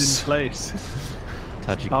barbs. In place.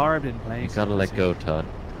 Todd, you Barbed in place. gotta let go, Todd.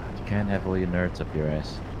 You can't have all your nerds up your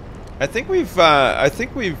ass. I think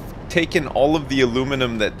we've taken all of the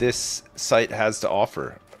aluminum that this site has to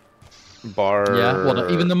offer. Yeah.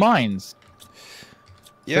 Well, even the mines.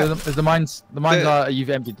 Yeah. So the mines are you've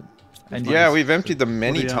emptied them. Yeah, we've emptied them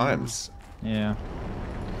many the, times. Yeah.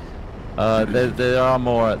 There are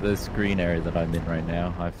more at this green area that I'm in right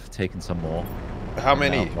now. I've taken some more. How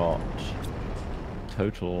many? I've got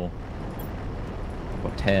total. I've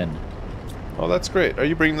got 10. Oh, that's great. Are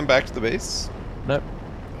you bringing them back to the base? Nope.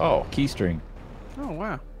 Oh, Keystring. Oh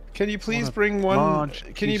wow. can you please What a bring one? Large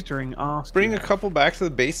Can you keystring arse bring you a have. couple back to the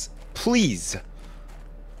base, please?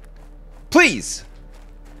 Please.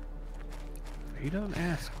 He doesn't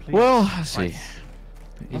ask. Please. Well, let's see. He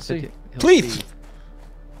Let's said see. he'll Please. see.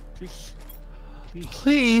 please,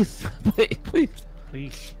 please, Please. Please.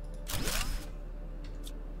 please.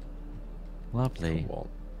 Lovely. Well,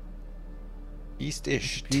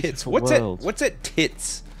 East-ish Beautiful tits. What's world. it? What's it?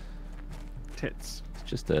 Tits. Tits. It's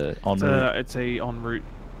just a on It's route. it's a en route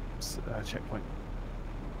checkpoint.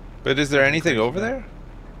 But is there anything over there?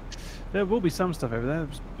 There will be some stuff over there. It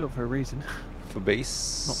was built for a reason. For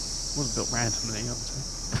base. Wasn't built randomly,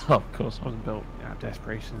 obviously. Oh, of course It wasn't built out of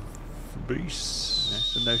desperation. For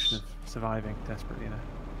base. The notion of surviving desperately in a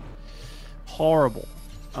horrible,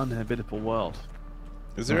 uninhabitable world.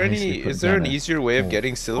 Is there Well, any? basically put Is there an down a easier way of whole-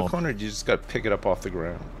 getting silicone, or do you just got to pick it up off the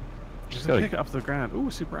ground? Just gotta- pick it up off the ground.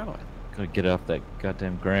 Ooh, super alloy. Gotta get off that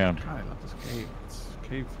goddamn ground. God, I love this cave. It's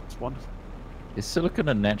cave. It's wonderful. Is silicon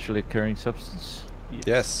a naturally occurring substance?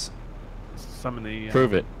 Yes. Some in the.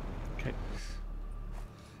 Prove it. Okay.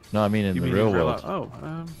 No, I mean in You the mean real in world. life?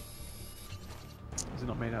 Oh, is it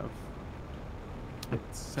not made out of?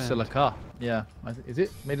 It's Sand. silica. Yeah. Is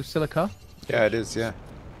it made of silica? Yeah, it is. Yeah.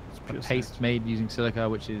 It's A pure paste sand. made using silica,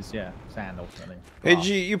 which is sand ultimately. Hey, Glass.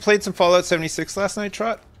 you played some Fallout 76 last night,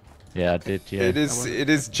 Trot? Yeah, I did. Yeah, It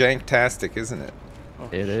is janktastic, isn't it? Oh,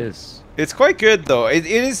 It shit. It's quite good though. It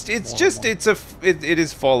is. It's just. It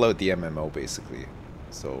is Fallout the MMO basically.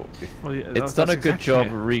 So Well, yeah, It's that's done a good exactly job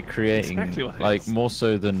it. of recreating, Exactly what it like is. more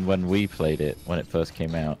so than when we played it when it first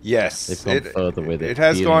came out. yes, They've gone further with it. It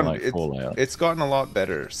has feeling gone. like Fallout. It's gotten a lot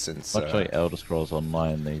better since. Much like Elder Scrolls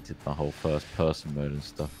Online, they did the whole first-person mode and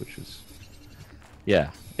stuff, which was,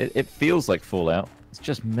 yeah, it feels like Fallout. It's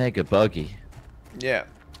just mega buggy. yeah,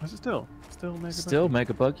 Is it still mega? Still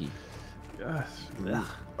mega buggy. Ugh.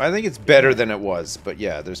 I think it's better than it was, but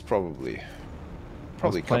yeah, there's probably I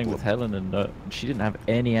was a playing couple with of Helen, and she didn't have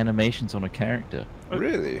any animations on her character.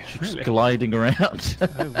 really. She was Really? gliding around.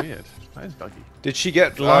 Oh, weird. That is buggy. Did she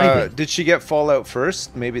get Gliding. Did she get Fallout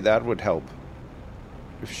first? Maybe that would help.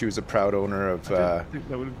 If she was a proud owner of I think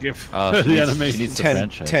that would give Oh, she the needs- she animation. needs to 10,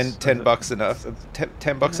 franchise. 10 bucks enough.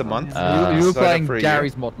 10 bucks a month. You were Sign up playing for a year.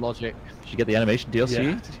 Gary's mod logic. Did you get the animation DLC?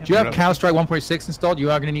 Yeah. Do you have Counter-Strike 1.6 installed? You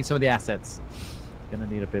are going to need some of the assets. Gonna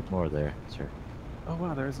need a bit more there, sir. Oh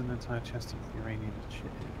wow, there is an entire chest of uranium shit.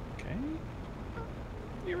 Okay.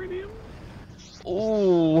 Uranium.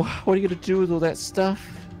 Oh, what are you gonna do with all that stuff?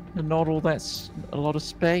 And not all that's a lot of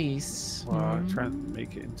space. Well, I'm trying to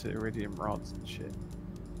make it into iridium rods and shit.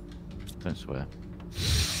 Don't swear.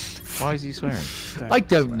 Why is he swearing? I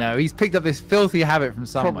don't know. He's picked up this filthy habit from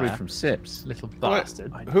somewhere. Probably from Sips. Little What?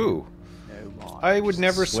 bastard. Who? No more. I would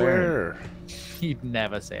never Swearing. swear. He'd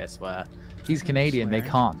never say a swear. He's Canadian. They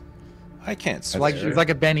Swearing? can't. I can't It's swear. like it's like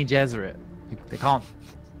a Benny Gesserit. They can't.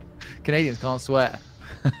 Canadians can't swear.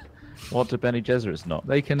 What do Benny Gesserits not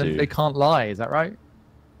They can. do? They can't lie. Is that right?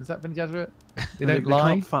 Is that Benny Gesserit? They No, don't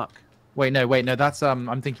lie. can't fuck. Wait, no. That's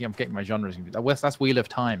I'm thinking. I'm getting my genres confused. That's Wheel of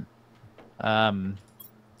Time.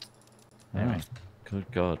 Anyway, Oh. good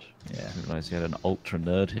God. Yeah. I didn't realize you had an ultra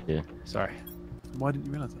nerd here. Sorry. Why didn't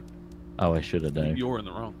you realize that? Oh, I should have known. You're in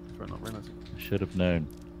the wrong for not realizing. I should have known.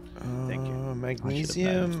 Thank you.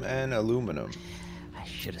 Magnesium and aluminum. I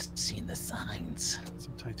should have seen the signs.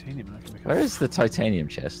 Some titanium. And I can make Where a is the titanium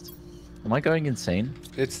chest? Am I going insane?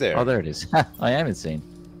 It's there. Oh, there it is. I am insane.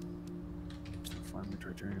 find the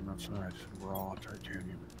titanium outside. Raw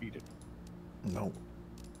titanium. Eat it. No.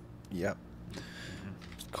 Yep.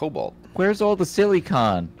 Cobalt. Where's all the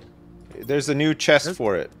silicon? There's a new chest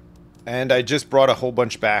for it, and I just brought a whole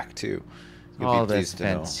bunch back too. You'll Oh, be that's pleased to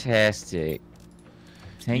know. fantastic.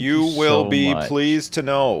 Thank You will so be much. pleased to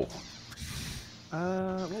know.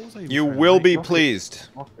 What was I? even You trying to will make? be Rockets. pleased.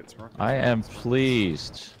 Rockets. I am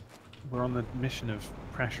pleased. We're on the mission of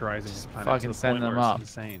pressurizing this planet. fucking to the send point them where up. It's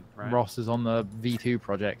insane, right? Ross is on the V2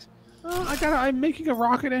 project. I'm making a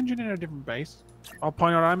rocket engine in a different base. I'll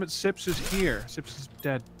point out I'm at Sips is here. Sips is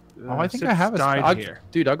dead. Oh, I think I Sips have a died here.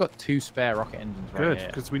 Dude, I got 2 spare rocket engines right Good, here.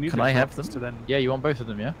 because we need. Can those I have rockets them? To then. Yeah, you want both of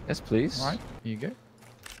them, yeah? Yes, please. All right, here you go.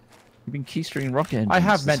 You've been keystringing rocket engines I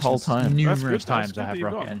have this mentioned whole time. numerous That's good, times that's I good have that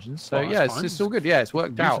you've rocket got. engines. So Well, yeah, that's fine. it's all good. Yeah, it's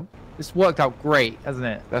worked out. Decent. It's worked out great, hasn't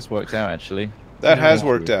it? That's worked out, actually. That Yeah. has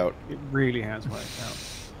worked out. It really has worked out.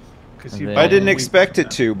 Because And you. then- I didn't we- expect it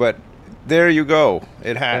to, but there you go.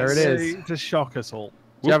 It has. There it is. To shock us all.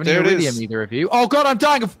 Do you have any There it iridium, is. either of you? Oh god, I'm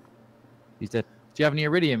dying of... He's dead. Do you have any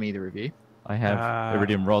iridium, either of you? I have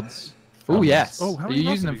iridium rods. Oh yes. Oh, how Are many you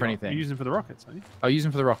rockets using them have for you got? anything? You're using them for the rockets, aren't you? Oh, use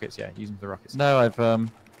them for the rockets, yeah. Use them for the rockets. No, I've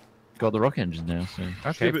got the rocket engine now. So Okay, Yeah,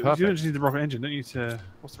 but you don't perfect. just need the rocket engine, don't you? To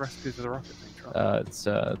what's the recipe for the rocket thing? Charles?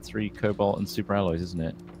 it's 3 cobalt and super alloys, isn't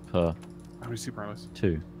it? Per How many super alloys?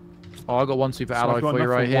 2. Oh, I got 1 super So I've alloy got for you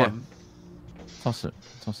enough right here. one. Toss it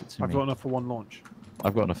to I've me. got enough for one launch.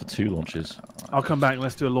 I've got enough for 2 launches. I'll come back and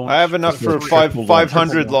let's do a launch. I have enough for Triple launch,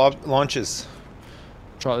 500 triple launches.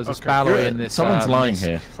 Try, there's a Okay. alloy in this. Someone's lying this-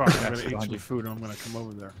 here. Fuck, I'm gonna eat behind some you. food and I'm gonna come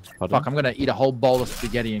over there. Pardon? Fuck, I'm gonna eat a whole bowl of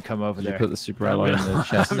spaghetti and come over Did you there. put the super alloy in the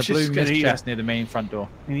chest? I'm the just blue gonna mist eat chest near the main front door.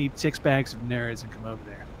 And eat 6 bags of nerds and come over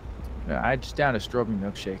there. Yeah, I just down a strawberry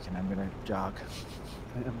milkshake and I'm gonna jog.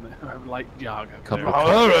 I'm like jog. over Couple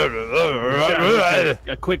there.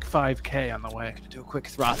 A quick 5K on the way. Do a quick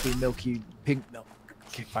frothy milky pink milk.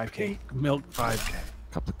 Kick 5K. Milk 5K.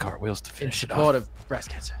 Couple of cartwheels to In finish it off. support of breast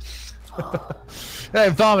cancer.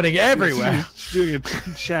 They're vomiting everywhere. Doing a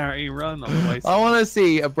charity run on the way. I want to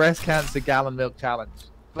see a breast cancer gallon milk challenge.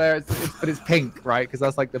 Where but it's pink, right? Because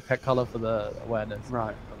that's like the pet color for the awareness.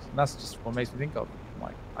 Right. And that's just what makes me think of. I'm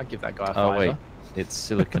like, I'd give that guy a Oh fiver. wait, it's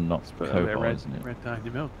silicon, not Put it over there, cobalt, red, isn't it? red dye in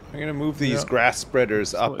your milk. I'm gonna move these Yeah. grass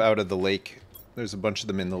spreaders up Solid. out of the lake. There's a bunch of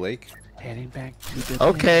them in the lake. Heading back to the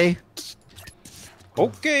Okay.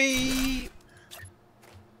 Okay.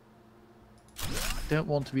 I don't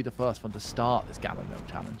want to be the first one to start this gallon milk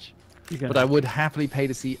challenge. You're But I would happily pay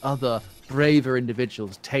to see other braver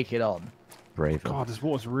individuals take it on. Brave. God, this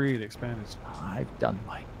water's really expanded. I've done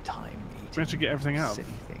my time eating We have to get everything out. silly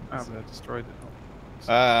things. Out there, destroyed it. things.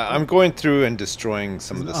 I'm going through and destroying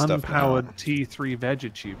some of the There's an stuff now. unpowered T3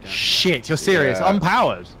 veggie tube down Shit, you're serious? Yeah.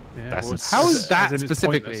 Unpowered? there. Yeah, That's well, ins- How is as that in it's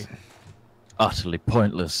specifically? pointless. Utterly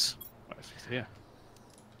pointless. Well, it's just here.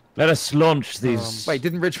 Let us launch these. Wait,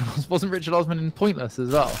 wasn't Richard Osman in Pointless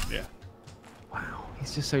as well? Yeah. Wow,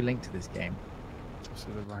 he's just so linked to this game. Also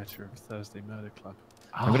the writer of Thursday Murder Club.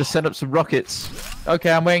 I'm going to send up some rockets.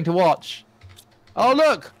 Okay, I'm waiting to watch. Oh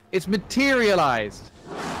look, it's materialized.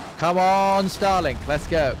 Come on, Starlink, let's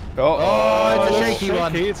go. Oh, it's a it's shaky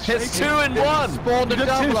one. shaky, it's It's shaky. 2 in 1. Spawned a You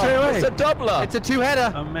got two straight doubler. away. It's a doubler. It's a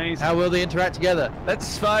two-header. Amazing. How will they interact together?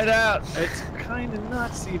 Let's find out. It's kind of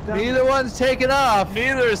nuts. You've done Neither one's taken off.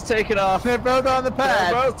 Neither is taken off. They're both on the They're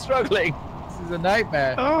pad. both struggling. This is a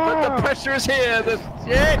nightmare. But the pressure is here. The...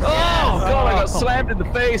 Shit. Oh, God, I got slammed in the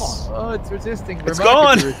face. Oh, it's resisting. it's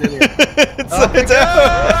gone. Remarkably resilient. it's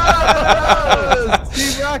out. Oh,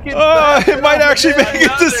 Team Rocket. Oh, it might actually make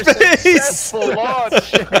it to space. Successful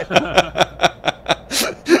launch.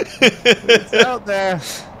 It's out there.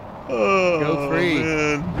 Oh, Go free.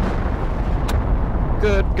 man.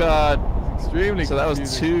 Good God. Extremely So that was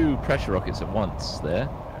confusing. 2 pressure rockets at once there.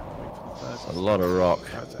 Wait for the A third. lot of rock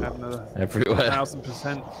About to have another everywhere.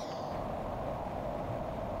 1000%.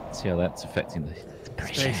 See how that's affecting the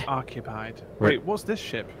pressure. Space occupied. Right. Wait, what's this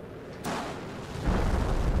ship?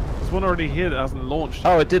 There's one already here that hasn't launched.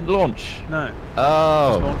 Oh, it didn't launch. No, just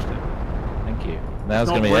Oh, launched it. thank you. Now it's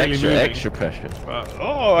not going to be really moving. extra pressure.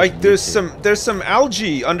 Oh, there's some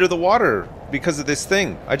algae under the water because of this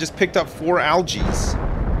thing. I just picked up 4 algae. Oh,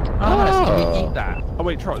 nice. Let me Oh. eat that. Oh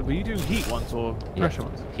wait, Trot, were you doing heat ones or pressure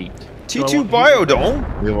ones? Heat. T2 Do I want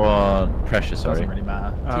biodome. We want pressure, sorry. Doesn't really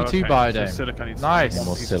matter. Oh, T2 okay. biodome. So silicon needs Nice. one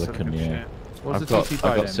More piece of silicon, yeah. shit. What's I've the got, T2 I've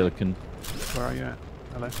got biodome? silicon. Where are you at?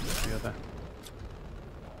 Hello. You're there.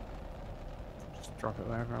 Just drop it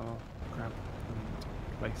wherever. I'll grab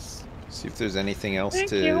and place. See if there's anything else Thank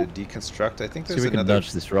to you. deconstruct. I think See there's if we can another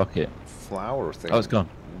nudge this rocket. flower thing. Oh, it's gone.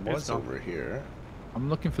 Was It's gone. over here. I'm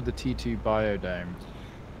looking for the T2 biodome.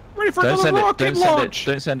 Ready for Don't another send it. rocket Don't send it. launch!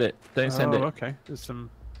 Don't send it. Don't send it. Okay. There's some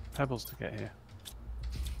pebbles to get here.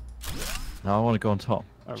 No, I want to go on top.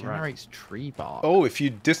 Oh, right. Generates tree bark. Oh, if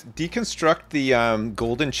you deconstruct the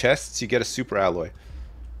golden chests, you get a super alloy.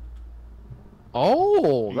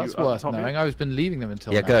 Oh, You that's up the worth top here? knowing. I've been leaving them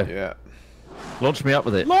until Yeah, now. go. Yeah. Launch me up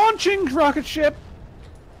with it. Launching rocket ship!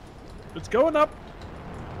 It's going up!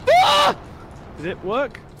 Ah! Did it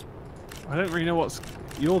work? I don't really know what's...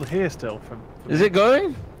 You're here still from... Is it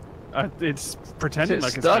going? It's pretending Is it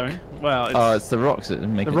like stuck? it's going. Well, it's, Oh, it's the rocks that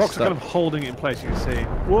make the it rocks are stuck. kind of holding it in place, you can see.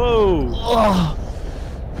 Whoa! Oh,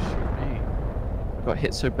 Shoot me. I got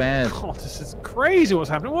hit so bad. God, this is crazy what's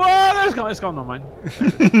happening. Whoa, there's gone, it's gone, not mine.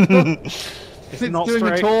 It's It's not doing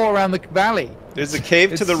straight. a tour around the valley. There's a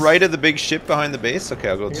cave to the It's- right of the big ship behind the base. Okay,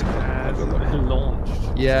 I'll go. It I'll has go look. launched.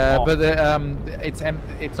 Yeah, Oh. but it's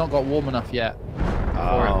not got warm enough yet.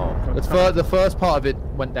 Oh. The first part of it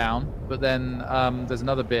went down, but then there's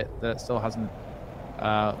another bit that still hasn't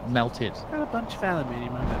melted. Got a bunch of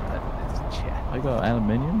aluminium on that chair. I got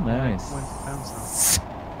aluminium. Nice. Went and found some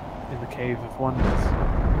in the Cave of Wonders.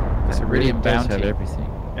 It's a It really does have bounty. everything.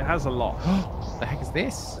 It has a lot. The heck is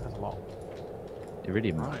this? It has a lot.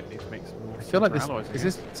 Iridium. Right, need to make some more. I feel like super this alloys is again.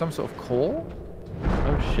 this some sort of core?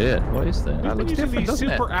 Oh shit! What is that? We've That been looks using different, the doesn't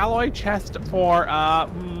it? super alloy chest for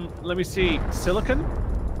let me see, silicon.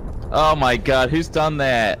 Oh my god! Who's done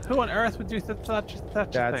that? Who on earth would do such a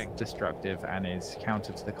That's thing? destructive and is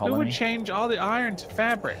counter to the Who would colony. change all the iron to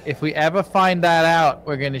fabric? If we ever find that out,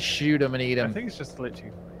 we're going to shoot them and eat I them. think it's just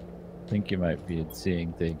glitching. I think you might be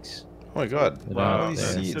seeing things. Oh my god. Wow, All these yeah.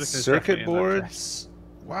 seeds. Silica's Circuit definitely in that boards.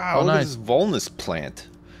 Wow, Oh, look at nice. this Volnus plant.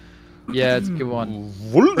 Yeah, it's a good one.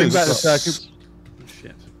 Volnus. Bring back the circuit.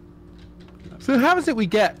 Shit. So how is it we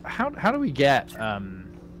get? How do we get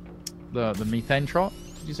the methane trot?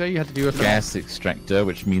 Did you say you had to do a Gas extractor,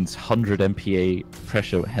 which means 100 MPa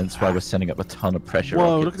pressure. Hence why we're sending up a ton of pressure.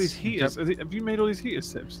 Whoa, rockets. look at these heaters. Have you made all these heater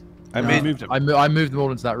sips? I No, made. moved them. I moved them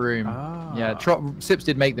all into that room. Ah. Yeah, Sips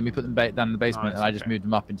did make them. He put them down in the basement, Nice, and I just okay. moved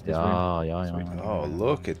them up into this room. Yeah. Oh,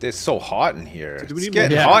 look at this! So hot in here. So do we It's need more-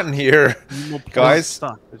 getting Yeah. hot in here. We need more plant Guys.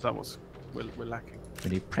 stuff. Is that what's we're lacking?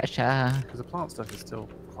 We need pressure. Because the plant stuff is still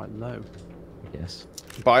quite low. Yes.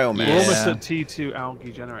 Biomass. We're Yeah. almost at T2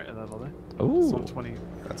 algae generator level there. It's on Ooh. 22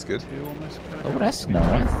 That's good. almost. Oh, that's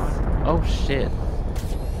nice. Oh shit.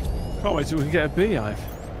 Can't wait till we can get a beehive.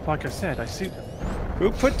 Like I said, I suit them. Who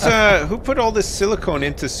put all this silicone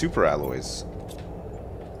into super alloys?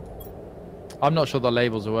 I'm not sure the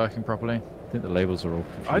labels are working properly. I think the labels are all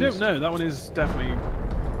confused. I don't know. That one is definitely.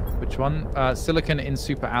 Which one? Silicon in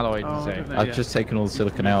super alloy. Did Oh, you I say? don't know. I've Yeah. just taken all the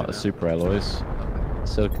silicon moved out it of now. super alloys.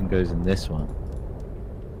 Silicon goes in this one.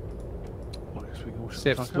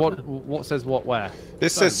 Sips, what says what where?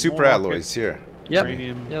 This So, says super more alloys here, Yep.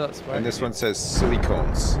 Uranium. Yeah, that's right. and this one says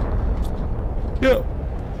silicones. Yep.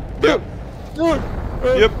 Yep.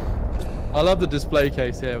 Yep. I love the display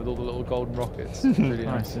case here with all the little golden rockets. It's really Nice,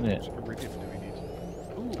 nice. isn't it? Iridium do we need?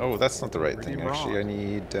 Ooh, Oh, that's not the right Iridium thing. Actually, I rod.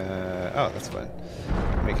 need. Oh, that's fine.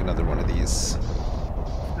 Make another one of these. I'm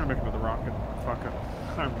gonna make another rocket. Fuck it.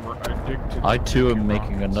 I'm addicted. I too am making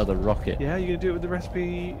making rockets. another rocket. Yeah, you gonna do it with the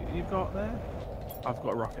recipe you've got there? I've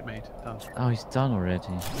got a rocket made. Done. Oh, he's done already.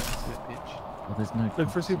 That's it, bitch. Oh, there's no. Look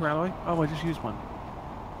for a super alloy. Oh, I just used one.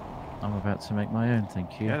 I'm about to make my own.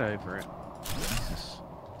 Thank you. Get over it. Jesus.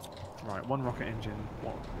 Right, one rocket engine.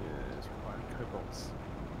 What is required? Cobalts.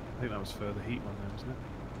 I think that was for the heat one, there, wasn't it?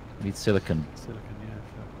 Need silicon. Silicon, yeah.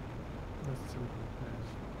 Where's the silicon?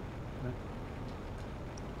 There's...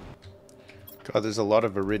 God, there's a lot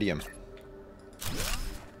of iridium.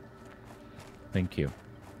 Thank you.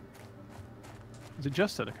 Is it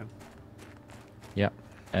just silicon? Yep.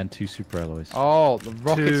 And 2 super alloys. Oh, the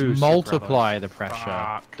rockets Two multiply super the pressure.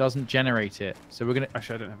 Fuck. Doesn't generate it. So we're gonna.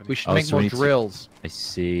 Actually, I don't have any. We should Oh, make so more we need to- drills. I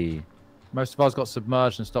see. Most of ours got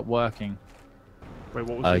submerged and stopped working. Wait,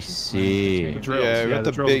 what was I this? see. The drills. Yeah, we Yeah, got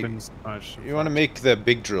the the drills big- have been submerged. You want to make the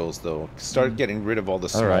big drills though. Start getting rid of all the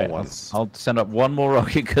small All right. ones. I'll send up one more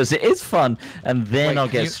rocket because it is fun, and then Wait, I'll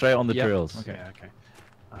can get you- straight on the Yep, drills. okay. Yeah, okay.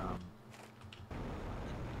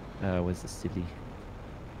 Where's the silly?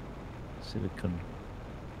 Silicon.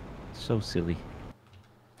 So silly.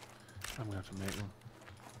 I'm gonna have to make one.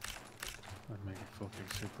 I'd make a fucking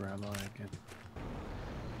super alloy again.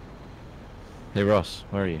 Hey Ross,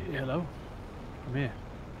 where are you? Hello? I'm here.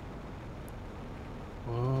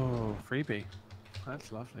 Whoa, freebie.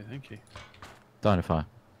 That's lovely, thank you. Dynafire.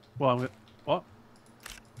 Well, I'm gonna... What?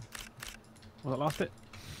 Was that last bit?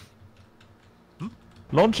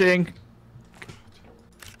 Launching!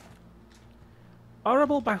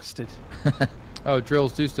 Horrible bastard. Oh,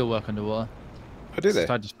 drills do still work underwater. Oh, do they?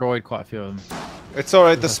 I destroyed quite a few of them. It's all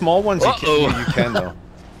right. The small ones Uh-oh. you can though.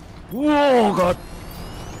 Whoa, God!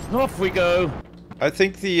 Off we go! I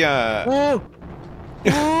think the Whoa!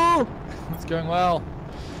 Whoa! It's going well.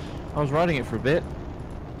 I was riding it for a bit.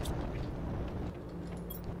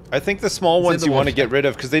 small It's in ones the you want to water. get rid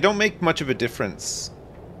of because they don't make much of a difference.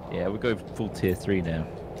 Yeah, we're going full tier 3 now.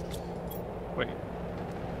 Wait.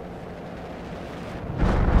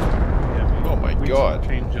 Yeah, Oh my we God.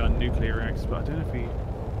 change our nuclear reactors, but I don't know if we...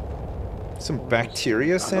 Some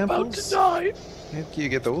bacteria samples. die! Where can you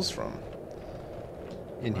get those from?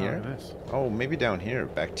 In Wow, here? look at this. Oh, maybe down here.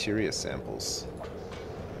 Bacteria samples.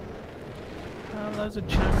 Oh, those are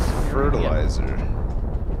chunks of uranium. Fertilizer.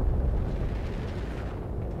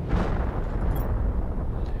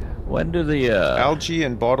 When do the Algae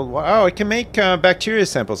and bottled water. Oh, I can make bacteria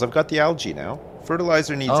samples. I've got the algae now.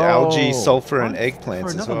 Fertilizer needs algae, Oh. sulfur, and For eggplants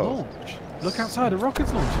as another well. launch. Look outside, a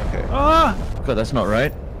rocket's launching. Okay. Ah! God, that's not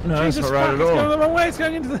right. No, Jesus that's not right fuck, at it's going all. the wrong way, it's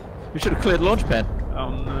going into the... We should have cleared launch pad. Oh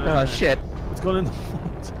no. Oh, shit. It's gone in the water.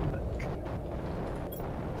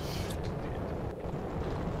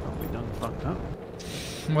 Probably done fucked up.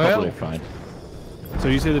 Well, Probably fine. So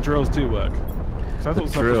you say the drills do work? So I The thought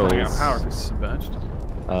stuff was running out of drills- power if it's submerged.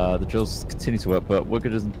 The drills continue to work, but we're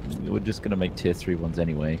just gonna make tier 3 ones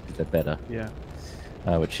anyway, because they're better. Yeah.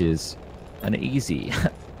 Which is an easy,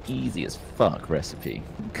 easy as fuck recipe.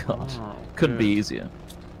 God, Oh, couldn't be good. easier.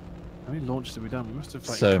 How many launches have we done? We must have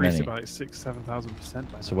like So increased many. it by like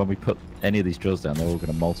 7,000% by So now. when we put any of these drills down, they're all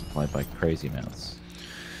gonna multiply by crazy amounts.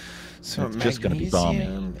 So It's just gonna be balmy.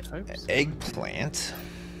 magnesium, Hope so. eggplant.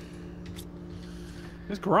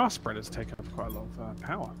 This grass spreader's taken up quite a lot of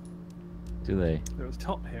power. Do they? There was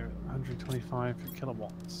top here at 125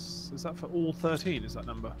 kilowatts. Is that for all 13? Is that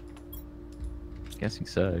number? Guessing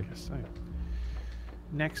so. I guess so.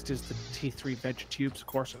 Next is the T3 veg tubes, of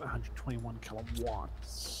course, at 121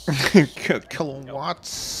 kilowatts.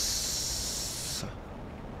 Kilowatts.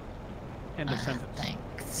 End of sentence.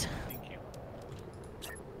 Thanks. Thank you.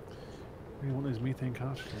 We want those methane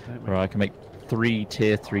cartridges, don't we? Right, I can make 3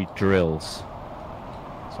 tier 3 drills.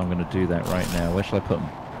 So I'm gonna do that right now. Where shall I put them?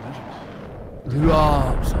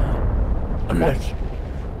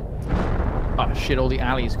 oh shit! All the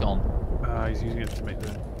alley's gone. He's using it to make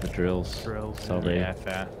the The drills. drills. Sorry. Yeah,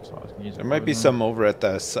 fair. So I was gonna use it There for might be them. some over at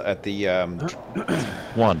the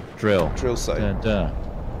One drill. drill site. Duh.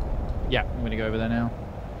 Yeah, I'm gonna go over there now.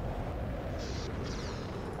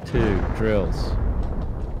 2 drills.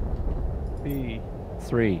 B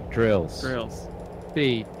 3 drills. drills.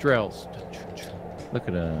 B drills. Look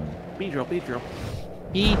at them. B drill, B drill.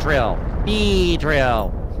 B drill. B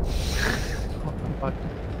drill.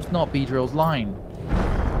 It's not B drill's line.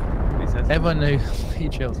 He says. Everyone knows B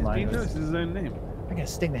drill's B line. drill is his own name. I'm gonna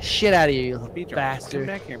sting the shit out of you, you little Come bastard.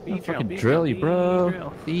 back here. I'll fucking drill you,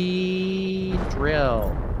 bro. Feed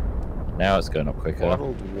drill. Now it's going up quicker.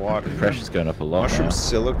 Bottled water. Pressure's going up a lot Mushroom now.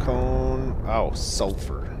 silicone. Oh,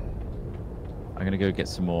 sulfur. I'm gonna go get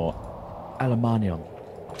some more aluminium.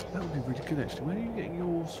 That would be really good, actually. Where are you getting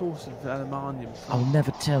your source of aluminium from? I'll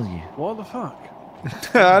never tell you. What the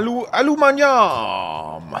fuck? Aluminium.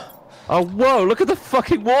 Oh, whoa, look at the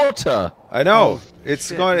fucking water! I know. Oh, It's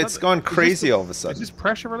shit. gone. Is It's that- gone is this crazy the- all of a Is sudden. this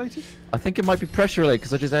pressure related? I think it might be pressure related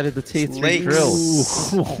because I just added the T3 Lakes.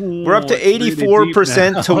 drill. We're up to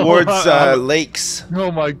 84% towards lakes.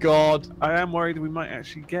 Oh my god. I am worried we might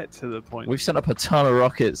actually get to the point. We've sent up a ton of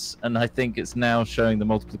rockets, and I think it's now showing the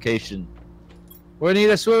multiplication. We need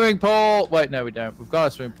a swimming pool. Wait, no, we don't. We've got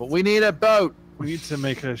a swimming pool. We need a boat. We need to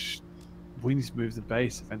make a. We need to move the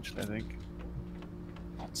base eventually. I think.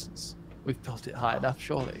 Nonsense. We've built it high enough,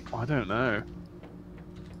 surely. I don't know.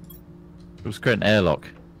 It was create an airlock.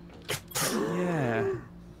 Yeah.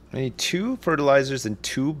 I need 2 fertilizers and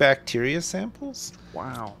 2 bacteria samples.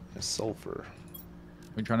 Wow. And sulfur.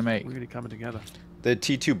 We're trying to make. Really coming together. The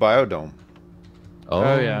T2 biodome. Oh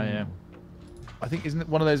yeah, yeah. I think isn't it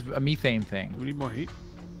one of those a methane thing? Do we need more heat?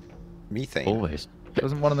 Methane. Always.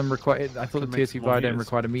 Doesn't one of them require? I thought the Could make TSC some more biodome heaters.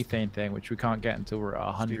 required a methane thing, which we can't get until we're at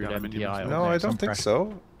 100 Steel aluminium MPI. as or No, I there's some don't think pressure.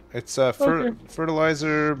 so. It's Okay.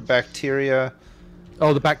 fertilizer, bacteria.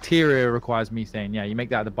 Oh, the bacteria requires methane. Yeah, you make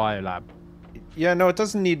that at the biolab. Yeah, no, it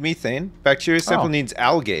doesn't need methane. Bacteria sample Oh. needs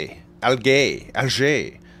algae,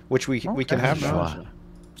 which we can have now.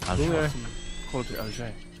 Algae. Cool. Quality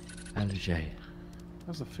Auger. Algae.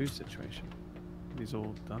 How's the food situation? These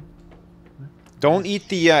all done? Don't eat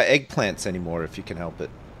the eggplants anymore if you can help it,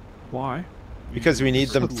 Why? because we need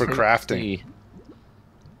them for crafting.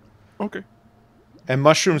 Okay. And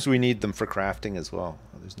mushrooms, we need them for crafting as well.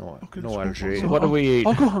 There's no Okay, no let's go. algae. So What do we eat?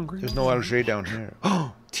 I'll go hungry. There's no algae down here.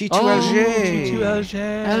 Oh, T2 Oh, algae. T2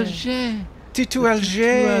 Auger. Algae. T2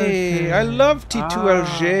 algae. I love T2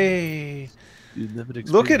 algae. You never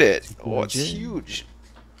Look at it. experienced Oh, it's Auger. huge.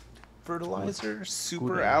 Fertilizer,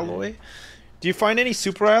 super Good alloy. Do you find any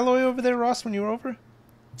super alloy over there, Ross, when you were over?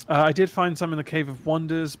 I did find some in the Cave of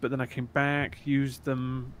Wonders, but then I came back, used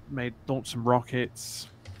them, launched some rockets,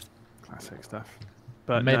 classic stuff.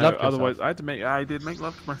 But Made no, love to otherwise, yourself. I did make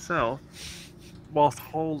love to myself, whilst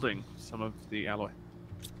holding some of the alloy.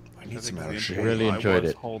 I need I some think the algae. important Really I enjoyed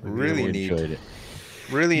was it. holding Really the- need- enjoyed it.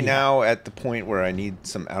 Really now at the point where I need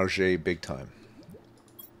some algae big time.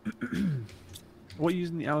 What are you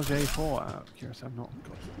using the algae for? Out of curiosity, I've not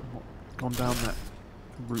gone down that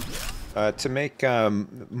route. To make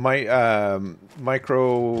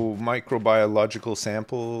microbiological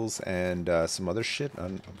samples and some other shit.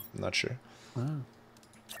 I'm not sure. Oh.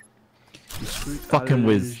 You screwed Fucking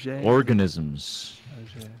with algae. organisms.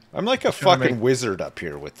 Algae. I'm like a Trying to fucking wizard up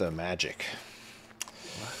here with the magic.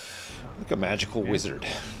 Like a magical wizard.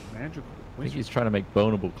 Magical. I think he's trying to make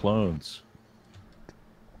bonable clones.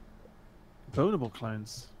 Bonable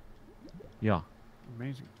clones. Yeah.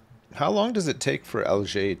 Amazing. How long does it take for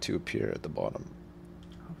algae to appear at the bottom?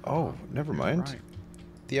 Oh, never mind. Right.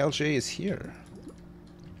 The algae is here.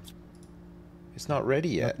 It's not ready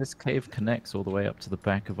yet. This cave connects all the way up to the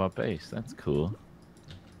back of our base. That's cool.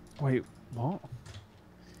 Wait, what?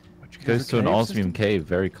 Goes to an cave osmium system? cave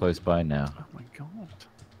very close by now. Oh my god.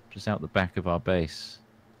 Just out the back of our base.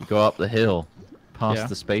 You go up the hill, past Yeah.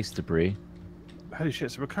 the space debris. Holy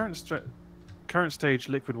shit! So we're current stage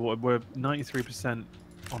liquid water. We're 93%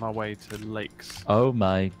 on our way to lakes. Oh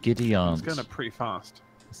my giddy It's aunts. going up pretty fast.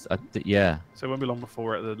 Yeah. So it won't be long before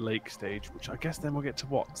we're at the lake stage, which I guess then we'll get to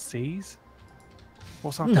what? Seas?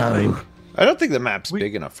 What's after No. lake? I don't think the map's We-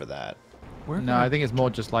 big enough for that. We're No, I think it's more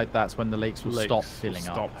just like that's when the lakes will lakes stop will filling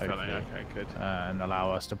up, stop filling. hopefully, Okay, good. and allow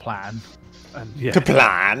us to plan. And yeah, To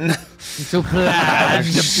plan. To plan,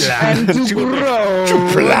 to plan, to grow.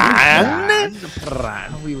 To plan.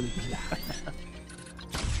 Plan. We will plan.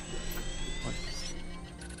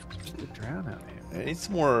 just to drown out here. I need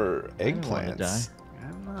some more I don't wanna die. eggplants.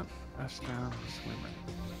 I'm not a strong swimmer.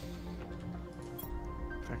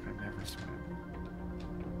 In fact, I never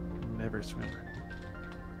swim. Never swimmer.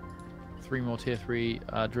 3 more tier 3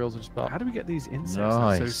 drills are spot. How do we get these insects?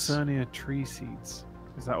 Nice. So Cernia tree seeds.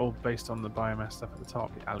 Is that all based on the biomass stuff at the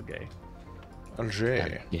top? The algae.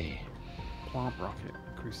 Algae. Yeah. Plant rocket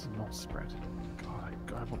increases moss spread. God,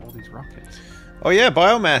 I want all these rockets. Oh yeah,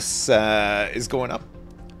 biomass is going up.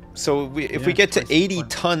 So if we Yeah, get to price of 80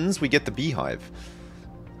 plant. tons, we get the beehive.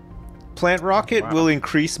 Plant rocket Wow. will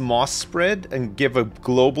increase moss spread and give a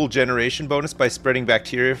global generation bonus by spreading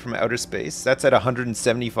bacteria from outer space. That's at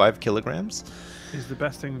 175 kilograms. Is the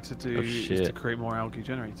best thing to do Oh, is to shit. create more algae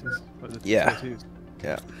generators? Like the Yeah. tier 2s?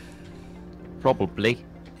 Yeah. Probably.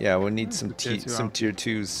 Yeah, we'll need Where's some the tier two some out? tier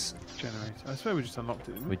 2s. Generate. I swear we just unlocked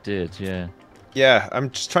it. Didn't we? We did, yeah. Yeah, I'm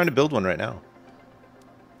just trying to build one right now.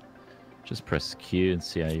 Just press Q and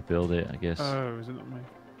see how you build it, I guess. Oh, is it not me?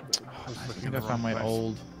 I was I looking think at I the found wrong my place.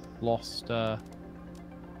 old lost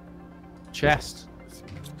chest.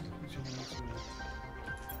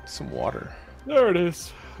 Some water. There it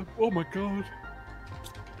is. Oh my god.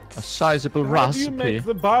 A sizable How do you recipe. make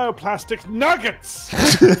the bioplastic nuggets?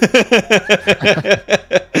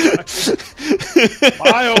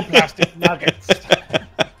 Bioplastic nuggets.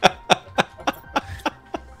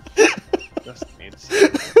 Just needs.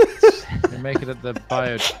 We make it at the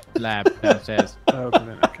bio lab downstairs. Oh,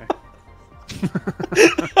 brilliant. Okay.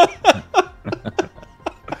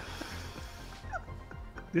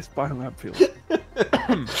 This biolab feels.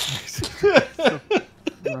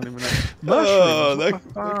 Oh, Mushrooms.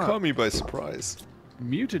 that caught me by surprise.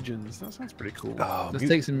 Mutagens. That sounds pretty cool. Oh, Let's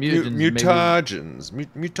take some mutagens. mutagens.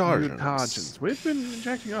 Mutagens. Mutagens. We've been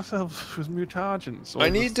injecting ourselves with mutagens. all I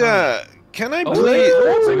the need time. can I Oh,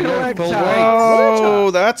 please? we got full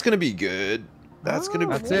Oh, that's gonna be good. That's gonna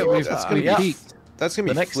be. That's it. We've That's gonna be. we peaked. That's gonna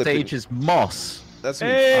The be. next flippin'. stage is moss. That's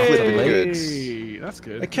gonna be flipping good. Hey, that's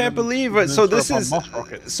good. I can't Then- believe then it. So throw this up our is. moss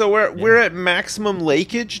rockets. So we're at maximum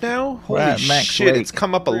lakeage now. We're Holy at max shit! lake. It's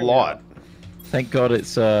come up a Really lot. Thank God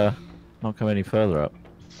it's not come any further up.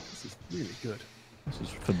 This is really good. This is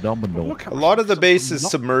phenomenal. Look how A lot of the much base is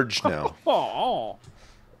not- submerged now. Oh,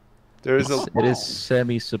 There's a. It is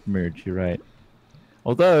semi-submerged. You're right.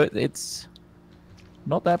 Although it's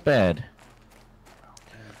not that bad.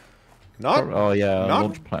 Not Oh yeah, not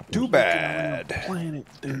launch platform. too bad. planet,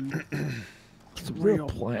 dude. It's a real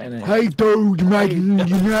planet. Hey, dude, making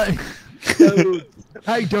dude.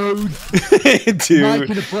 Hey, dude, Dude.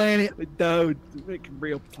 making a planet. Dude, making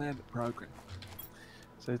real planet program.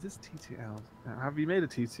 So this T2L. Have you made a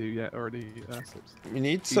T2 yet already? We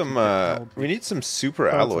need T2 some technology. we need some super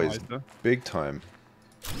alloys Fertilizer. big time.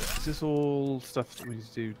 Is this all stuff that we need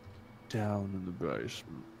to do down in the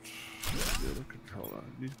basement? The other controller.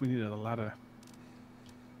 We need a ladder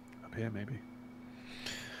up here, maybe.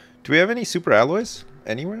 Do we have any super alloys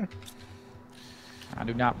anywhere? I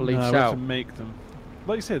do not believe No, we have to so. make them.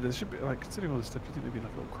 Like you said, there should be like considering all this stuff. You think there'd be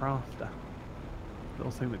like a little crafter,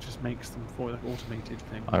 little thing that just makes them for like automated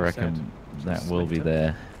thing. I reckon that will be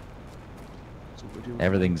there.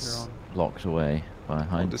 Everything's locked away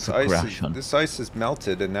behind This progression. ice is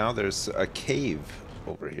melted, and now there's a cave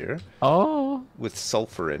over here Oh, with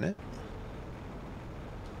sulfur in it.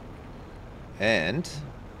 And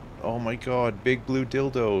oh my god, big blue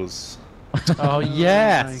dildos. Oh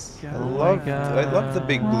yes. I love the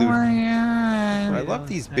big blue. I love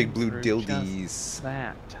these big blue Thanks for dildies.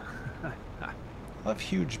 That. I love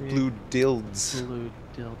huge Big blue dilds. Blue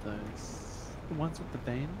dildos. The ones with the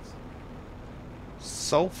veins.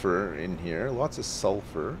 Sulfur in here, lots of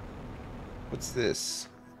sulfur. What's this?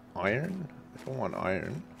 Iron? I don't want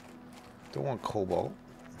iron. Don't want cobalt.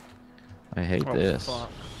 I hate Oh, this.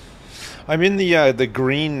 fuck. I'm in the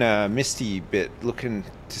green misty bit, looking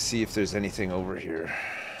to see if there's anything over here.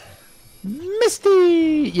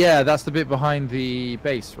 Misty. Yeah, that's the bit behind the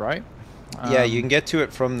base, right? Yeah, you can get to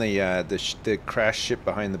it from the crashed ship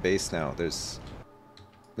behind the base now. There's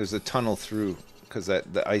a tunnel through because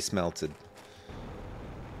the ice melted.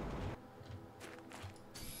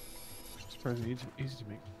 Surprisingly easy to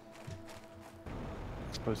make.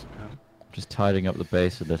 Explosive powder. Just tidying up the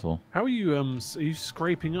base a little. How are you are you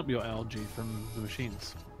scraping up your algae from the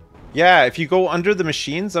machines? Yeah, if you go under the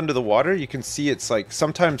machines, under the water, you can see it's like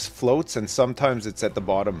sometimes floats and sometimes it's at the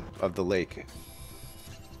bottom of the lake.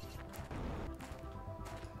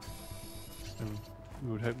 So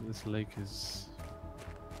we would hope that this lake is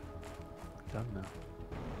done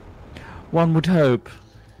now. One would hope.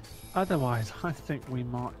 Otherwise, I think we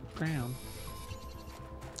might drown.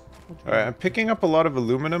 Alright, I'm picking up a lot of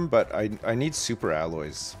aluminum, but I need super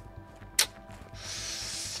alloys.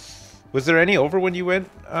 Was there any over when you went,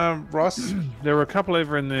 Ross? There were a couple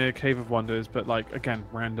over in the Cave of Wonders, but like again,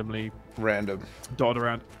 randomly Random. dotted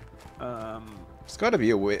around. There's got to be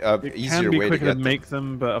a way, It easier can be way to quicker get to them. make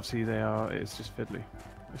them, but obviously it's just fiddly.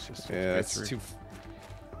 It's just Yeah, go it's through too.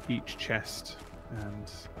 each chest,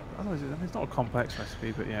 and otherwise it's not a complex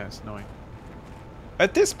recipe, but yeah, it's annoying.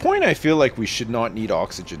 At this point, I feel like we should not need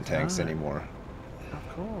oxygen tanks No. anymore. Of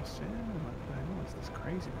course, yeah. What the hell is this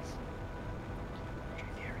craziness?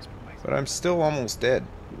 The air is poisoned. But I'm still almost dead.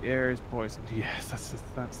 The air is poisoned. Yes, that's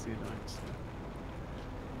the annoyance.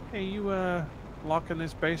 Hey, you locking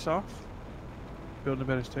this base off? Building a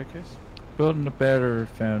better staircase? Building a better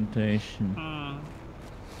foundation.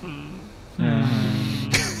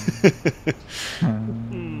 Of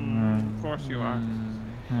course you are.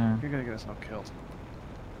 You're gonna get us all killed.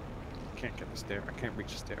 Can't get the stairs. I can't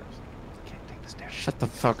reach the stairs. Can't take the stairs. Shut the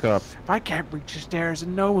fuck up. If I can't reach the stairs,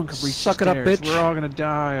 and no one can reach Suck the it up, stairs, bitch. we're all gonna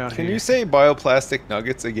die out Can here. you say bioplastic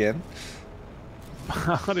nuggets again?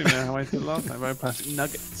 I don't even know how I said last time. Bioplastic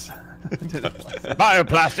nuggets.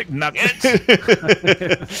 Bioplastic nuggets.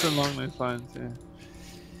 It's along those lines, yeah.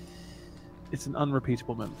 It's an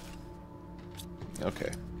unrepeatable move.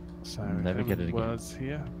 Okay. So Never get it again. words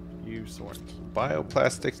here. You sort.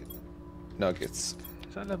 Bioplastic nuggets.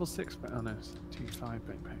 Is that level 6? Oh no, it's T5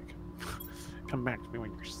 backpack. Come back to me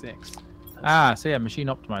when you're 6. So yeah, machine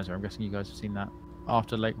optimizer. I'm guessing you guys have seen that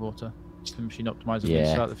after Lake Water. The machine optimizer Yeah.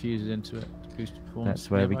 can insert the fuses into it to boost performance.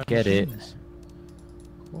 That's where of we nearby get it. machines.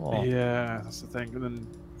 Cool. Yeah, that's the thing. And then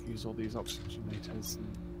use all these oxygenators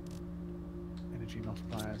and energy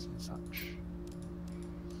multipliers and such.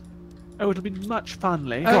 Oh, it'll be much fun,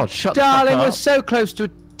 Lee. God, shut Darling, the fuck we're up. so close to a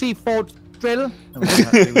T4 drill. No,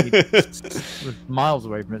 we're miles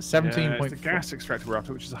away from it. Yeah, 17.4. it's the gas extractor we're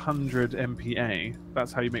after, which is 100 MPa.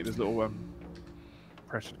 That's how you make those little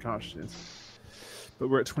pressured cartridges. But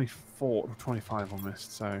we're at 24 or 25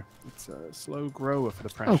 almost, so it's a slow grower for the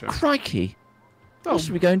Oh, pressure. crikey. What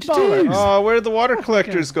are we going to bollocks. do? Oh, where did the water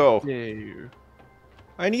collectors go? Ew.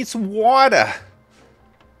 I need some water.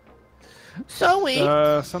 Zoe!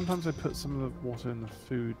 Sometimes I put some of the water in the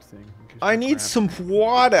food thing. in case I you need grab some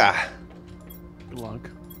water. glug.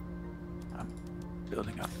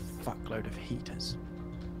 Building a fuckload of heaters.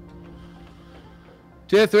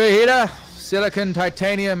 Tier 3 heater. Silicon,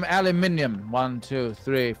 titanium, aluminium. 1, 2,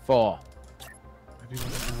 3, 4. I do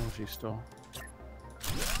want an algae store. I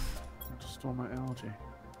want to store my algae.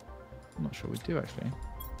 I'm not sure we do actually.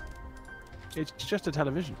 It's just a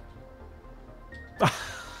television.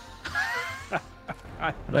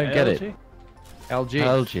 I don't get it. LG.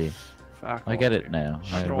 Algae. Fuck I off, get you. it now.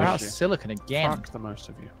 Sure. We're out of Algae. silicon again. Fuck the most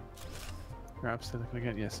of you. Grab silicon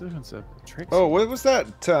again. Yeah, silicon's a trick. Oh, what was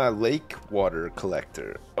that lake water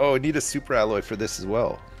collector? Oh, I need a super alloy for this as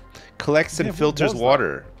well. Collects and Yeah, what filters was that?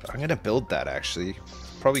 water. I'm gonna build that actually.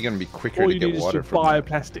 It's probably gonna be quicker All to you get need is water your from. that.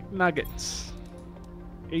 bioplastic nuggets.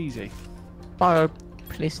 Easy.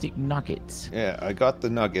 Bioplastic nuggets. Yeah, I got the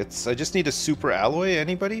nuggets. I just need a super alloy.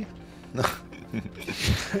 Anybody? No.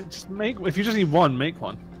 Just make. If you just need one, make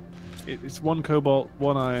one. It's 1 cobalt,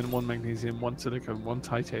 1 iron, 1 magnesium, 1 silicon, 1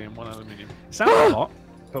 titanium, 1 aluminium. It sounds a lot,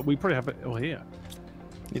 but we probably have it all here.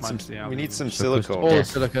 Need Minus some, the we need some aluminium. silicone. All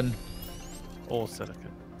silicon. Or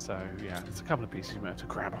silicon. So yeah, it's a couple of pieces you might have to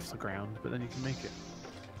grab off the ground, but then you can make it.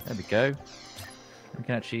 There we go. We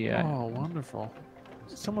can actually. Oh, wonderful.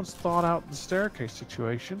 Someone's thought out the staircase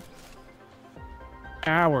situation.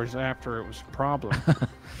 Hours after it was a problem.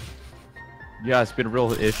 Yeah, it's been a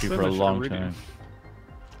real issue So for a much long iridium. time.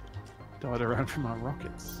 Died around from our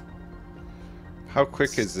rockets. How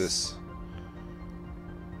quick is this?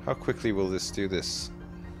 How quickly will this do this?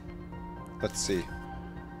 Let's see.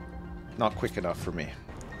 Not quick enough for me.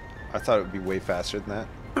 I thought it would be way faster than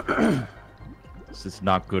that. This is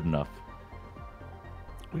not good enough.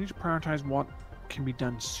 We need to prioritize what can be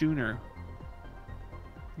done sooner.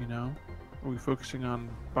 You know? Are we focusing on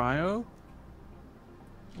bio?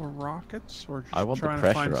 Or rockets? Or just I want the trying to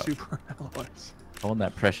pressure find up. super alloys? I want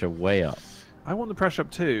that pressure way up. I want the pressure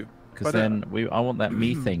up too. Because But, then I want that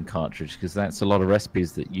methane cartridge, because that's a lot of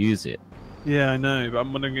recipes that use it. Yeah, I know, but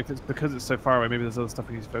I'm wondering if it's because it's so far away, maybe there's other stuff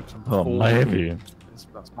we need to focus on. Oh, before. maybe.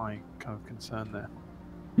 That's my kind of concern there.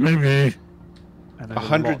 Maybe. And there's a lot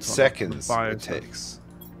 100 on seconds bio it stuff. takes.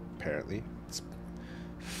 Apparently.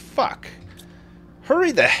 Fuck.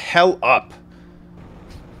 Hurry the hell up.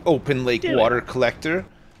 Open lake water collector.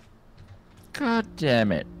 God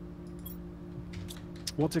damn it.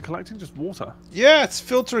 What's it collecting? Just water. Yeah, it's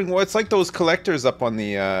filtering. Well, it's like those collectors up on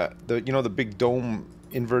the you know, the big dome,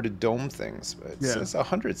 inverted dome things. But it says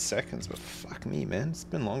 100 seconds, but fuck me, man. It's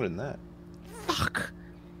been longer than that. Fuck.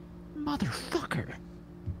 Motherfucker.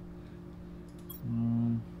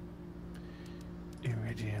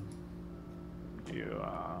 Iridium. You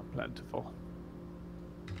are plentiful.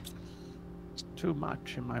 It's too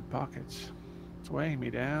much in my pockets. It's weighing me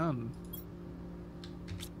down.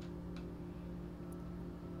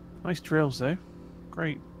 Nice drills though.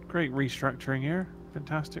 Great restructuring here.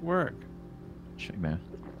 Fantastic work. Check, man.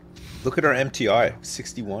 Look at our MTI,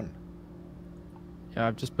 61. Yeah,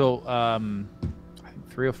 I've just built I think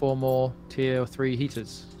 3 or 4 more tier 3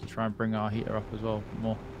 heaters to try and bring our heater up as well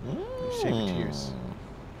more. Shaker tiers.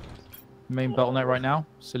 Main bottleneck right now,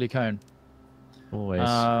 silicone. Always.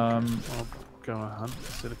 I'll go on a hunt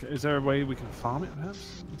for silica. Is there a way we can farm it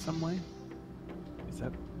perhaps in some way? Is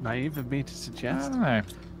that naive of me to I suggest? don't know.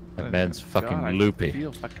 That man's fucking God, I loopy.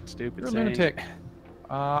 feel fucking stupid. You're a saying lunatic. it.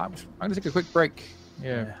 I'm gonna take a quick break. Yeah,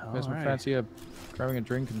 Yeah, guys would alright. fancy grabbing a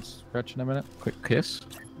drink and scratching a minute. Quick kiss.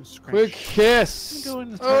 Scratch. Quick kiss. Go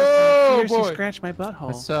in the Oh, fiercely boy. scratch my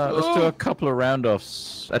butthole. Let's do a couple of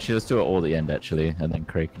round-offs. Actually, let's do it all at the end, actually, and then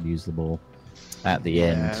Craig can use them all at the Yeah,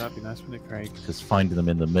 end. that'd be nice, wouldn't it, Craig? Because finding them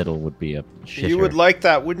in the middle would be a shitter. You would like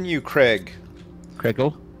that, wouldn't you, Craig?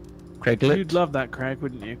 Craigle? Craiglet? You'd love that, Craig,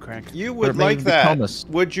 wouldn't you, Craig? You Or would it may like even be that, Thomas.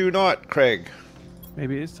 would you not, Craig?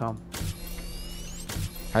 Maybe it is Tom.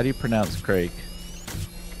 How do you pronounce Craig?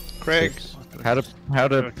 Craig. Six. I How do feel like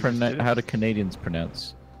you just did it. how do Canadians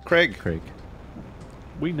pronounce Craig. Craig?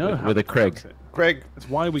 We know With- how with to a Craig. pronounce it. Craig. That's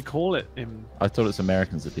why we call it him. I thought it's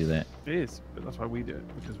Americans that do that. It is, but that's why we do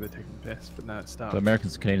it, because we're taking the piss, but now it's stuff. But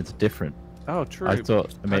Americans and Canadians are different. Oh, true. I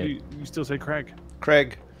thought. I How mean, do you still say Craig?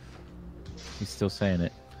 Craig. he's still saying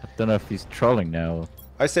it. I don't know if he's trolling now.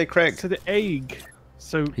 I say Craig. So the egg.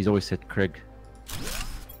 So He's always said Craig.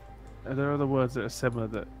 are there other words that are similar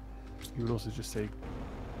that you would also just say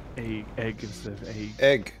egg instead of egg?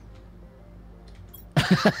 Egg.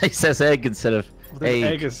 He says egg instead of Well, then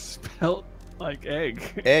egg. egg is spelled like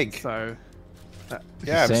egg. Egg. So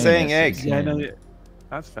Yeah, I'm saying saying it, egg. he's yeah, saying no, it.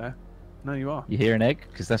 that's fair. No, you are. You hear an egg?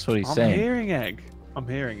 Because that's what he's I'm saying. hearing egg. I'm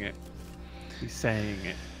hearing it. He's saying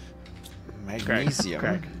it. Magnesium.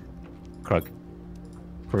 Craig. Krug.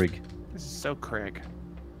 Craig. This is so Craig.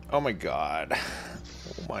 Oh my god.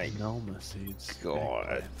 Oh my Noma seeds.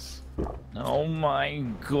 God. eggplants. Oh my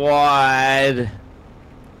god.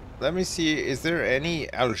 Let me see. Is there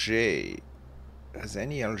any algae? Has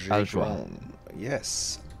any algae Algae. grown?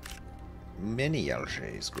 Yes. Many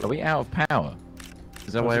algae grown. Are we out of power?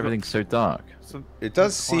 Is that Oh, why so everything's so dark? So It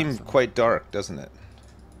does It's quiet, seem so- quite dark, doesn't it?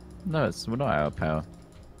 No, we're not out of power.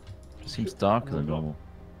 It seems darker than Oh, normal.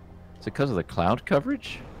 Is it because of the cloud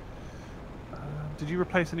coverage? did you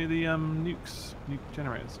replace any of the nuke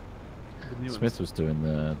generators? The new Smith was doing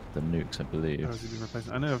the nukes, I ones? Or believe. has he been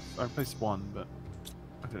replacing? I know I replaced one, but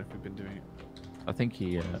I don't know if we've been doing it. I think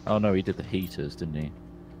he. Oh no, he did the heaters, didn't he?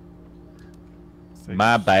 Safe's-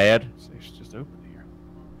 My bad. Safe's just open here.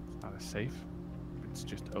 It's not a safe. It's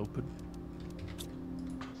just open.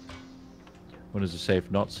 When is it safe?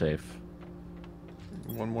 Not safe.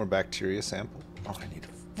 One more bacteria sample. Oh, I need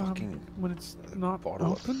a fucking. When it's not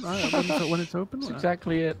bottle. open? When it's open? That's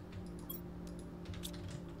exactly it.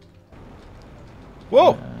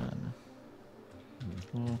 Whoa!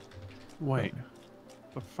 Mhm. Wait.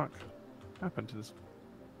 The fuck happened to this?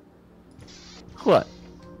 What?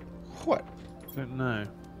 What? I don't know.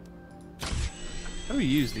 How do we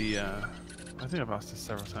use the, I think I've asked this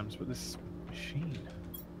several times, but this machine,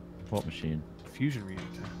 What machine? fusion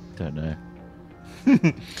reactor. Don't know.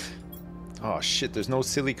 Oh shit! There's no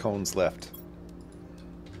silicones left.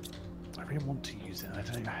 I really want to use it. I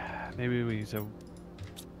don't know. Maybe we need to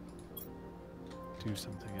do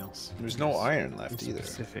something else. There's no iron left Some either.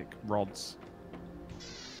 Specific rods.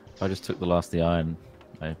 I just took the last of the iron.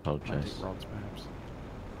 I Magic apologize. rods, perhaps.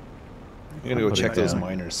 I'm gonna go Put it check those down.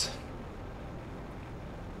 miners.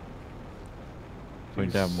 Putting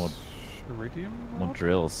down more Iridium more rod?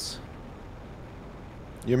 drills.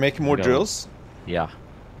 You're making more Go. drills? Yeah,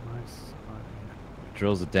 Nice.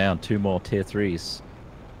 drills are down. 2 more tier 3s.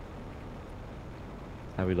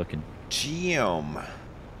 How are we looking? Geom.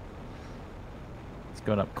 It's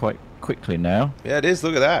going up quite quickly now. Yeah, it is.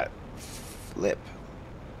 Look at that. Flip.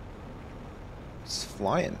 It's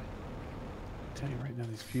flying. I tell you right now,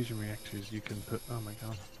 these fusion reactors, you can put. Oh my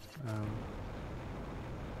god.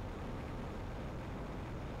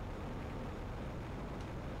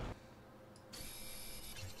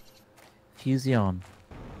 Fusion.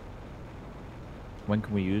 When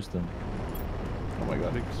can we use them? Oh my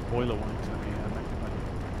god. Big spoiler warning to me.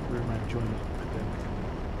 Ruin my enjoyment.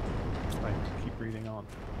 If I keep reading on.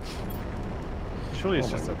 Surely it's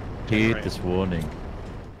Oh my just a. Heed generator. this warning.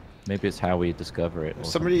 Maybe it's how we discover it. Or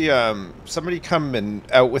Somebody come and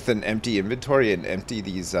out with an empty inventory and empty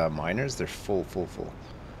these miners. They're full.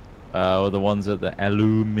 or the ones at the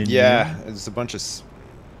aluminum. Yeah, it's a bunch of.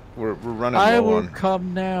 We're running I low will on.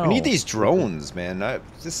 come now. We need these drones, man.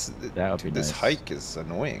 This That would be this nice. hike is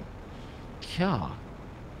annoying. Yeah.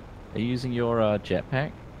 Are you using your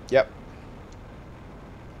jetpack? Yep.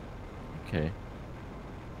 Okay.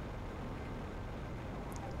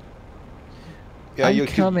 Yeah, I'm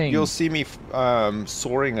coming. You'll see me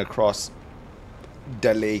soaring across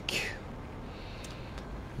the lake.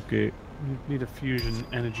 Okay. You need a fusion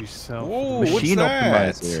energy cell. for the Whoa, machine. what's Machine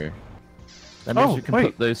that? optimizer. That means Oh, we can wait.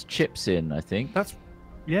 put those chips in, I think. That's.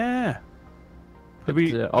 Yeah. Did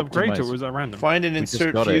we upgrade to it, or optimize. was that random? Find and We just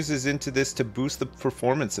insert got it. fuses into this to boost the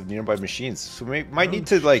performance of nearby machines. So we might need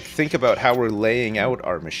to like think about how we're laying out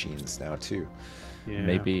our machines now too, Yeah.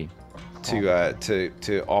 Maybe. to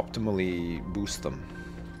optimally boost them.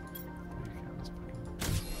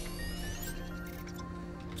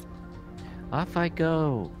 Off I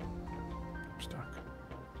go. I'm stuck.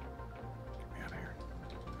 Get me out of here.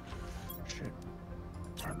 Shit.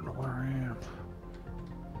 I don't know where I am.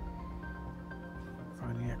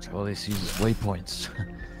 Find the exit. Well, this uses waypoints.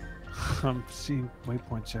 I'm seeing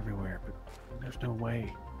waypoints everywhere, but there's no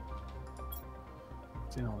way.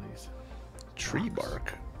 What's in all these? Tree Rocks.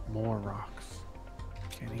 bark. More rocks.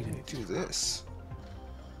 Can't eat any. Do this.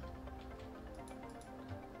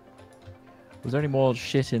 Was there any more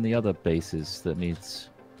shit in the other bases that needs?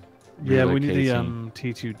 Yeah, we need the relocating?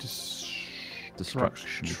 T2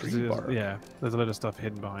 Destruction. Tree bark. Yeah, there's a lot of stuff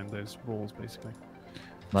hidden behind those walls, basically.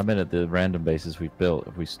 I meant at the random bases we've built.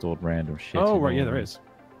 Have we stored random shit? Oh, in right, yeah, all there of is.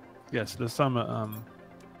 Yeah, so there's some,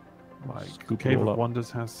 like, Scoop it Cave all of up.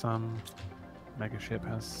 Wonders has some, Mega Ship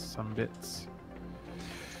has some bits.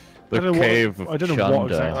 The I don't know cave what, of I don't know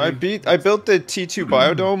what Chunda. exactly. I built the T2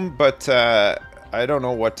 biodome, but I don't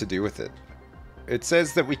know what to do with it. It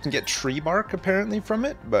says that we can get tree bark apparently from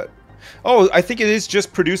it, but oh, I think it is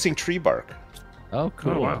just producing tree bark. Oh,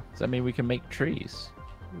 cool. wow. Does that mean we can make trees?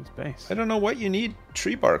 It's base. I don't know what you need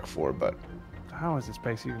tree bark for, but How is this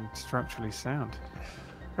base even structurally sound?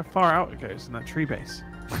 How far out it goes in that tree base?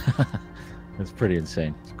 That's pretty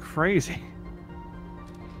insane. It's crazy.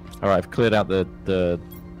 All right, I've cleared out the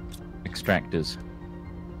extractors.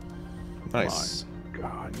 nice.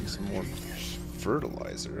 God, Need some more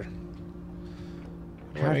fertilizer.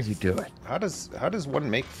 How does he do it? How does one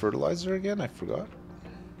make fertilizer again? I forgot.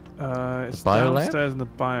 It's biolab? downstairs in the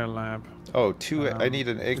biolab. Oh, two. I need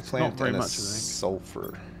an not eggplant very and a much, I think.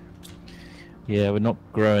 sulfur. Yeah, we're not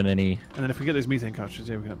growing any. And then if we get those methane cartridges,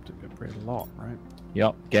 yeah, we can upgrade a lot, right?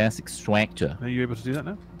 Yup, gas extractor. Are you able to do that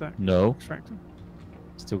now? That No, extractor?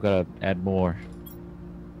 still gotta add more.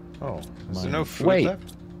 Oh, is there Mine. no food Wait.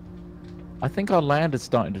 left? I think our land is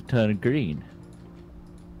starting to turn green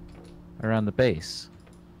around the base.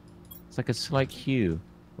 It's like a slight hue.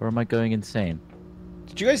 Or am I going insane?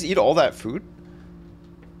 Did you guys eat all that food?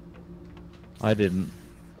 I didn't.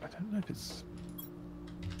 I don't know if it's.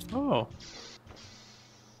 Oh.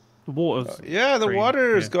 The water's. Yeah, the green,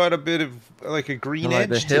 water's yeah. got a bit of like a green Like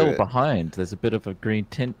the edge to hill it. behind, there's a bit of a green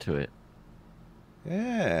tint to it.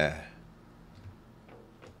 Yeah.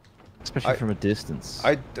 Especially from a distance.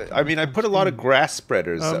 I mean, I put a lot of grass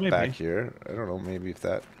spreaders Oh, up back maybe. here. I don't know, maybe if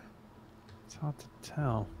that. It's hard to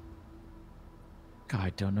tell. God, I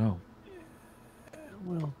don't know.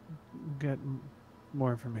 We'll get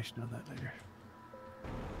more information on that later.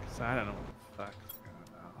 'Cause I don't know what the fuck's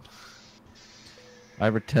going on. I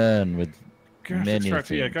return with Gas many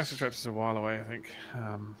extractor, yeah, things. gas extractor's a while away, I think.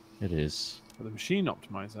 It is. For the machine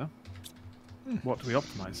optimizer, what do we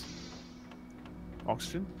optimize?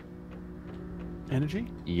 Oxygen? Energy?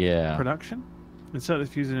 Yeah. Production? Insert this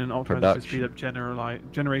fuse in an optimizer to speed up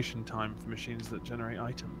generation time for machines that generate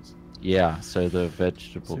items. Yeah, so the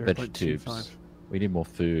vegetable veg 0.25. tubes. We need more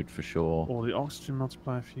food for sure. Or the oxygen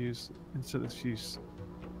multiplier fuse. Insert this fuse.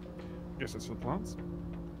 Guess that's for the plants.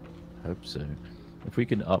 Hope so. If we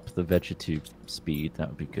can up the vegetube speed, that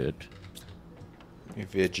would be good.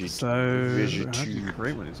 Veggie. So, how do you Vegetube.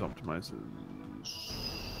 create one of these optimizers?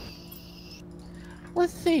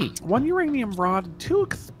 Let's see. 1 uranium rod and 2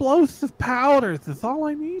 explosive powders. That's all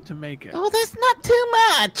I need to make it. Oh, that's not too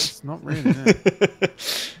much. It's not really, is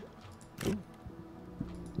it?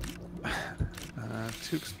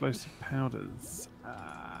 2 explosive powders.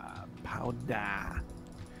 Powder.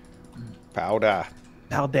 Powder.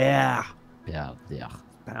 Powder. Yeah, yeah.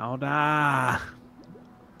 Powder.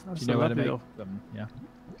 Do you know how to make them? Yeah.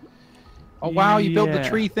 Oh wow, wow, you built the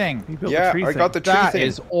tree thing. He built Yeah, the tree I got thing. the tree That thing.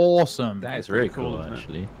 is awesome. That is pretty really cool, cool, isn't it?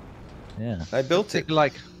 actually. Yeah. I built it. Particularly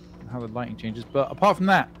like how the lighting changes, but apart from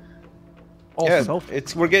that, Yeah,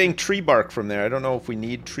 awesome. we're getting tree bark from there. I don't know if we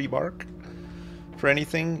need tree bark for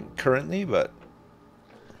anything currently, but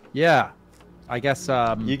Yeah, I guess.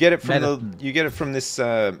 you get it from medicine. this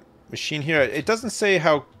machine here. It doesn't say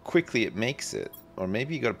how quickly it makes it, or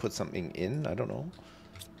maybe you got to put something in. I don't know.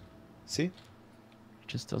 See, It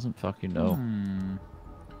just doesn't fucking know.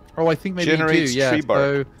 Oh, I think maybe generates you do. Yeah. tree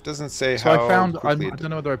bark. So, Doesn't say so how I found. I quickly it don't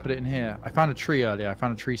know whether I put it in here. I found a tree earlier. I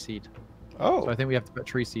found a tree seed. Oh, So I think we have to put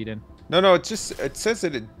tree seed in. no, it says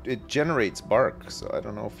that it generates bark. So I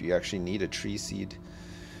don't know if you actually need a tree seed.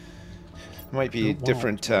 Might be a Don't want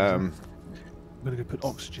different to, I'm gonna go put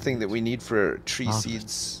oxygen. thing that we need for tree Ah.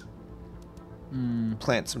 seeds.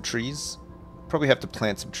 Plant some trees. Probably have to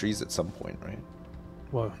plant some trees at some point, right?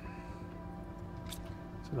 Whoa.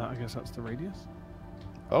 So that, I guess that's the radius.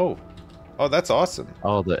 Oh, that's awesome.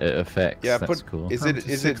 Oh, the it affects. Yeah, that's cool. Is Up to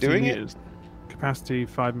it 60 doing meters. Capacity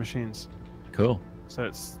 5 machines. Cool. So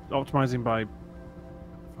it's optimizing by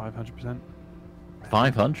 500%.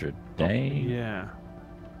 500. Dang. Yeah.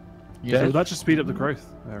 Yeah. So will that just speed up the growth?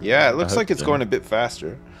 There. Yeah, it looks hope like it's so. going a bit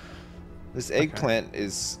faster. This eggplant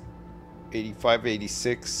is 85,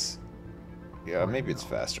 86. Yeah, maybe it's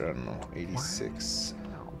faster. I don't know. 86.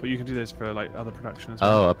 But you can do this for like other production as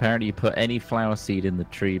well. Oh, apparently you put any flower seed in the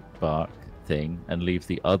tree bark thing and leave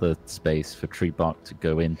the other space for tree bark to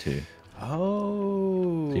go into.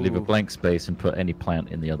 Oh. So you leave a blank space and put any plant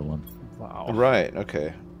in the other one. Wow. Right.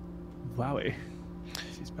 Okay. Wowie.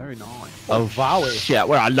 This is very nice. Oh, Wowie. shit!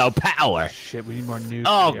 We're on low power. Shit, we need more nuclear.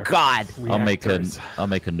 Oh God! I'll make a reactors.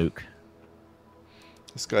 nuke.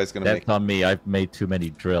 This guy's gonna That's on me. I've made too many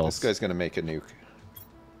drills. This guy's gonna make a nuke.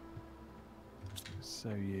 So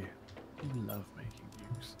you love making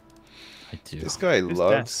nukes. I do. This guy This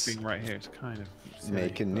loves desk being right here is kind of silly,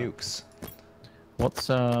 making but- nukes. What's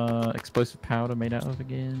explosive powder made out of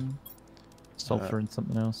again? Sulfur and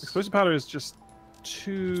something else. Explosive powder is just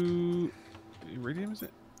 2 iridium, is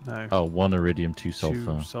it? No. Oh, 1 iridium, 2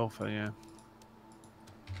 sulfur. 2 sulfur, yeah.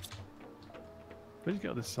 Where did you get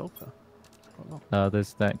all this sulfur? Quite a lot.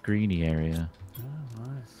 There's that greeny area. Oh,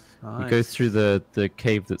 nice. You go through the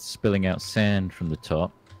cave that's spilling out sand from the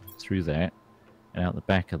top, through that, and out the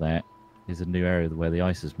back of that is a new area where the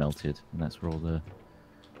ice has melted, and that's where all the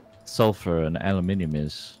sulfur and aluminium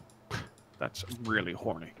is. That's really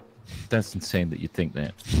horny. That's insane that you think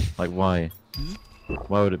that. Like, why?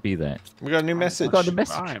 Why would it be that? We got a new message. Got a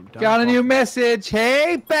message. I am done Got a new talking. message.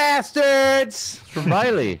 Hey, bastards! From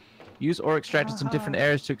Riley. Use ore extractors in different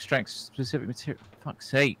areas to extract specific material. Fuck's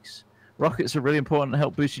sakes. Rockets are really important to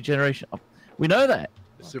help boost your generation. Oh, we know that.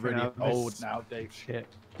 It's really Fucking hell, old this now, Dave. Shit.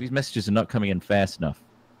 These messages are not coming in fast enough.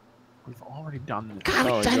 We've already done this. God,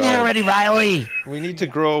 we've done that already, Riley. We need to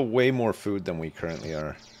grow way more food than we currently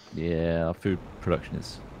are. Yeah, our food production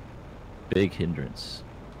is a big hindrance.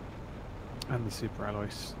 And the super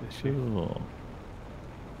alloys issue. Cool.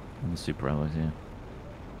 And the super alloys, yeah.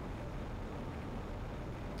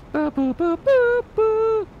 Boo, boo, boo, boo,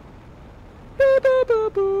 boo. Boo, boo, boo,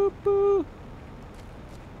 boo, boo.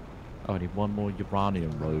 Oh, I need one more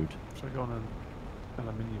uranium road. Should I go on an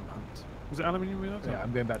aluminium hunt? Was it aluminium we looked Yeah, at?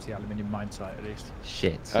 I'm going back to the aluminium mine site at least.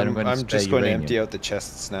 Shit. then I'm gonna just spare going to uranium. empty out the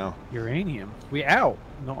chests now. Uranium? We out.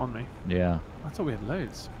 Not on me. Yeah. I thought we had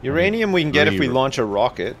loads. Uranium we can get if we Three- launch a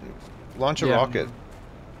rocket. Launch a Yeah. rocket.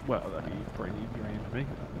 Well, I mean, you probably need uranium to make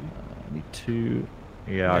it, don't I need 2. you?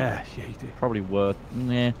 Yeah. Yeah, you do. Probably worth.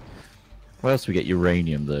 Nah. Where else do we get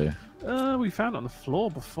uranium though? We found it on the floor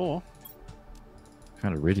before.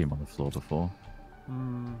 Found iridium on the floor before.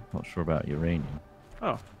 Hmm. Not sure about uranium.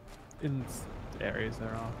 Oh, in areas there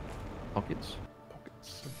are Pockets.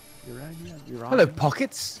 pockets of uranium. Hello,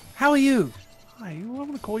 Pockets. How are you? Hi, I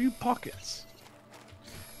want to call you pockets.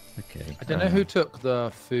 Okay. I don't know who took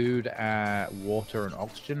the food, water, and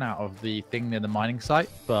oxygen out of the thing near the mining site,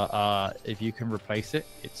 but if you can replace it,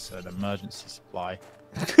 it's an emergency supply.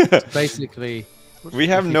 It's basically, We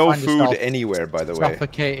have if you no find food yourself anywhere, by the way.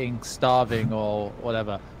 suffocating, starving, or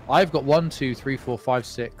whatever. I've got 1, 2, 3, 4, 5,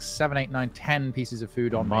 6, 7, 8, 9, 10 pieces of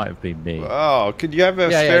food on Might me. have been me. Oh, could you have a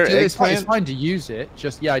Yeah, spare it's fine, it's eggplant? fine to use it.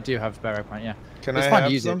 Just I do have spare eggplant. Yeah, Can it's I fine have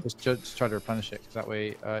to use some? it. Just try to replenish it because that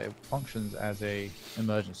way it functions as a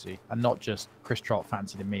emergency and not just Chris Trott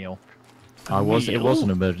fancied a meal. It was an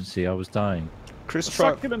emergency. I was dying. Chris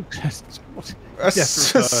Trot, Succulent test. What? a Yes,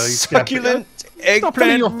 succulent Stop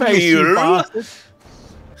putting your eggplant face, you meal. bastard.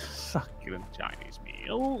 Succulent Chinese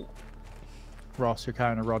meal. Ross, you're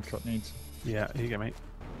carrying a rod Trott needs. Yeah, here you go, mate.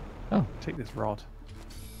 Oh. Take this rod.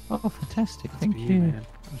 Oh, fantastic! That's Thank for you. man.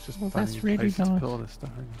 I was just Well, finding that's a really place to nice. put all this stuff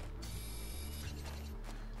in.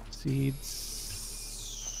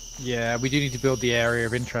 Seeds. Yeah, we do need to build the area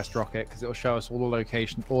of interest rocket because it will show us all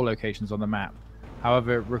locations on the map.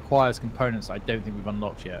 However, it requires components I don't think we've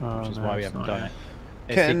unlocked yet, Oh, which is no, why we it's haven't not done yet. it.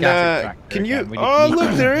 It's the Can gas extractor can you? again. We need- Oh, we-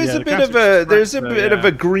 look, there is Yeah, a the bit gas of a there's a extractor, bit of yeah.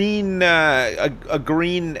 a green a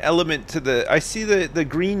green element to the. I see the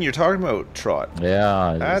green you're talking about, Trot.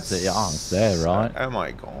 Yeah, That's it's there, right? Oh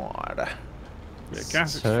my god. Yeah,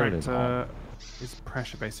 gas Totally extractor is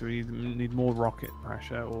pressure based, so we need more rocket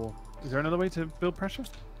pressure. Or is there another way to build pressure?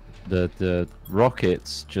 The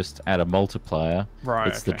rockets just add a multiplier. Right.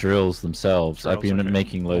 It's the drills themselves. I've Drills, been okay.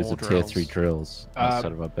 making loads More of tier 3 drills. drills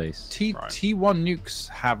outside of our base. Right. T1 nukes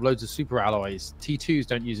have loads of super alloys. T2s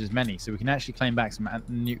don't use as many, so we can actually claim back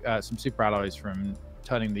some super alloys from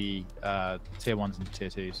turning the tier 1s into tier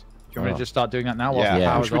 2s. Do you want me to just start doing that now? Yeah. While the Yeah. We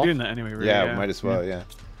power's should be off? doing that anyway. Really, Yeah, might as well. Yeah.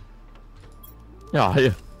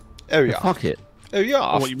 Yeah. Oh yeah. Fuck it. Oh yeah.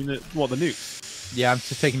 Oh, what you mean? The nukes? Yeah, I'm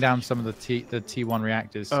just taking down some of the T1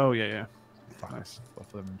 reactors. Oh yeah. Nice. Off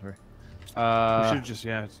the inventory. We should just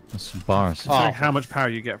There's some bars. Considering how much power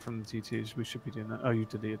you get from the T2s, we should be doing that. Oh, you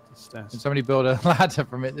deleted the stairs. Can somebody build a ladder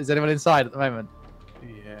from it? Is anyone inside at the moment?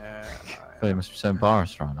 Yeah. Oh, there must be some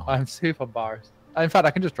bars right now. I'm super bars. In fact,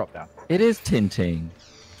 I can just drop down. It is Tinting.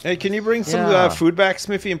 Hey, can you bring some Yeah. food back,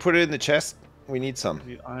 Smithy, and put it in the chest? We need some.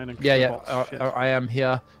 The iron and Yeah, cobalt shit. I am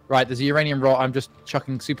here. Right, there's a uranium rod. I'm just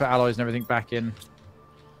chucking super alloys and everything back in.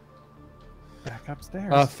 Back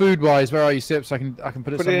upstairs. Food-wise, where are you, Sips? I can put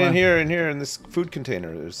it Put somewhere. it in here, in this food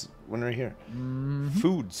container. There's one right here.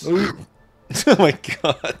 Foods. Ooh. Oh my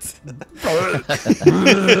god. That's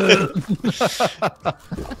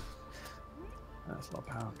a lot of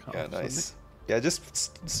power. cut Yeah, off, isn't nice. Yeah,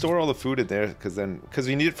 just store all the food in there, because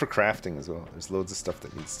we need it for crafting as well. There's loads of stuff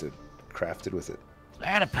that needs to be crafted with it.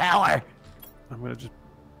 Out of power. it? I'm gonna just.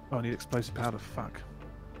 Oh, I need explosive powder. Fuck.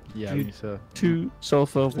 Yeah, You- we need to 2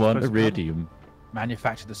 sulfur, 1 supposed to come? iridium.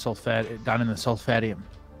 manufacture the sulfur down in the sulfurium.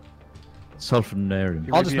 Sulfonarium.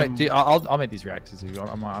 I'll just Iridium. make. I'll make these reactors. If you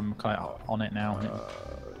want. I'm kind of on it now. Okay.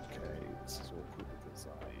 This is awkward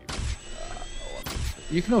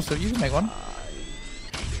because You can make one.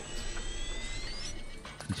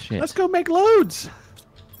 Shit. Let's go make loads.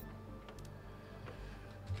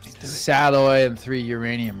 Alloy and 3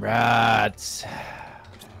 uranium rods.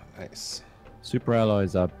 Nice. Super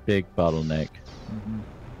alloys are big bottleneck.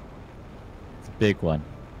 It's a big one.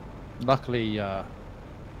 Luckily, oh,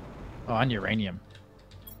 and uranium.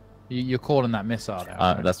 You're calling that missile out.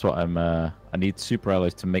 right? That's what I'm. I need super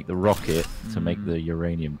alloys to make the rocket to make the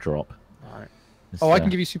uranium drop. Alright. It's, Oh, I can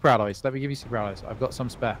give you super alloys. Let me give you super alloys. I've got some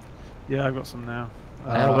spare. Yeah, I've got some now. Oh,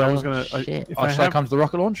 I was well, gonna. shit. If Oh, I shall I have, come to the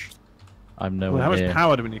rocket launch? I'm well, nowhere how much near.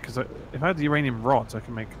 power do we need? Because if I had the uranium rods, I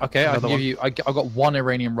can make. Okay, I another can give one. you. I've got 1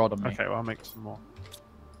 uranium rod on me. Okay, well, I'll make some more.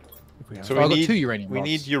 If we have. So I've we got need 2 uranium We rods.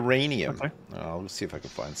 need uranium. Okay. I'll see if I can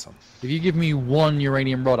find some. If you give me 1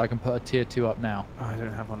 uranium rod, I can put a tier 2 up now. Oh, I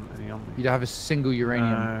don't have any on me. You don't have a single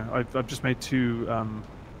uranium. I've just made 2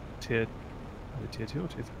 tier. Are they tier 2 or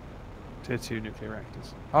tier 3? Tier 2 nuclear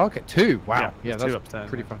reactors. Oh, okay, 2. Wow. Yeah, Yeah, two that's upstairs,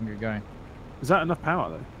 pretty yeah. fucking good going. Is that enough power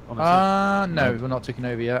though? On its No, we're not taking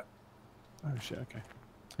over yet. own? Oh shit. Okay.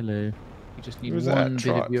 Hello. You just need Where's 1 that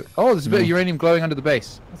bit of truck? Oh, there's a bit of uranium glowing under the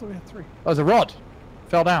base. I thought we had 3. Oh, there's a rod.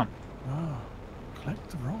 Fell down. Oh, collect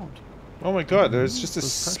the rod. Oh my god, there's just a Those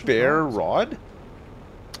precious spare rods. rod?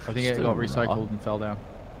 I think it Still got a recycled rod. and fell down.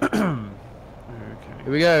 Okay.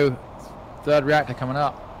 Here we go. 3rd reactor coming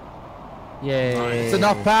up. Yay. It's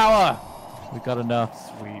enough power. We got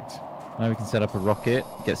enough. Sweet. Now we can set up a rocket,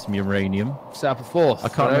 get some uranium. Set up a 4th. I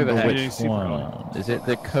can't remember overhead. which Yeah, super one. alloy. Is it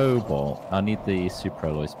the cobalt? I need the super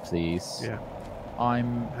alloys, please. Yeah.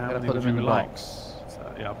 I'm How gonna many put would them in you the like? box.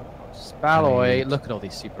 So, yeah. I'll put the box. Alloy. Look at all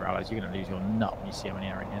these super alloys. You're gonna lose your nut when you see how many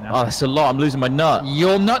are in here now. Oh, that's a lot. I'm losing my nut.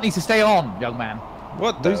 Your nut needs to stay on, young man.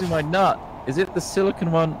 What the? Losing my nut. Is it the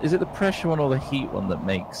silicon one? Is it the pressure one or the heat one that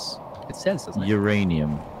makes It says, doesn't it?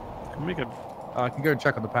 uranium? Can we make a? I can go and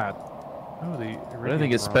check on the pad. Oh, the. I don't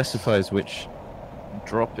think it specifies which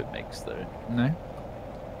drop it makes, though. No.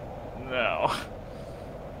 No.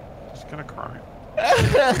 Just gonna cry.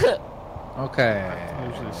 Okay.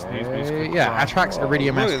 Usually sneeze me, just quick Yeah, cry. attracts Whoa,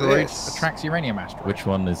 iridium look at asteroid. this. Attracts uranium asteroid. Which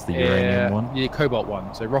one is the uranium one? The cobalt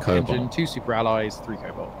one. So rocket Cobalt. engine, 2 super alloys, 3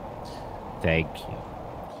 cobalt. Thank you.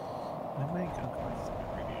 I make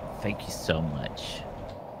a Thank you so much.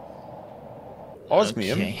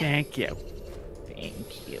 Osmium? Okay. Thank you.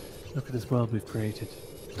 Thank you. Look at this world we've created.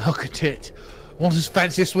 Look at it. Want to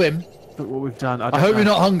fancy a swim? Look what we've done. I hope you're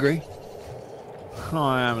not hungry. Oh,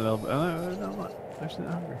 I am a little bit. No, I'm not actually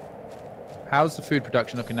not hungry. How's the food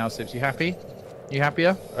production looking now, Sips? You happy? You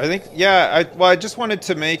happier? I think, yeah, I just wanted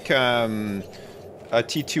to make a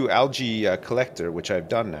T2 algae collector, which I've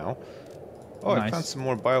done now. Oh, I Nice. found some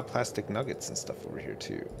more bioplastic nuggets and stuff over here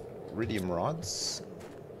too. Iridium rods.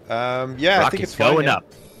 Yeah, I think it's fine, yeah.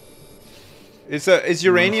 Is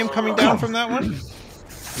uranium coming down from that one?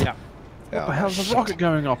 Yeah. What the hell's the rocket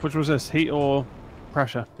going off? Which was this? Heat or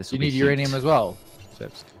pressure? This You will be need uranium heat. as well,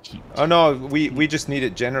 Sips. Heat. Oh no, we just need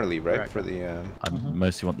it generally, right? Correct. For the I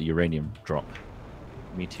mostly want the uranium drop.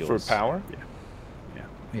 Meteors. for power.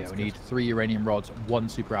 Yeah, we need 3 uranium rods, 1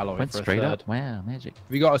 super alloy Went for a straight 3rd. up. Wow, magic.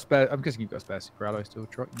 Have you got a spare? I'm guessing you've got a spare super alloy still.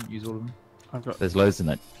 Try use all of them. I've got. There's loads in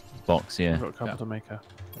that box, yeah. I've got a couple Yeah. to make a.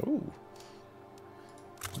 Ooh.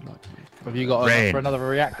 I'd like to make Have you got enough Rain. for another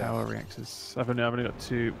reactor? power reactors. I've only got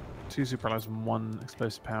two 2 super alloys and 1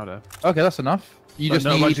 explosive powder. Okay, that's enough. You But just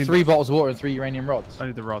no, need imagine- 3 bottles of water and 3 uranium rods. I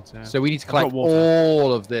need the rods, yeah. So we need to I've got collect water.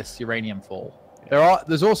 all of this uranium fall.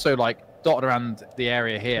 There's also like dotted around the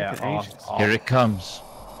area here. Taking ages. Here it comes.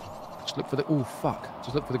 Just look for the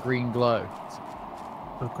Just look for the green glow.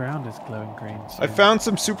 The ground is glowing green. So I found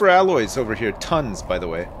some super alloys over here. Tons, by the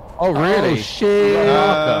way. Oh really? shit.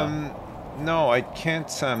 No, I can't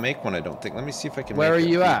make one, I don't think. Let me see if I can Where make are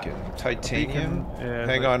a you at? beacon. Titanium? Beacon, yeah,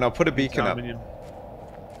 Hang but on, I'll put a beacon up. aluminium.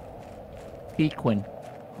 Pequin.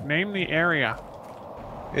 Name the area.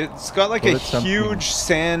 It's got like Call a it something. huge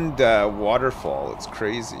sand waterfall. It's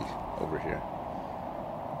crazy over here.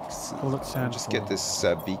 Call it I'll just get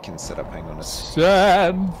Sandfall. this beacon set up. Hang on a sec.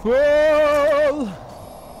 Sandfall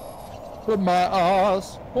from my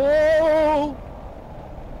ass. Oh.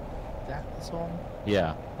 Is that the song?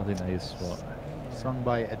 Yeah, I think that is what Sung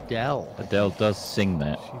by Adele. Adele does sing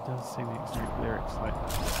that. She does sing the exact lyrics like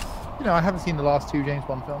You know, I haven't seen the last 2 James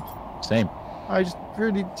Bond films. Same. I just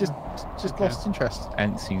really just Okay. lost interest. I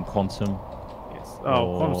haven't seen Quantum. yes.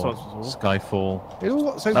 Oh, Quantum or Solace was all. Skyfall. It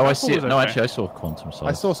all, so No, I Skyfall see it. was No, okay. actually, I saw Quantum I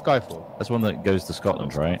Solace. saw Skyfall. That's one that goes to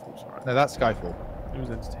Scotland, right? Skyfall's alright. No, that's Skyfall. It was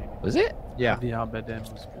entertaining. Was it? Yeah. The Arbedem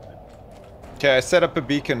was good. Okay, I set up a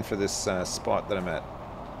beacon for this spot that I'm at.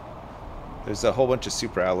 There's a whole bunch of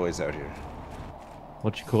super alloys out here.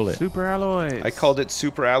 What'd you call it? Super alloys. I called it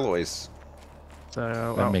super alloys.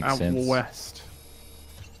 So That makes out sense. west.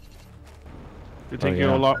 Did it Oh, take you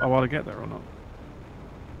yeah. a while to get there or not?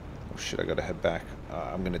 Oh shit, I gotta head back.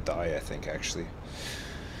 I'm gonna die, I think, actually.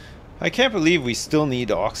 I can't believe we still need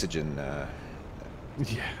oxygen. Yeah.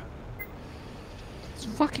 It's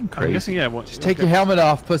fucking I'm crazy. guessing, yeah. Just take your helmet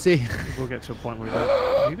off, pussy. We'll get to a point where we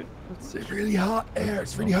don't need it. It's really hot air.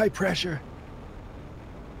 It's really high pressure.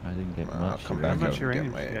 I didn't get I'll much. come How back much out and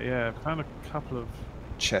uranium? get my Yeah, I found a couple of.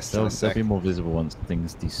 chest in They'll a sec. be more visible once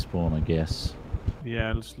things despawn, I guess.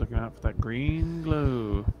 Yeah, just looking out for that green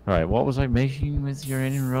glow. Alright, what was I making with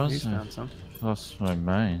uranium You rods? found some. Lost my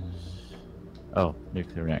mind. Oh,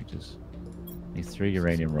 nuclear reactors. Need 3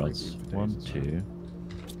 uranium rods. 1, 2,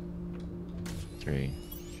 3.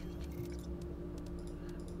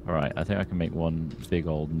 Alright, I think I can make one big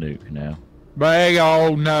old nuke now. Big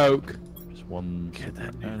old nuke. Just one Get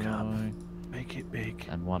that super nuke up. alloy Make it big.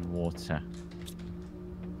 and 1 water.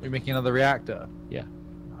 We're making another reactor. Yeah.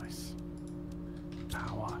 Nice.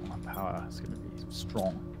 Power. One power. It's gonna be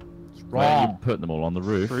strong. Right, you Strong. put them all on the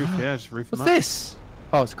roof. Roof, yeah, just roof them What's up. this?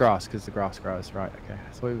 Oh, it's grass because the grass grows. Right. Okay.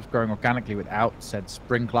 I thought it was growing organically without said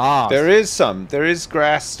sprinklers. There is some. There is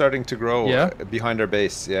grass starting to grow Yeah? behind our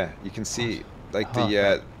base. Yeah, you can see like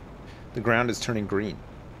the ground is turning green.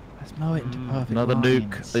 Let's mow it into perfect Another lines.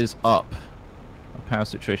 nuke is up. Our power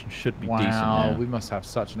situation should be decent Wow, now. we must have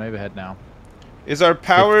such an overhead now. Is our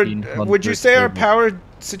power? 1500 Would you say our thermal. power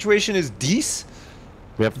situation is decent?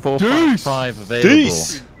 We have 4, Deuce! 5 available.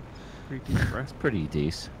 Deuce! Pretty deep breath. That's pretty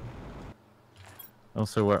decent.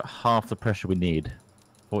 Also, we're at half the pressure we need.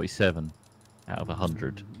 47 out of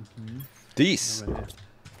 100. Decent.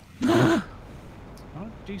 Not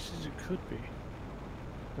as decent as it could be.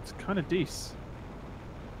 It's kind of decent.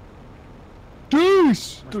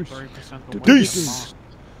 Deuce! That's 30% the way Deuce!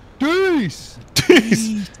 Deuce!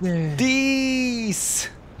 Decent.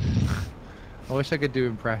 Decent. I wish I could do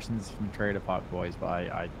impressions from Trailer Park Boys, but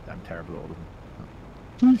I'm terrible at all of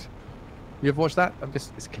them. You ever watched that?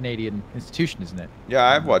 It's a Canadian institution, isn't it? Yeah,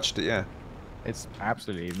 I've watched it. Yeah, It's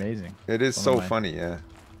absolutely amazing. it is One so of my- funny. Yeah,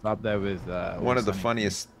 Up there with one of the Sunny.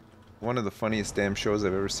 funniest damn shows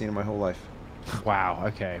I've ever seen in my whole life. Wow.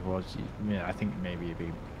 Okay. Well, yeah, I think maybe you'd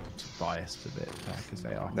be biased a bit because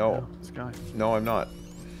they are. No, Sky. no, I'm not.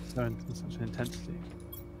 Such an intensity.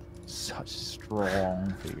 Such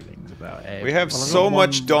strong feelings about it. We have Well, I've so got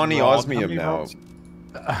much one Donny rod. How osmium many now. rods?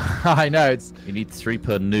 I know it's. You need 3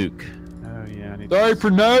 per nuke. Oh yeah, I need. Sorry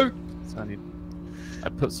for no. So I need. I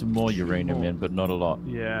put some more uranium in, but not a lot.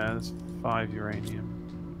 Yeah, that's 5 uranium.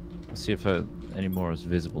 Let's see if any more is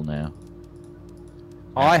visible now.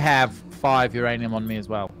 I have 5 uranium on me as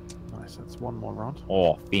well. Nice. That's 1 more rod.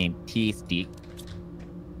 Oh, fantastic.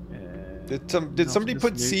 Did Not somebody just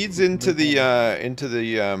put nuke, seeds but into nuke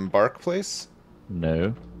the bark place?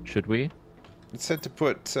 No. Should we? It said to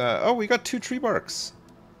put. Oh, we got 2 tree barks.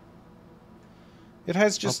 It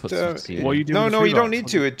has just. put some seed. What are you doing No, with no, tree you don't barks? need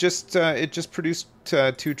to. It just produced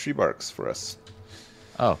 2 tree barks for us.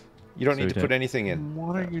 Oh, You don't So need we to put don't- anything in.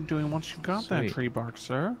 What are you doing once you got that Sweet. tree bark,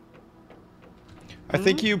 sir? I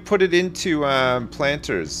think you put it into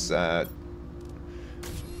planters.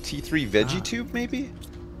 T3 veggie tube, maybe?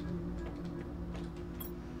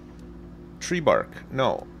 Tree bark.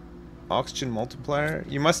 No. Oxygen multiplier?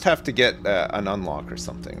 You must have to get an unlock or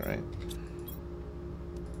something, right?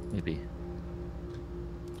 Maybe.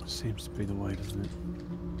 Seems to be the way, doesn't it?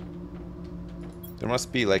 There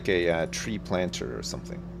must be like a tree planter or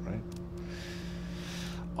something,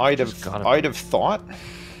 right? Just gotta I'd have thought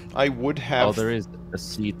I would have. Oh, there is a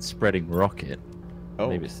seed spreading rocket. Oh,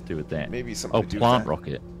 Maybe it's to do with that. maybe something Oh, to do with plant that.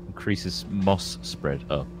 rocket increases moss spread.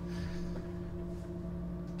 Oh,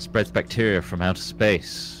 spreads bacteria from outer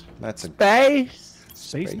space. That's a Space.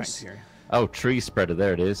 Space Space. bacteria. Oh, tree spreader.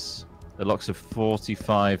 There it is. It locks a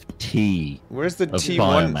 45 T. Where's the of T1?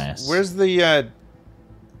 biomass. Where's the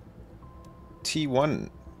T1?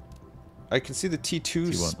 I can see the See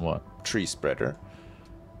T2's what? tree spreader.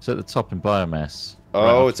 So at the top in biomass.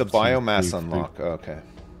 Oh, right it's a after biomass food. unlock. Oh, okay.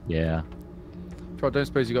 Yeah, I don't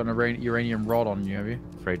suppose you got an uranium rod on you, have you?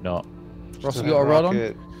 afraid not. Ross, So you got a rod on?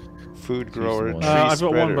 rocket, food grower, more. tree I've got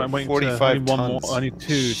spreader, one, but I'm waiting 45 I need one tons. more. I need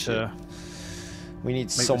two Shit. to. We need make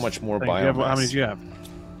so this much more thing. Do you have- How many biomass. do you have?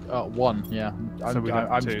 One, yeah. So we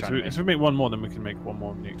have I'm two. just So trying to if we make one more, then we can make one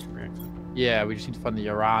more nuclear reactor. Yeah, we just need to find the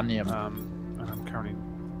uranium. And I'm currently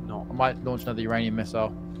not. I might launch another uranium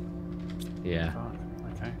missile. Yeah. Fuck.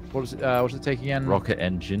 Okay. What does it take again? Rocket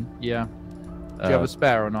engine. Yeah. Do you have a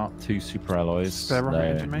spare or not? 2 super alloys. Spare rocket no,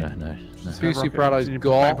 engine, mate? no. Two Rocket super alloys in your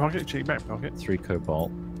got- back pocket. Check your back pocket. 3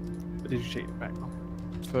 cobalt. But did you check your back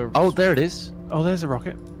pocket? For... Oh, there it is. Oh, there's a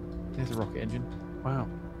rocket. there's a rocket engine. Wow.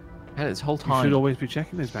 Had it this whole You time. should always be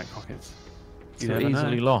checking those back pockets. You So never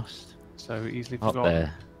easily know. lost. So easily Up forgotten.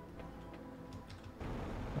 there.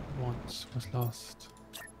 What once was lost.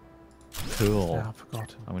 Cool. Now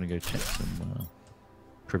forgotten. I'm gonna go check some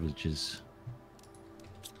privileges.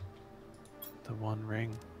 The One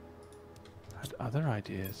Ring had other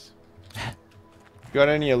ideas. Got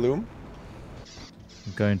any Illum?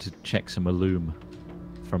 I'm going to check some alum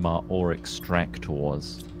from our ore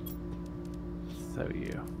extractors. So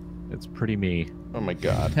you It's pretty me. Oh my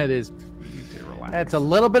god. That is. need to relax. That's a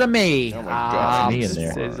little bit of me. Oh my God. Me in This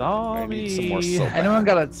there. is all I need some more me. silver. Anyone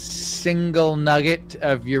got a single nugget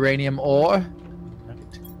of uranium ore?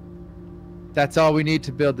 Nugget. That's all we need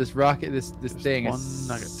to build this rocket, this Just thing. one It's-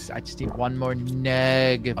 nugget. I just need one more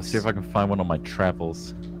nugget. I'll see if I can find one on my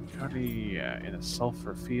travels. I'm currently in a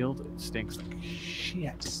sulfur field. It stinks like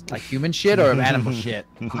shit. Like human shit or animal shit?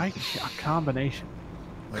 A combination.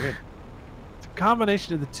 Weird. It's a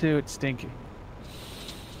combination of the two. It's stinky.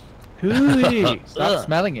 Hooey! Stop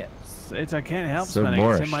smelling it. It's I can't help So smelling it. It's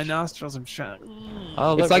in moorish. my nostrils. I'm trying.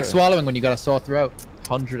 Oh, It's like swallowing when you got a sore throat.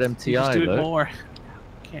 100 You MTI just do it though. more.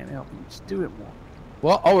 Can't help it. Just do it more.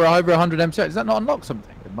 What? Oh, we're over 100 MTI. Does that not unlock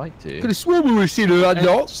something? It might do. Could have sworn we were seeing it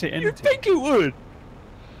unlock. Say You NT. think it would?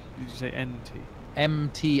 Did you say NT?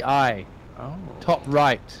 MTI. Oh. Top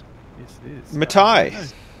right. Yes, it is. Matai.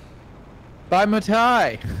 Because By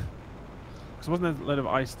Matai. wasn't there a load of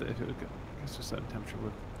ice that if it would go, I guess to a certain temperature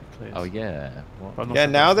would clear. Oh yeah. What? But I'm not Yeah,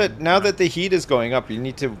 sure now that's that now that the heat is going up, we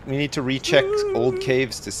need to recheck old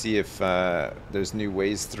caves to see if there's new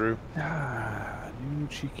ways through. New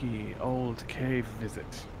cheeky old cave visit.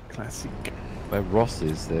 Classic. Where Ross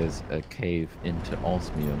is, there's a cave into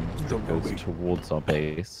osmium that Don't know goes me. towards our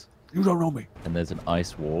base, You don't know me. and there's an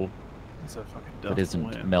ice wall It's a fucking that duff isn't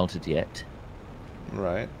win. melted yet.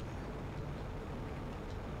 Right.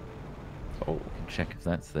 Oh, we can check if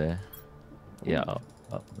that's there. Yeah,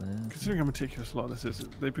 up there. Considering how meticulous a lot of this is,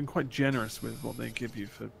 they've been quite generous with what they give you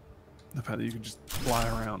for the fact that you can just fly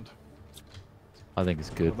around. I think it's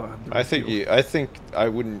good. without having to I think refuel. I think I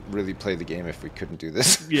wouldn't really play the game if we couldn't do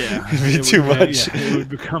this. Yeah, It'd be it too would, much. Yeah, it would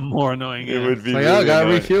become more annoying. It would be Like, really oh, gotta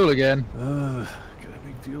annoying. refuel again. Gotta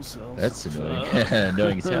make fuel cells. That's annoying.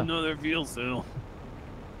 Annoying as hell. Another fuel cell.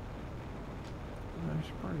 I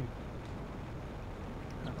should probably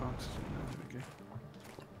have oxygen. There we go.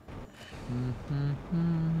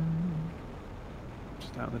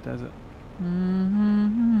 Just out in the desert.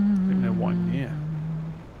 Even know why I'm here.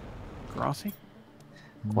 Grassy?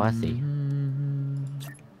 Quasi.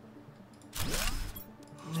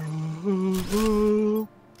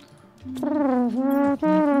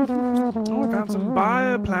 Oh, I found some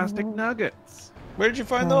bioplastic nuggets. Where did you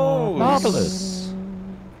find those? Marvelous.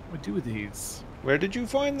 What do we do with these? Where did you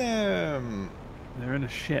find them? They're in a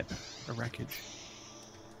ship, a wreckage.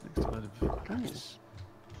 Next to a load of tools.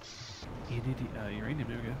 Uranium,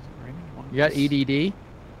 there we go. Uranium, one. You got EDD?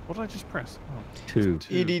 What did I just press? Oh, 2.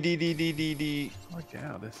 EDDDDDD. I like get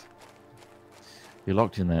out of this. You're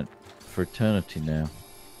locked in that for eternity now.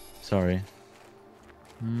 Sorry.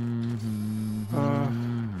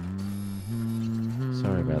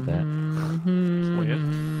 Sorry about that. It's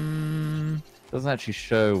weird. Doesn't actually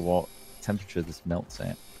show what temperature this melts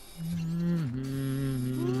at.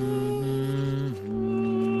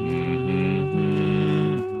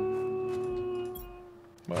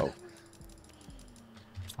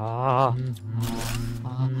 Ah.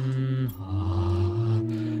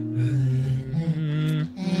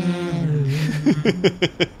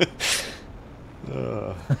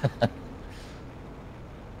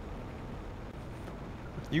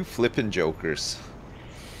 You flippin' jokers.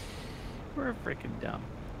 We're freaking dumb.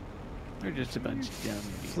 We're just a bunch of dumb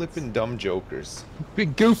idiots. Flippin' dumb jokers.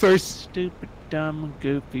 Big goofers. Stupid, dumb,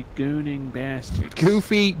 goofy, gooning bastards.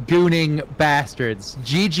 Goofy gooning bastards.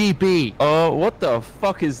 GGB. Oh, what the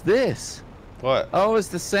fuck is this? What? Oh, it's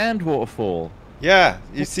the sand waterfall. Yeah,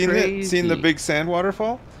 you That's seen it? Seen the crazy. big sand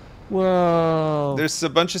waterfall? Whoa. There's a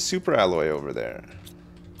bunch of super alloy over there.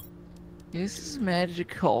 This is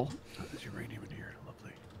magical. There's uranium in here.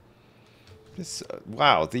 Lovely. This,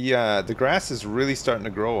 wow, the grass is really starting to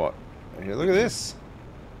grow up. Here, look at this.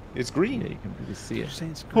 It's Yeah, green. you can really see You're it.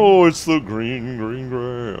 saying it's green? Oh, it's the green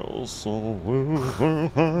grass. Oh,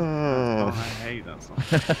 I hate that song.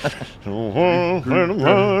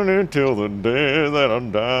 Until the day that I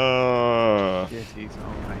die. Shitty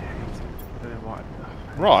song. I hate it. I don't know why.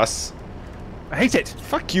 Ross, I hate it!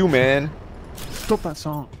 fuck you, man. Stop that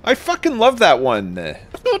song. I fucking love that one.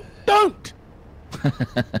 Don't!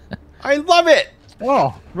 I love it.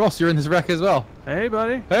 Oh, Ross, you're in this wreck as well. Hey,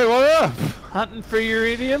 buddy. Hey, what up? Hunting for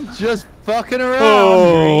uranium? Just fucking around.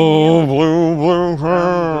 Oh, blue, blue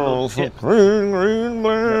house, shit. green, green,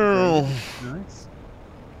 blue. Nice.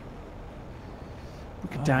 We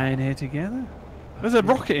could die in here together. There's a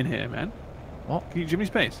rocket in here, man. What? Can you give me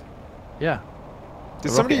space? Yeah. Did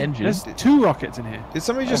The somebody, rocket engine. There's 2 rockets in here. did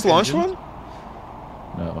somebody just Okay, launch engines.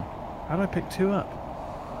 one? No. How do I pick 2 up?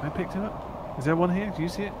 Can I pick 2 up? Is there one here? Do you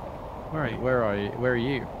see it? Where are you? Where are you? Where are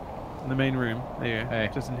you? In the main room. There you go. Hey.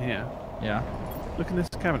 Just in here. Yeah. Look in this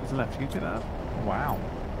cabinet to the left. Can you pick that up? Wow.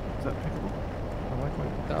 Is that pickable? Why can we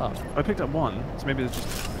pick that up? I picked up 1, so maybe there's just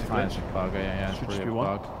a Fine, glitch. Chicago, yeah, Should it's just probably be a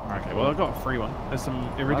 1. bug. Okay, well I got a free one. There's some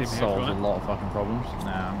iridium That here. If you solves a want it. lot of fucking problems.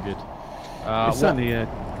 Nah, I'm good. It's certainly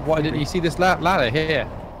Why didn't you see this ladder here?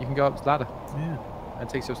 You can go up this ladder. yeah. It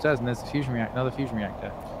takes you upstairs, and there's a fusion reactor, another fusion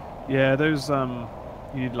reactor. Yeah, those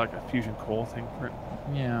you need like a fusion core thing for it.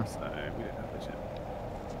 Yeah. So we don't have this yet.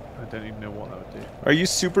 I don't even know what that would do. Are you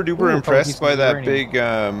super duper Ooh, impressed probably by that some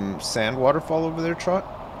big sand waterfall over there, Trot?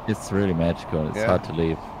 It's really magical. It's Yeah. hard to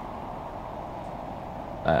leave.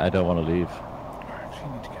 I don't want to leave. I actually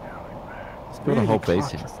need to get out. It's build a whole base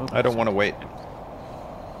here. claustrophobic. I don't want to wait.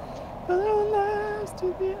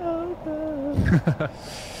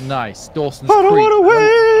 Nice. Dawson's I don't Creek. want to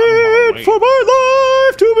wait for my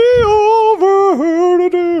life to be over.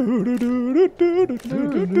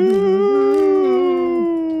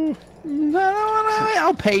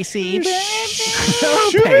 Oh, Pacey.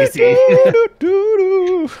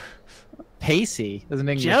 Pacey. There's an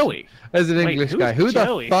English. Joey. There's an Wait, English who's guy. Who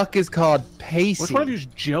Joey? the fuck is called Pacey? Which one of you is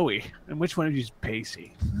Joey and which one of you is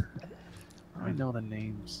Pacey? I know the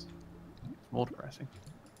names. It's more depressing.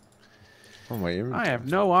 Oh my! I have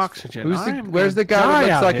no oxygen. Who's I the, am where's the gonna guy die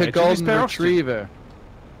that out looks like here. a Do you golden spare oxygen? retriever?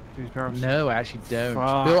 Do you spare oxygen? No, I actually don't.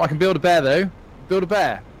 Fuck. I can build a bear though. Build a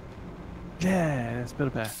bear. Yeah, let's build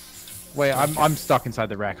a bear. Wait, I'm stuck inside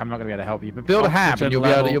the wreck. I'm not gonna be able to help you. But build a ham and Oxygen you'll be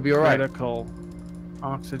able to, level, you'll be alright. Critical.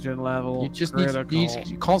 Oxygen level. You just need critical.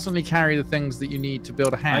 to constantly carry the things that you need to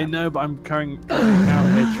build a ham. I know, but I'm going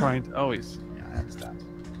out here trying to. Oh, he's. Yeah, I understand.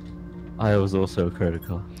 I was also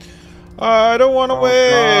critical. I don't want to Oh,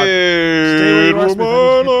 God. Stay where wait you are, for Smith.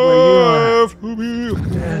 I my just get to life to be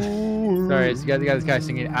over. Sorry, it's you got this guy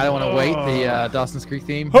singing "I Don't Want to Wait," the Dawson's Creek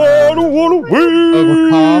theme. I don't want to wait.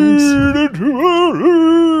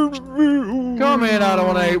 Come in, I don't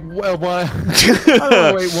want to wait. Well, I don't want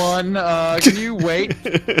to wait one. Can you wait?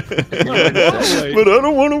 But I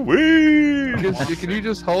don't want to wait. Can you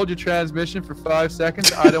just hold your transmission for 5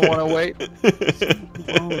 seconds? I don't want to wait.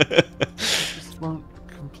 Just won't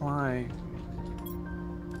comply.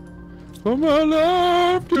 For my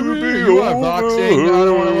life to be be you are over. boxing. I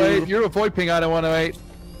don't want to wait. You're avoiding. I don't want to wait.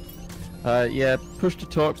 Yeah, push to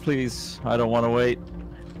talk, please. I don't want to wait.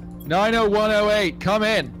 90108. Come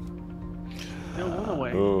in. Don't want to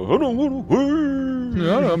wait. I don't want to wait.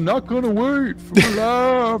 No, I'm not gonna wait for my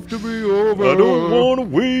life to be over. I don't want to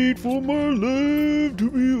wait for my life to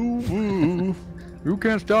be over. You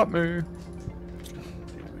can't stop me.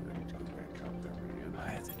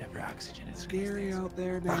 It's scary out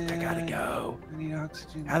there, man. Fuck, I gotta go. I need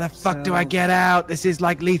oxygen. How the fuck do I get out? This is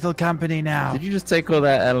like Lethal Company now. Did you just take all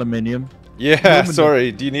that aluminium? Yeah,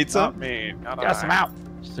 sorry. Do you need Not some? me. Not Yes, I'm I. out.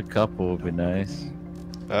 Just a couple would be nice.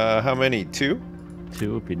 How many? 2?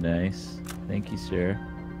 2 would be nice. Thank you, sir.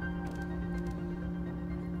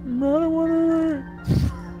 I don't wanna wait.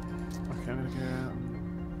 Okay, I'm gonna go out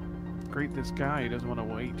and greet this guy. He doesn't want to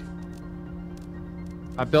wait.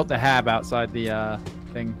 I built the hab outside the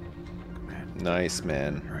thing. Nice,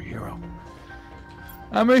 man. You're a hero.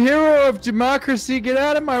 I'm a hero of democracy. Get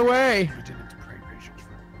out of my way. I didn't pray patience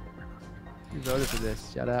for. You voted for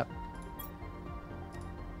this. Shut up.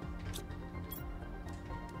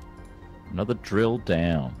 Another drill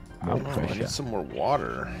down. More Oh, I pressure. need some more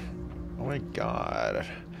water. Oh my god.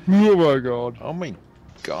 Oh my god. Oh my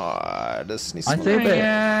god. This needs I some think more-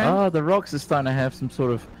 that the rocks are starting to have some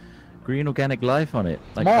sort of green organic life on it.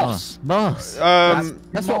 Like Moss. Moss.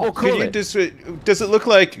 That's what we'll Could call you it. just, does it look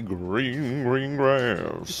like green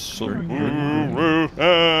grass? getting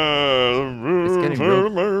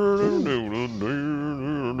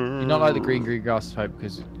You not like the green grass type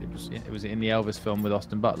because it was in the Elvis film with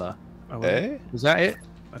Austin Butler. Oh, Eh? Was that it?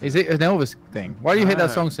 Is it an Elvis thing? Why do you hate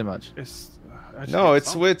that song so much? It's. I just No, hate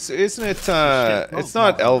it's songs. isn't it? shit It's song, not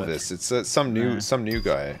not Elvis. It's some new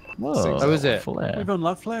guy. Whoa. Sings Oh, is it? Flair. We've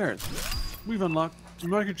unlocked flares. We've unlocked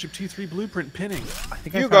microchip T3 blueprint pinning. I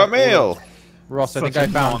think I You found got all of- mail. Ross, I think Such I a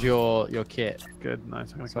found con. your kit. Good,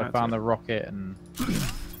 nice. I'm gonna So come I out found to the rocket and it.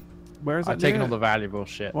 Where is I've that? taken near? all the valuable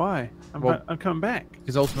shit. Why? Well- I'm coming back.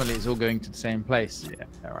 Because ultimately it's all going to the same place. Yeah.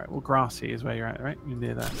 All right. Well, grassy is where you're at, right? You're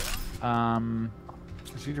near that. I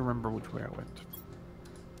just need to remember which way I went.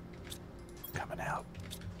 Coming out.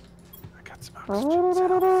 I got some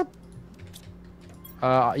oxygen.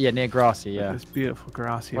 Yeah, near Grassy, yeah. This beautiful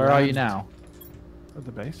grassy. Where are you land now? At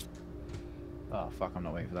the base. Oh, fuck, I'm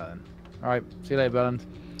not waiting for that then. Alright, see you later, Belland.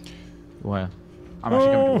 Wow. I'm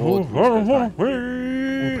actually going towards the East Coast,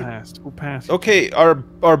 We'll pass. We'll pass. Okay, our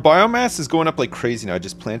biomass is going up like crazy now. I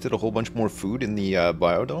just planted a whole bunch more food in the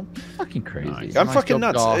biodome. Fucking crazy. Nice. I'm Nice fucking job,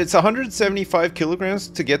 nuts. Gar. It's 175 kilograms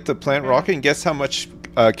to get the plant rocket, and guess how much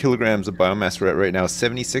kilograms of biomass we're at right now?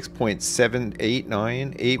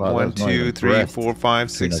 76.789. Wow, that's not even breath 6.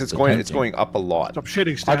 us It's going attempting. up a lot. Stop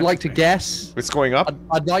shitting. I'd stats like at to me. guess. It's going up.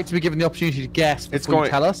 I'd like to be given the opportunity to guess It's before going.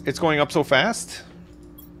 you tell us. It's going up so fast.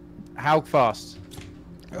 How fast?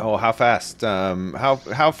 Oh, how fast?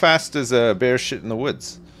 How fast does a bear shit in the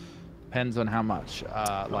woods? Depends on how much,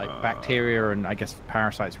 bacteria and I guess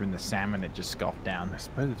parasites are in the salmon. It just scoffed down. I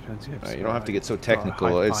suppose it depends. You don't have to get so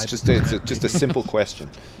technical. It's just a simple question.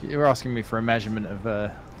 You're asking me for a measurement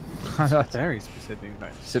of. Very specific.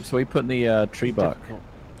 Right. Sips, where you putting the tree bark? Difficult.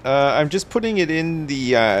 I'm just putting it in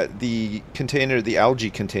the container, the algae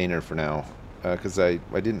container for now, because I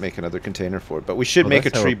didn't make another container for it. But we should make a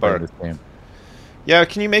That's how tree we're playing bark. this game. Yeah,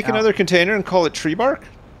 can you make Ow. another container and call it tree bark?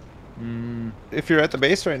 Mm, If you're at the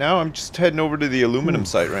base right now, I'm just heading over to the aluminum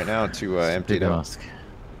site right now to empty Big it out. ask.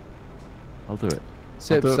 I'll do it.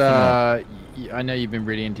 Sips, do it for now. I know you've been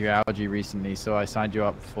really into your algae recently, so I signed you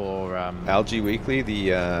up for. Algae Weekly,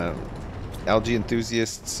 the Algae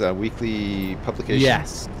Enthusiasts weekly publication.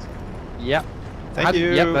 Yes. Yep. Thank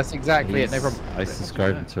you. Yep, that's exactly it. No problem. I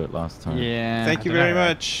subscribed to it last time. Yeah. Thank I you don't very know,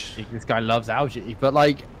 much. This guy loves algae, but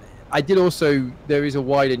like, I did also. There is a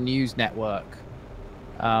wider news network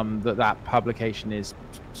that publication is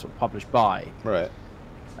sort of published by. Right.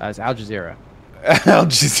 It's Al Jazeera.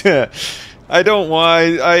 Algae. I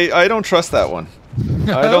don't trust that one.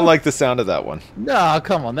 I don't like the sound of that one. No,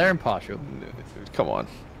 come on, they're impartial. Come on.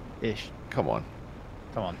 Ish. Come on.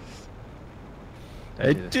 Come on.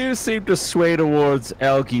 They do seem to sway towards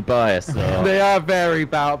algae bias, though. They are very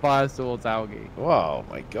biased towards algae. Wow,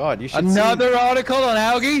 my God! You should Another article on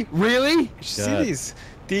algae? Really? see, you should see God. these.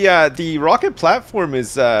 The rocket platform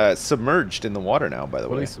is submerged in the water now. By the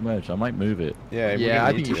way. Fully submerged. I might move it. Yeah. we're Yeah, gonna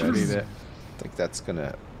I need think you to. should I leave it. think that's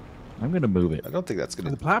gonna. I'm gonna move it. I don't think that's The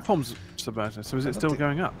gonna. platform's submerged, so is it don't still think-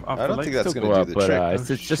 going up? I don't think that's Still gonna Go do up, the but trick.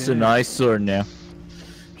 it's just shit. an eyesore now.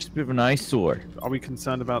 Just a bit of an eyesore. Are we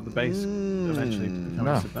concerned about the base eventually becoming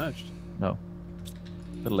No. submerged? No.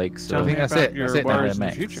 The lakes Tell are. I think me that's about it. your That's it now. worries in the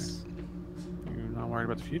Max. future. You're not worried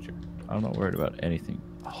about the future. I'm not worried about anything.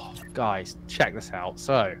 Oh, guys, check this out.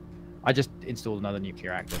 So, I just installed another nuclear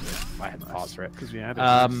reactor. I had the parts for it. Because we had it.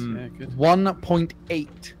 yeah, good.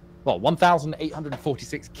 1.8, well,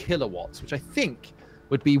 1,846 kilowatts, which I think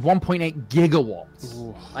would be 1.8 gigawatts.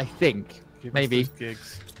 Ooh, I think. give us maybe. those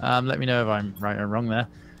gigs. Let me know if I'm right or wrong there.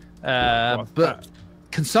 What's But that?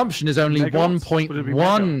 consumption is only Megawatts? Would it be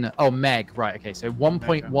 1.1. Oh, meg. Right. Okay. So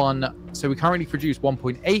 1.1. So we currently produce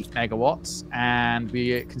 1.8 megawatts, and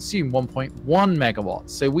we consume 1.1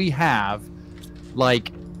 megawatts. So we have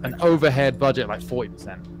like an overhead budget like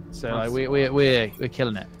 40%. So like we're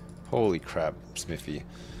killing it. Holy crap, Smithy!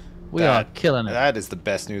 We That- are killing it. That is the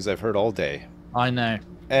best news I've heard all day. I know.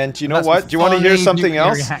 And you know That's what? Do you want to hear funny something nuclear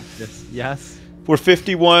else? reactors. Yes. We're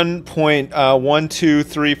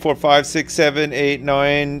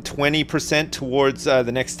 51.12345678920% towards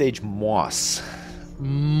the next stage, moss.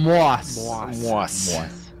 Moss. Moss.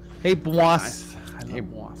 Hey, Moss. Nice. I love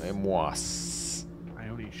Moss. Moss. I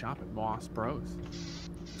only shop at Moss Bros.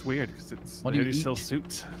 It's weird because What they do you only eat? sell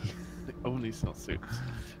suits. They only sell suits.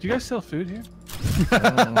 Do you guys sell food here?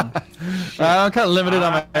 I'm kind of limited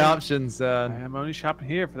on my options. I am only shopping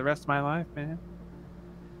here for the rest of my life, man.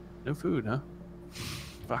 No food, huh?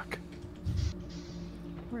 Fuck.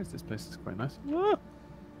 Where is this place? It's quite nice. Ah!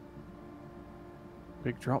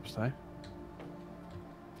 Big drops, though.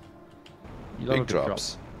 You love a Big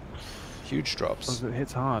drops. Huge drops. Because it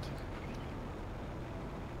hits hard.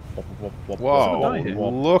 Whoa, die here.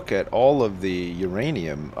 look at all of the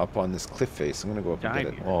uranium up on this cliff face. I'm gonna go up and Die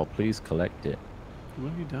get it. here. Oh, please collect it.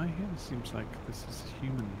 Will you die here? This seems like this is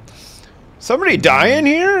human. Somebody dying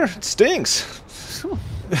here? It stinks.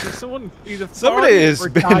 Someone either Somebody farted has or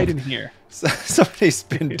been- died in here. Somebody's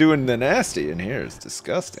been doing the nasty in here. It's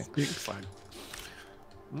disgusting. Stinks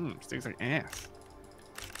like. Stinks like ass.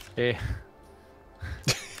 Hey.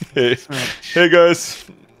 Hey, Smell like hey guys.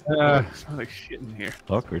 smells like shit in here.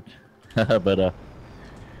 Awkward. But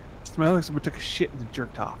Smells like someone took a shit and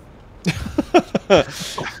jerked off.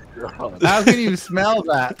 How can you smell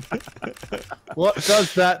that? What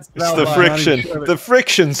does that It's smell the like? friction. The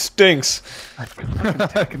friction stinks.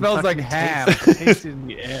 It smells like ham. Taste it in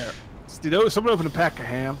the air. Did someone open a pack of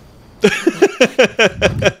ham?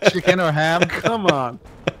 Chicken or ham? Come on.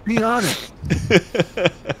 Be honest.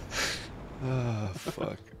 Oh,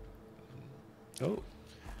 fuck. Oh,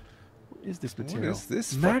 What is this what material? is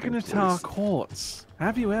this fucking Magnetar place? quartz.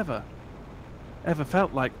 Have you ever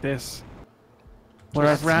felt like this? Where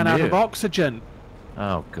I've That's ran out of new. oxygen.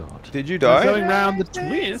 oh god. Did you I'm going die? round the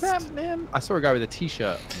twist. I saw a guy with a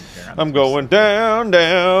t-shirt. I'm going down,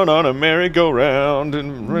 down on a merry-go-round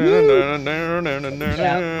and be the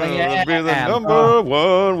number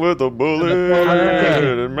one with a bullet.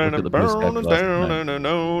 And Look at the blue sky burn for last down night. and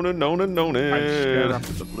known and known and known I stared up it.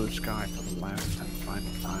 at the blue sky for the last and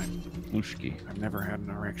final time. Wooshki. I've never had an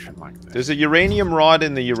erection like this. There's a uranium rod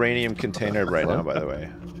in the uranium container right now, by the way.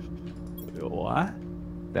 What?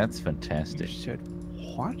 That's You fantastic. said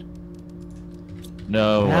what?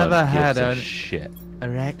 No Never one had gives a a- shit.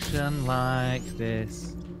 Erection like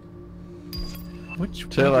this. Which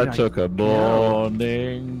Till where I did took a go?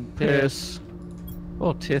 morning piss.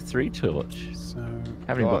 Oh, tier 3 torch. So Haven't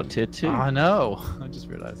even God. got a tier 2. I know. I just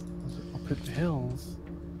realized. up in the hills.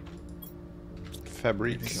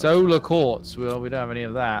 Fabric. Solar quartz. Well, we don't have any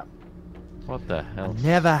of that. What the hell?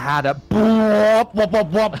 Never had a. Wop, wop, wop,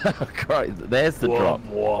 wop. Christ, there's the drop.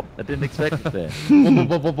 I didn't expect it there.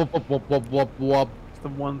 Wop, wop, wop, wop, wop, wop, wop, wop. It's the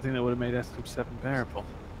one thing that would have made SCP-7 bearable.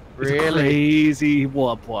 Really? Crazy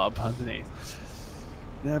wop wop underneath.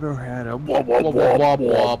 Never had a wop Wop, wop, wop,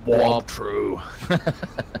 wop, wop. True.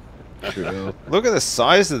 True. Look at the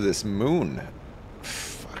size of this moon.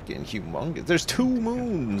 Fucking humongous. There's 2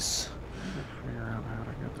 moons. Figure out how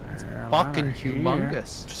to get there. Fucking Outta here.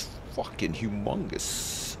 humongous. Just fucking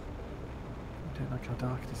humongous. I don't like how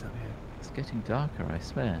dark it is out here. It's getting darker, I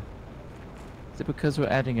swear. Is it because we're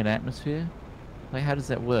adding an atmosphere? Like, how does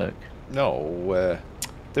that work? No,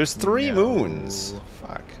 there's 3 No. moons.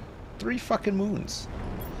 Fuck. 3 fucking moons.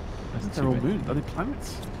 That's They're too all many. moons. Are they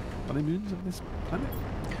planets? Are they moons of this planet?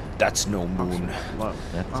 That's no moon. Low.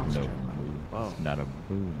 That's no Oxygen. moon. Whoa. It's not a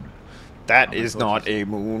moon. That Oh my is God, not yes. a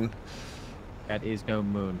moon. That is no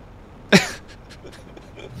moon.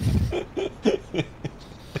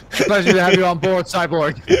 Pleasure to have you on board,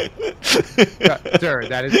 Cyborg. Sir,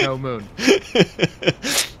 that is no moon.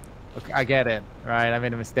 Okay, I get it. Right, I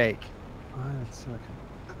made a mistake. Ah, that's silicon.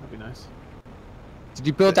 That'd be nice. Did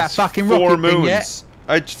you build that It's fucking 4 rocket moons. thing yet?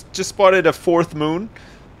 I just spotted a 4th moon.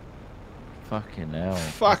 Fucking hell.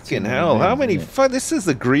 That's Fucking too hell. How moons, many? isn't it? This is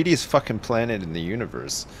the greediest fucking planet in the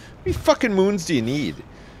universe. How many fucking moons do you need?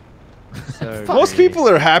 So Most greedy. people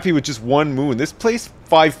are happy with just 1 moon. This place,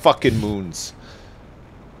 5 fucking moons.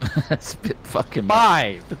 That's a bit fucking.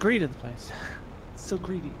 5. The greed of the place. It's so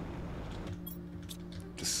greedy.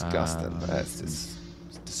 Disgusting. Ah, That's just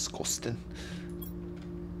disgusting.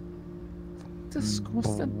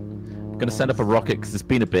 Disgusting. I'm gonna send up a rocket because it's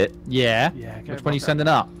been a bit. Yeah. Yeah. get Which a one are you rocket. sending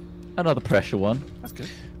up? Another pressure one. That's good.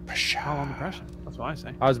 Pressure. How on the pressure? That's what I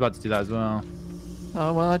say. I was about to do that as well.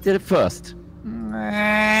 Oh well, I did it first.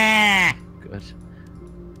 Good.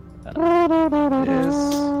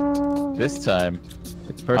 This time,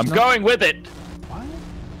 It's I'm personal. going with it. What?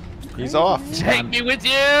 He's off. Take me with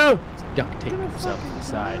you. Duct tape yourself to the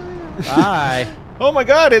side. Bye. Oh my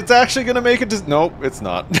god, it's actually gonna make it to... Nope, it's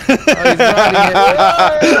not. riding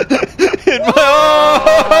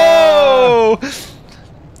Oh!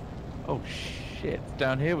 Oh shit! It's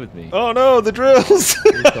down here with me. Oh no, the drills!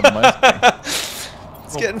 Here's the mouse thing.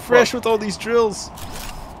 It's getting fresh with all these drills.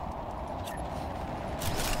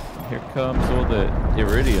 Here comes all the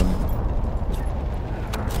iridium.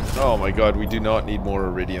 Oh my god, we do not need more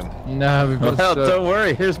iridium. No, we've got Well, don't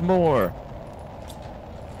worry, here's more.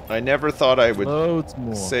 I never thought I would Loads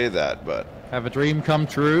more. say that, but have a dream come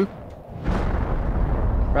true.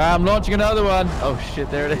 Right, I'm launching another one. Oh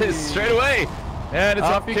shit, there it is, straight away. And it's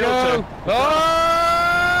Up off you kill go. time.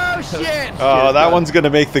 Oh shit! oh, that one's gonna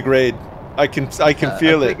make the grade. I can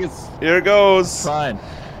feel I it. think it's Here it goes. fine.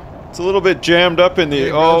 It's a little bit jammed up in the.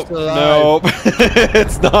 Here Oh goes the no,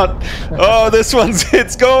 it's not. Oh, this one's.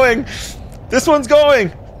 It's going. This one's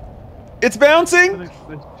going. It's bouncing.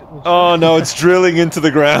 Oh no, it's drilling into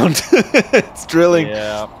the ground. It's drilling.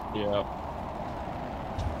 Yeah, yeah.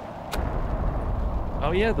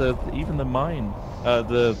 Oh yeah, even the mine,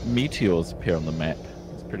 the meteors appear on the map.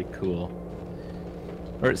 It's pretty cool.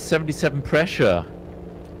 We're at 77 pressure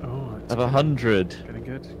Oh, it's of 100. getting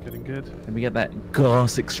good, getting good. And we get that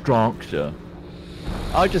gas extractor.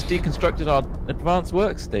 I just deconstructed our advanced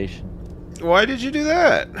workstation. Why did you do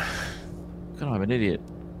that? God, I'm an idiot.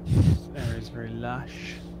 This area is very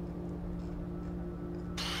lush.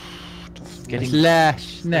 Getting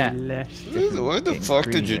Slash net. Lush. Why the Getting fuck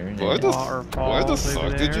did you? greener, Why the? Waterfalls Why the over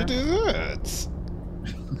fuck did you there. do that?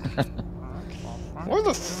 Why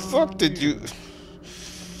the fuck did you?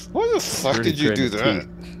 Why the fuck Really did you do gritting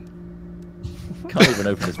that? Can't even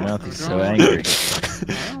open his mouth, he's so angry.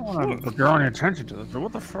 I don't want to draw any attention to this, but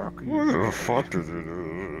what the fuck? Are Why you, the fuck did you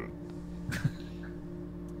do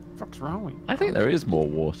fuck's wrong with you? I think there is more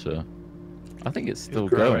water. I think it's still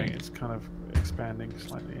It's growing. going. It's kind of expanding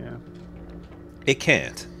slightly. Yeah. It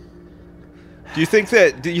can't. Do you think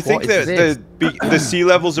that? Do you think What that is the sea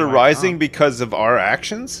levels are rising because of our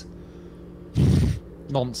actions?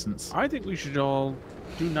 Nonsense. I think we should all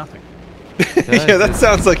do nothing. Yeah, that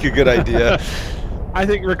sounds like a good idea. I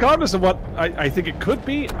think, regardless of what I think it could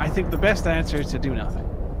be, I think the best answer is to do nothing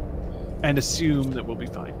and assume that we'll be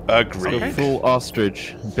fine. Agreed. Go full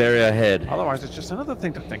ostrich, bury our head. Otherwise, it's just another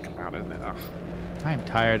thing to think about, isn't it? Ugh, I am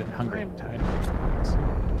tired and I hungry. am tired.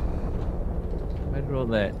 Where did all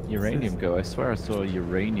that uranium go? I swear I saw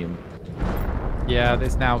uranium. Yeah,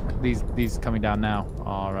 there's now these coming down now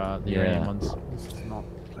are the uranium Yeah. ones. This is not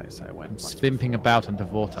the place I went. I'm much spimping before. about under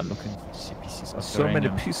water looking for pieces of So many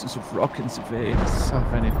uranium. pieces of rock in the vein. So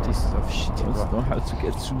many pieces of shitty I don't rock. know how to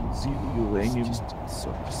get to the uranium. It's just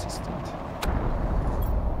so persistent.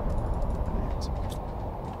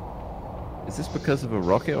 Is this because of a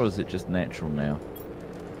rocket or is it just natural now?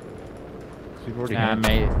 'Cause we've already Nah, had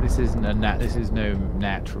mate, this isn't this is no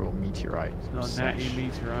natural meteorite. It's not a natty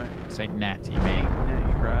meteorite. This ain't natty, mate.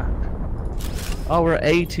 Natty rock. Oh, we're at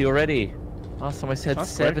 80 already. Last time I said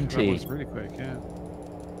That's quick. 70. That was really quick, yeah.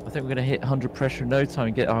 I think we're gonna hit 100 pressure in no time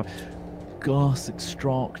and get our gas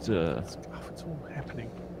extractor. It's all happening.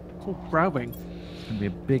 It's all growing. It's gonna be a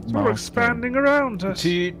big It's all milestone. expanding around us.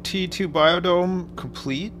 T2 biodome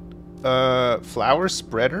complete. Flower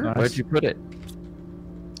spreader. Nice. Where'd you put it?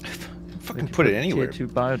 Fucking put it anywhere. Tier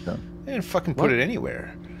 2 biodome. I didn't fucking What? put it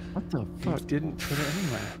anywhere. What the You fuck? didn't put it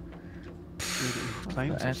anywhere.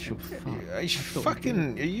 Claims The it. actual fuck. Are you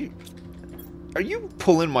fucking? Are you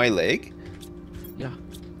pulling my leg? Yeah,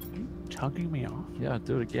 Tugging me off. yeah,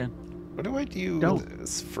 do it again. What do I do? Don't.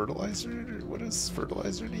 Is fertilizer? What does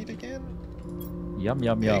fertilizer need again? Yum,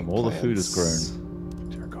 yum, yum. All the food is Eggplants, grown.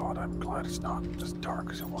 Dear God, I'm glad it's not as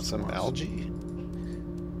dark as it was. Some algae.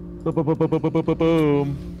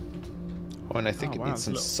 Boom. Oh, and I think Oh, it wow, needs it's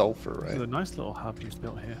some a little- sulfur, This is a right? nice little hub you've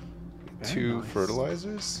built here. Very 2 nice.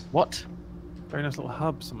 fertilizers. What? Very nice little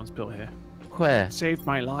hub someone's built here. Where? Saved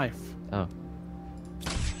my life. Oh.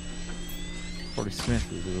 Probably Smith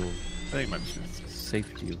with a little I think it might be Smith's.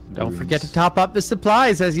 safety. Don't forget to top up the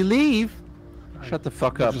supplies as you leave. Shut the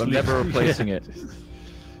fuck I'll up. just I'm leave- never replacing it.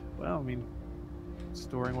 Well, I mean,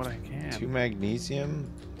 storing what I can. 2 magnesium.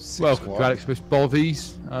 6 Welcome to water. Alex Smith's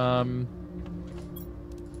Bothies.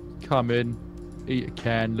 Come in, eat a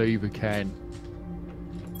can, leave a can.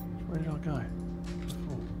 Where did I go?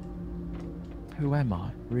 Who am I,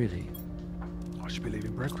 really? I should be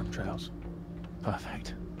leaving breadcrumb trails.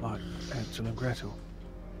 Perfect. Like Hansel and Gretel.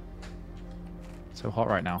 So hot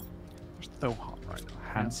right now. It's so hot right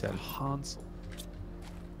now. Hansel. Hansel.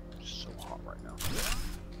 So hot right now.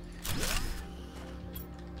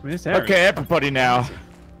 I mean, this area. Okay, everybody now.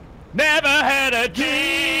 Never had a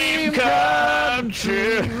dream come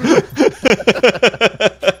true.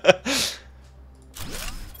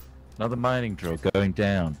 Another mining drill going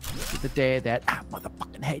down. The day that I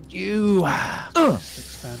motherfucking had you.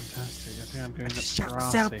 It's fantastic. I think I'm going Just up shot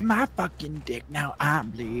myself grassy. in my fucking dick. Now I'm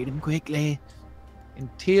bleeding quickly.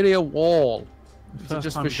 Interior wall. Is it First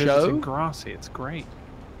just time for visiting show? Grassy. It's great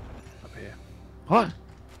up here. What?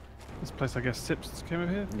 This place, I guess, Sips came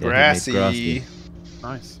over here. Yeah, Grassy. grassy.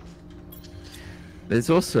 Nice. There's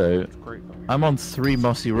also. It's great. I'm on 3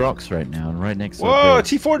 mossy rocks right now, and right next to Whoa, a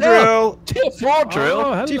base. T4 drill. Tier 4 drill.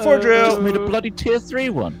 Oh, T4 drill. Just made a bloody tier 3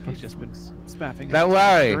 one. He's just been spaffing. Don't it.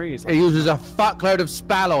 worry. Threes. It uses a fuckload of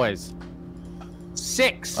spalloys.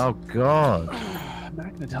 6. Oh god.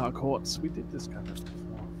 Magnetar quartz. We did discover it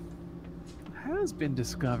before. It has been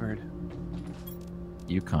discovered.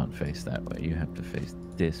 You can't face that way. You have to face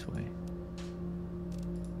this way.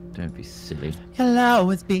 Don't be silly. You'll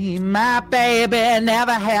always be my baby.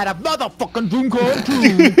 Never had a motherfucking dream come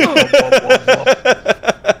true.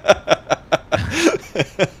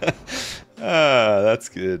 That's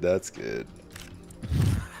good. That's good.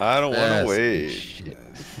 I don't want Yes. to wait. Shit.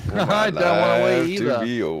 for my I don't wanna wait life either. To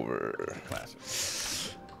be over.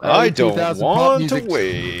 Early I don't 2000 pop want to music.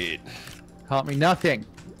 wait. Taught me nothing.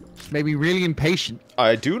 Just made me really impatient.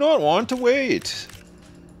 I do not want to wait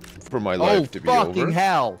for my Oh, life to be fucking over.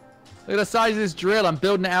 hell. Look at the size of this drill. I'm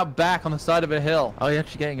building it out back on the side of a hill. Oh, you're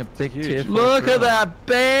actually getting a big tier 4 Look drill. at that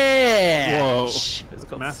bitch. Whoa. It's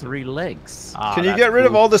got Massive. 3 legs. Ah, Can you that's get rid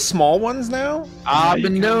of cool. all the small ones now? I've you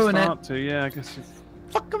been can doing it. start to, yeah, I guess you've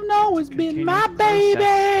Fucking always been continued my the process.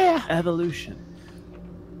 baby. Evolution.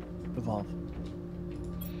 Evolve.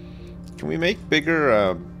 Can we make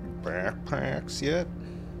bigger backpacks yet?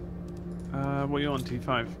 What are you on, T5?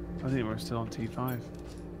 I think we're still on T5.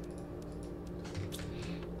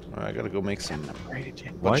 I gotta go make some Upgraded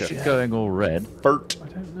yet? Why bunch is of it going all red? furt. I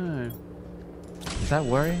don't know. Is that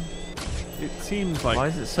worrying? It seems like Why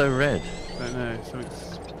is it so red? I don't know.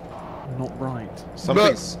 Something's not right.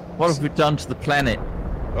 Something's. What have we done to the planet?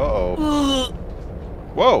 Uh-oh.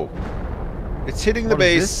 Whoa! It's hitting the What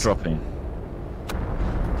is base. this dropping?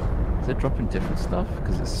 Is it dropping different stuff?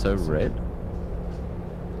 Because it's so red?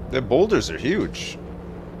 The boulders are huge.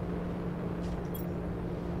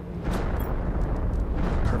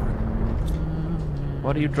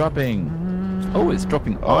 What are you dropping? Oh, it's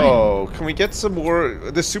dropping iron. Oh, can we get some more?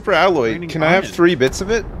 The super alloy. Raining Can I have iron. 3 bits of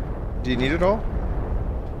it? Do you need it all?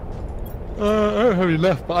 I don't have any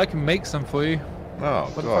left, but I can make some for you. Oh,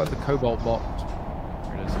 What the God. fuck's the cobalt box?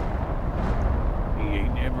 Here it is. He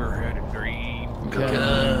ain't never had a dream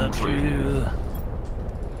come true.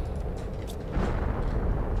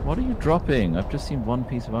 What are you dropping? I've just seen 1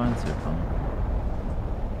 piece of iron so far.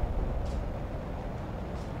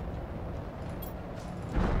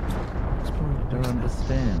 I don't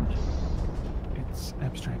understand. It's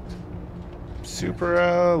abstract. Super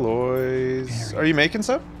alloys. Are you making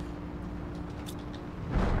some?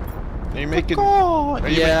 Are you making? Are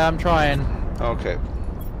you Yeah, I'm trying. Okay.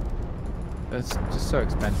 It's just so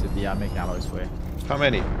expensive. Yeah, I'm making alloys for you. How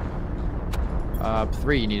many?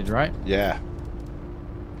 3 you needed, right? Yeah.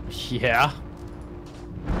 Yeah.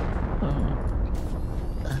 Oh.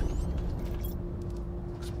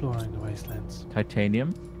 Exploring the wastelands.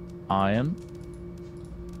 Titanium, iron.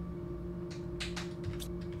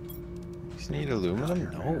 You need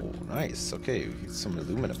aluminum? No. Nice. Okay, we get some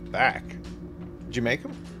aluminum back. Did you make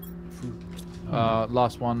them?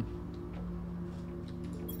 Last one.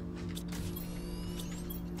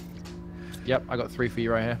 Yep, I got 3 for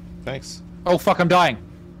you right here. Thanks. Oh fuck, I'm dying.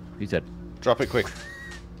 He said, Drop it quick.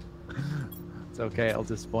 It's okay, it'll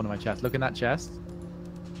just spawn in my chest. Look in that chest.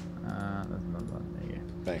 There's another one. There you go.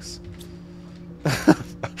 Thanks.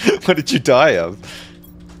 What did you die of?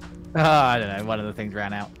 I don't know. One of the things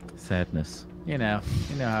ran out. sadness. You know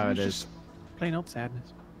how it It's is. just plain old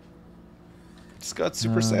sadness. Just got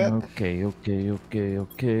super sad. Okay. Okay.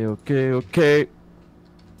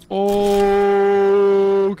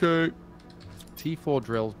 T4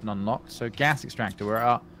 drill's been unlocked, so gas extractor. We're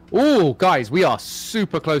at. Oh, guys, we are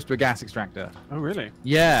super close to a gas extractor. Oh, really?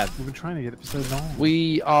 Yeah, We've been trying to get it for so long.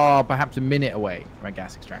 we are perhaps a minute away from a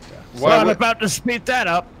gas extractor. What- what- about to speed that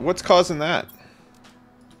up. what's causing that?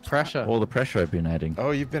 Pressure. All the pressure I've been adding.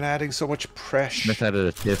 Oh, you've been adding so much pressure. Smith added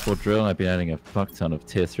a tier 4 drill, and I've been adding a fuck ton of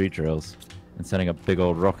tier 3 drills and setting up big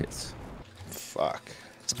old rockets. Fuck.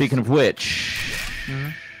 Speaking of which,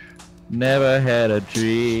 never had a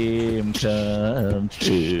dream come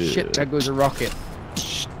true. Shit, there goes a rocket.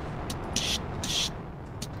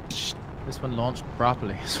 This one launched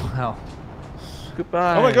properly as well.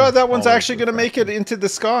 Goodbye. Oh my god, that one's Always actually gonna make it into the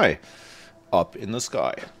sky. Up in the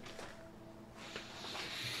sky.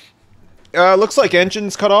 Looks like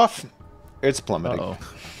engine's cut off. It's plummeting. Uh-oh.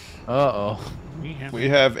 Uh-oh. We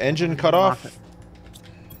have engine cut off.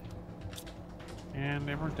 And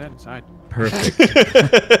everyone's dead inside. Perfect.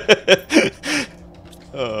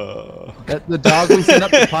 The dog we sent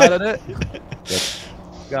up to pilot it?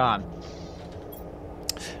 Gone.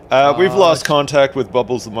 We've lost contact with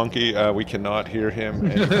Bubbles the monkey. We cannot hear him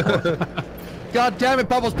anymore. God damn it,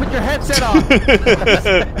 Bubbles! Put your headset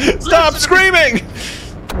on. Stop screaming!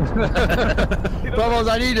 Bubbles,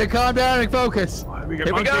 I need you to calm down and focus.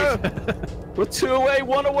 Here we go. We're 2 away,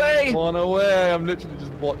 1 away. One away. I'm literally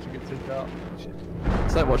just watching it tick out.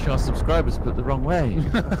 It's like watching our subscribers put the wrong way.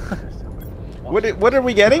 What are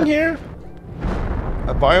we getting here?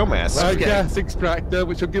 A biomass. A screen. gas extractor,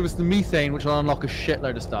 which will give us the methane, which will unlock a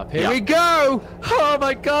shitload of stuff. Here Yeah. we go! Oh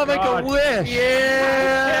my god, make a wish!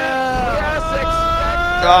 Yeah!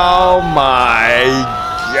 Oh my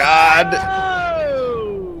god!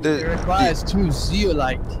 It The- requires 2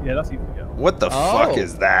 zeolite. Yeah, that's even go. what the Oh. fuck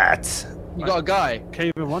is that? You got a guy.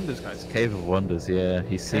 Cave of Wonders, guys. Cave of Wonders, yeah,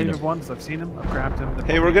 he's seen Cave it. of Wonders, I've seen him. I've grabbed him.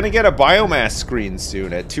 Hey, we're gonna get a biomass screen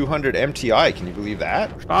soon at 200 MTI. Can you believe that?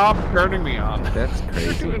 Stop turning me on. That's You're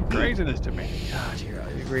crazy. doing craziness to me. God, you're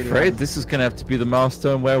really Afraid this is gonna have to be the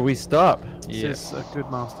milestone where we stop. This is a good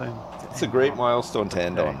milestone. It's a great milestone to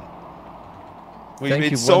end on. We've Thank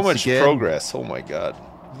made you so once much again. progress. Oh my god.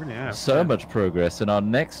 Really have. So much progress, and our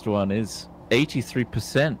next one is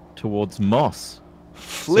 83% towards moss.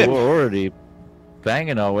 Flip. So we're already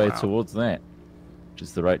banging our way Wow. towards that, which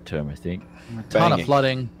is the right term, I think. A ton Banging. of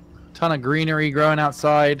flooding, ton of greenery growing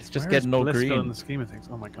outside. It's just Where is getting all Blissville in green. the scheme of things?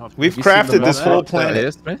 Oh my god. We've You seen the crafted this moss whole out there,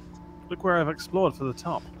 planet. Smith? Look where I've explored for the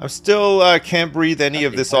top. I still can't breathe any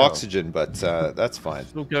of Bloody this hell. oxygen, but that's fine.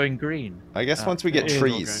 It's all going green. I guess once we get it is all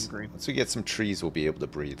trees, going green. once we get some trees, we'll be able to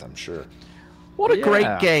breathe. I'm sure. What a Yeah.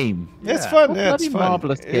 great game! It's fun. What Yeah, it's bloody fun.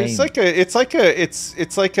 marvelous It's game.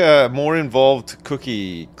 it's like a more involved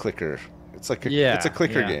cookie clicker. It's like Yeah, it's a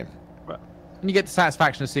clicker yeah. game. And you get the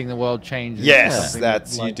satisfaction of seeing the world change. into Yes, something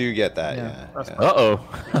that's you like- do get that. Yeah. Yeah. That's yeah. Uh-oh.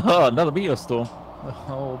 Another meteor storm.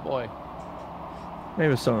 Oh boy. Maybe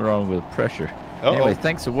there's something wrong with pressure. Uh-oh. Anyway,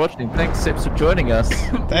 thanks for watching. Thanks, Sips, for joining us.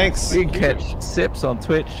 Thanks. You can catch Sips on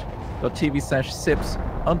twitch.tv/Sips_.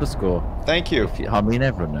 Thank you. I mean,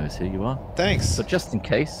 everyone knows who you are. Thanks. But just in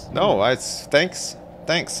case, No, it's thanks.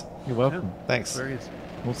 Thanks. you're welcome. Thanks. There he is.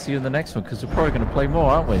 We'll see you in the next one, because we're probably going to play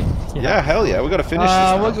more, aren't we? Yeah, hell yeah. We got to finish this.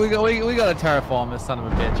 now. we got to terraform this son of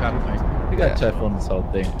a bitch, haven't we? We got to turf on this whole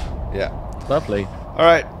thing. Yeah. Lovely. All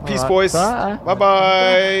right. Peace, right, boys. bye. Bye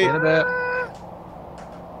bye. In a bit.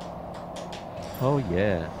 Oh,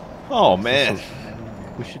 yeah. Oh man.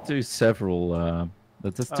 We should do several.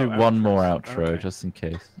 Let's just do Oh, one more outros. outro, Okay. just in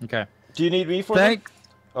case. Okay. Do you need me for that? Thank.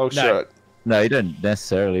 Oh shit. No, you don't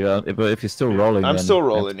necessarily. But if you're still rolling, I'm then still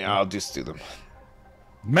rolling. Yeah, I'll just do them.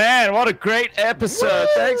 Man, what a great episode.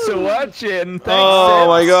 Thanks for watching. Thanks, Oh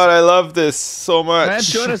my Sips. god, I love this so much. Man,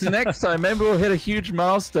 join us next time. Maybe we'll hit a huge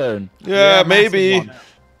milestone. Yeah, massive maybe. one.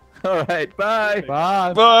 All right, bye.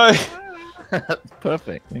 Bye. Bye.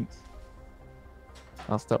 Perfect. Thanks.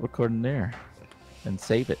 I'll stop recording there and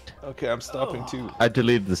save it. Okay, I'm stopping too. I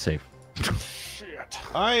deleted the save.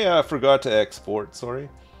 I forgot to export. Sorry.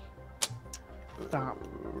 Stop.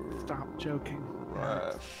 Stop joking.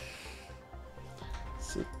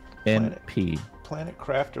 So, Planet. NP. Planet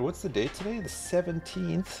Crafter. What's the date today? The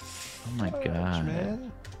 17th. Oh my Fudge, God.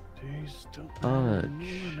 man. Jeez, don't Fudge.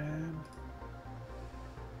 man.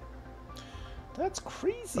 That's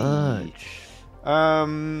crazy. Fudge.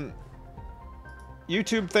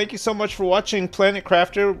 YouTube, thank you so much for watching Planet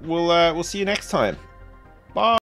Crafter. We'll see you next time. Bye.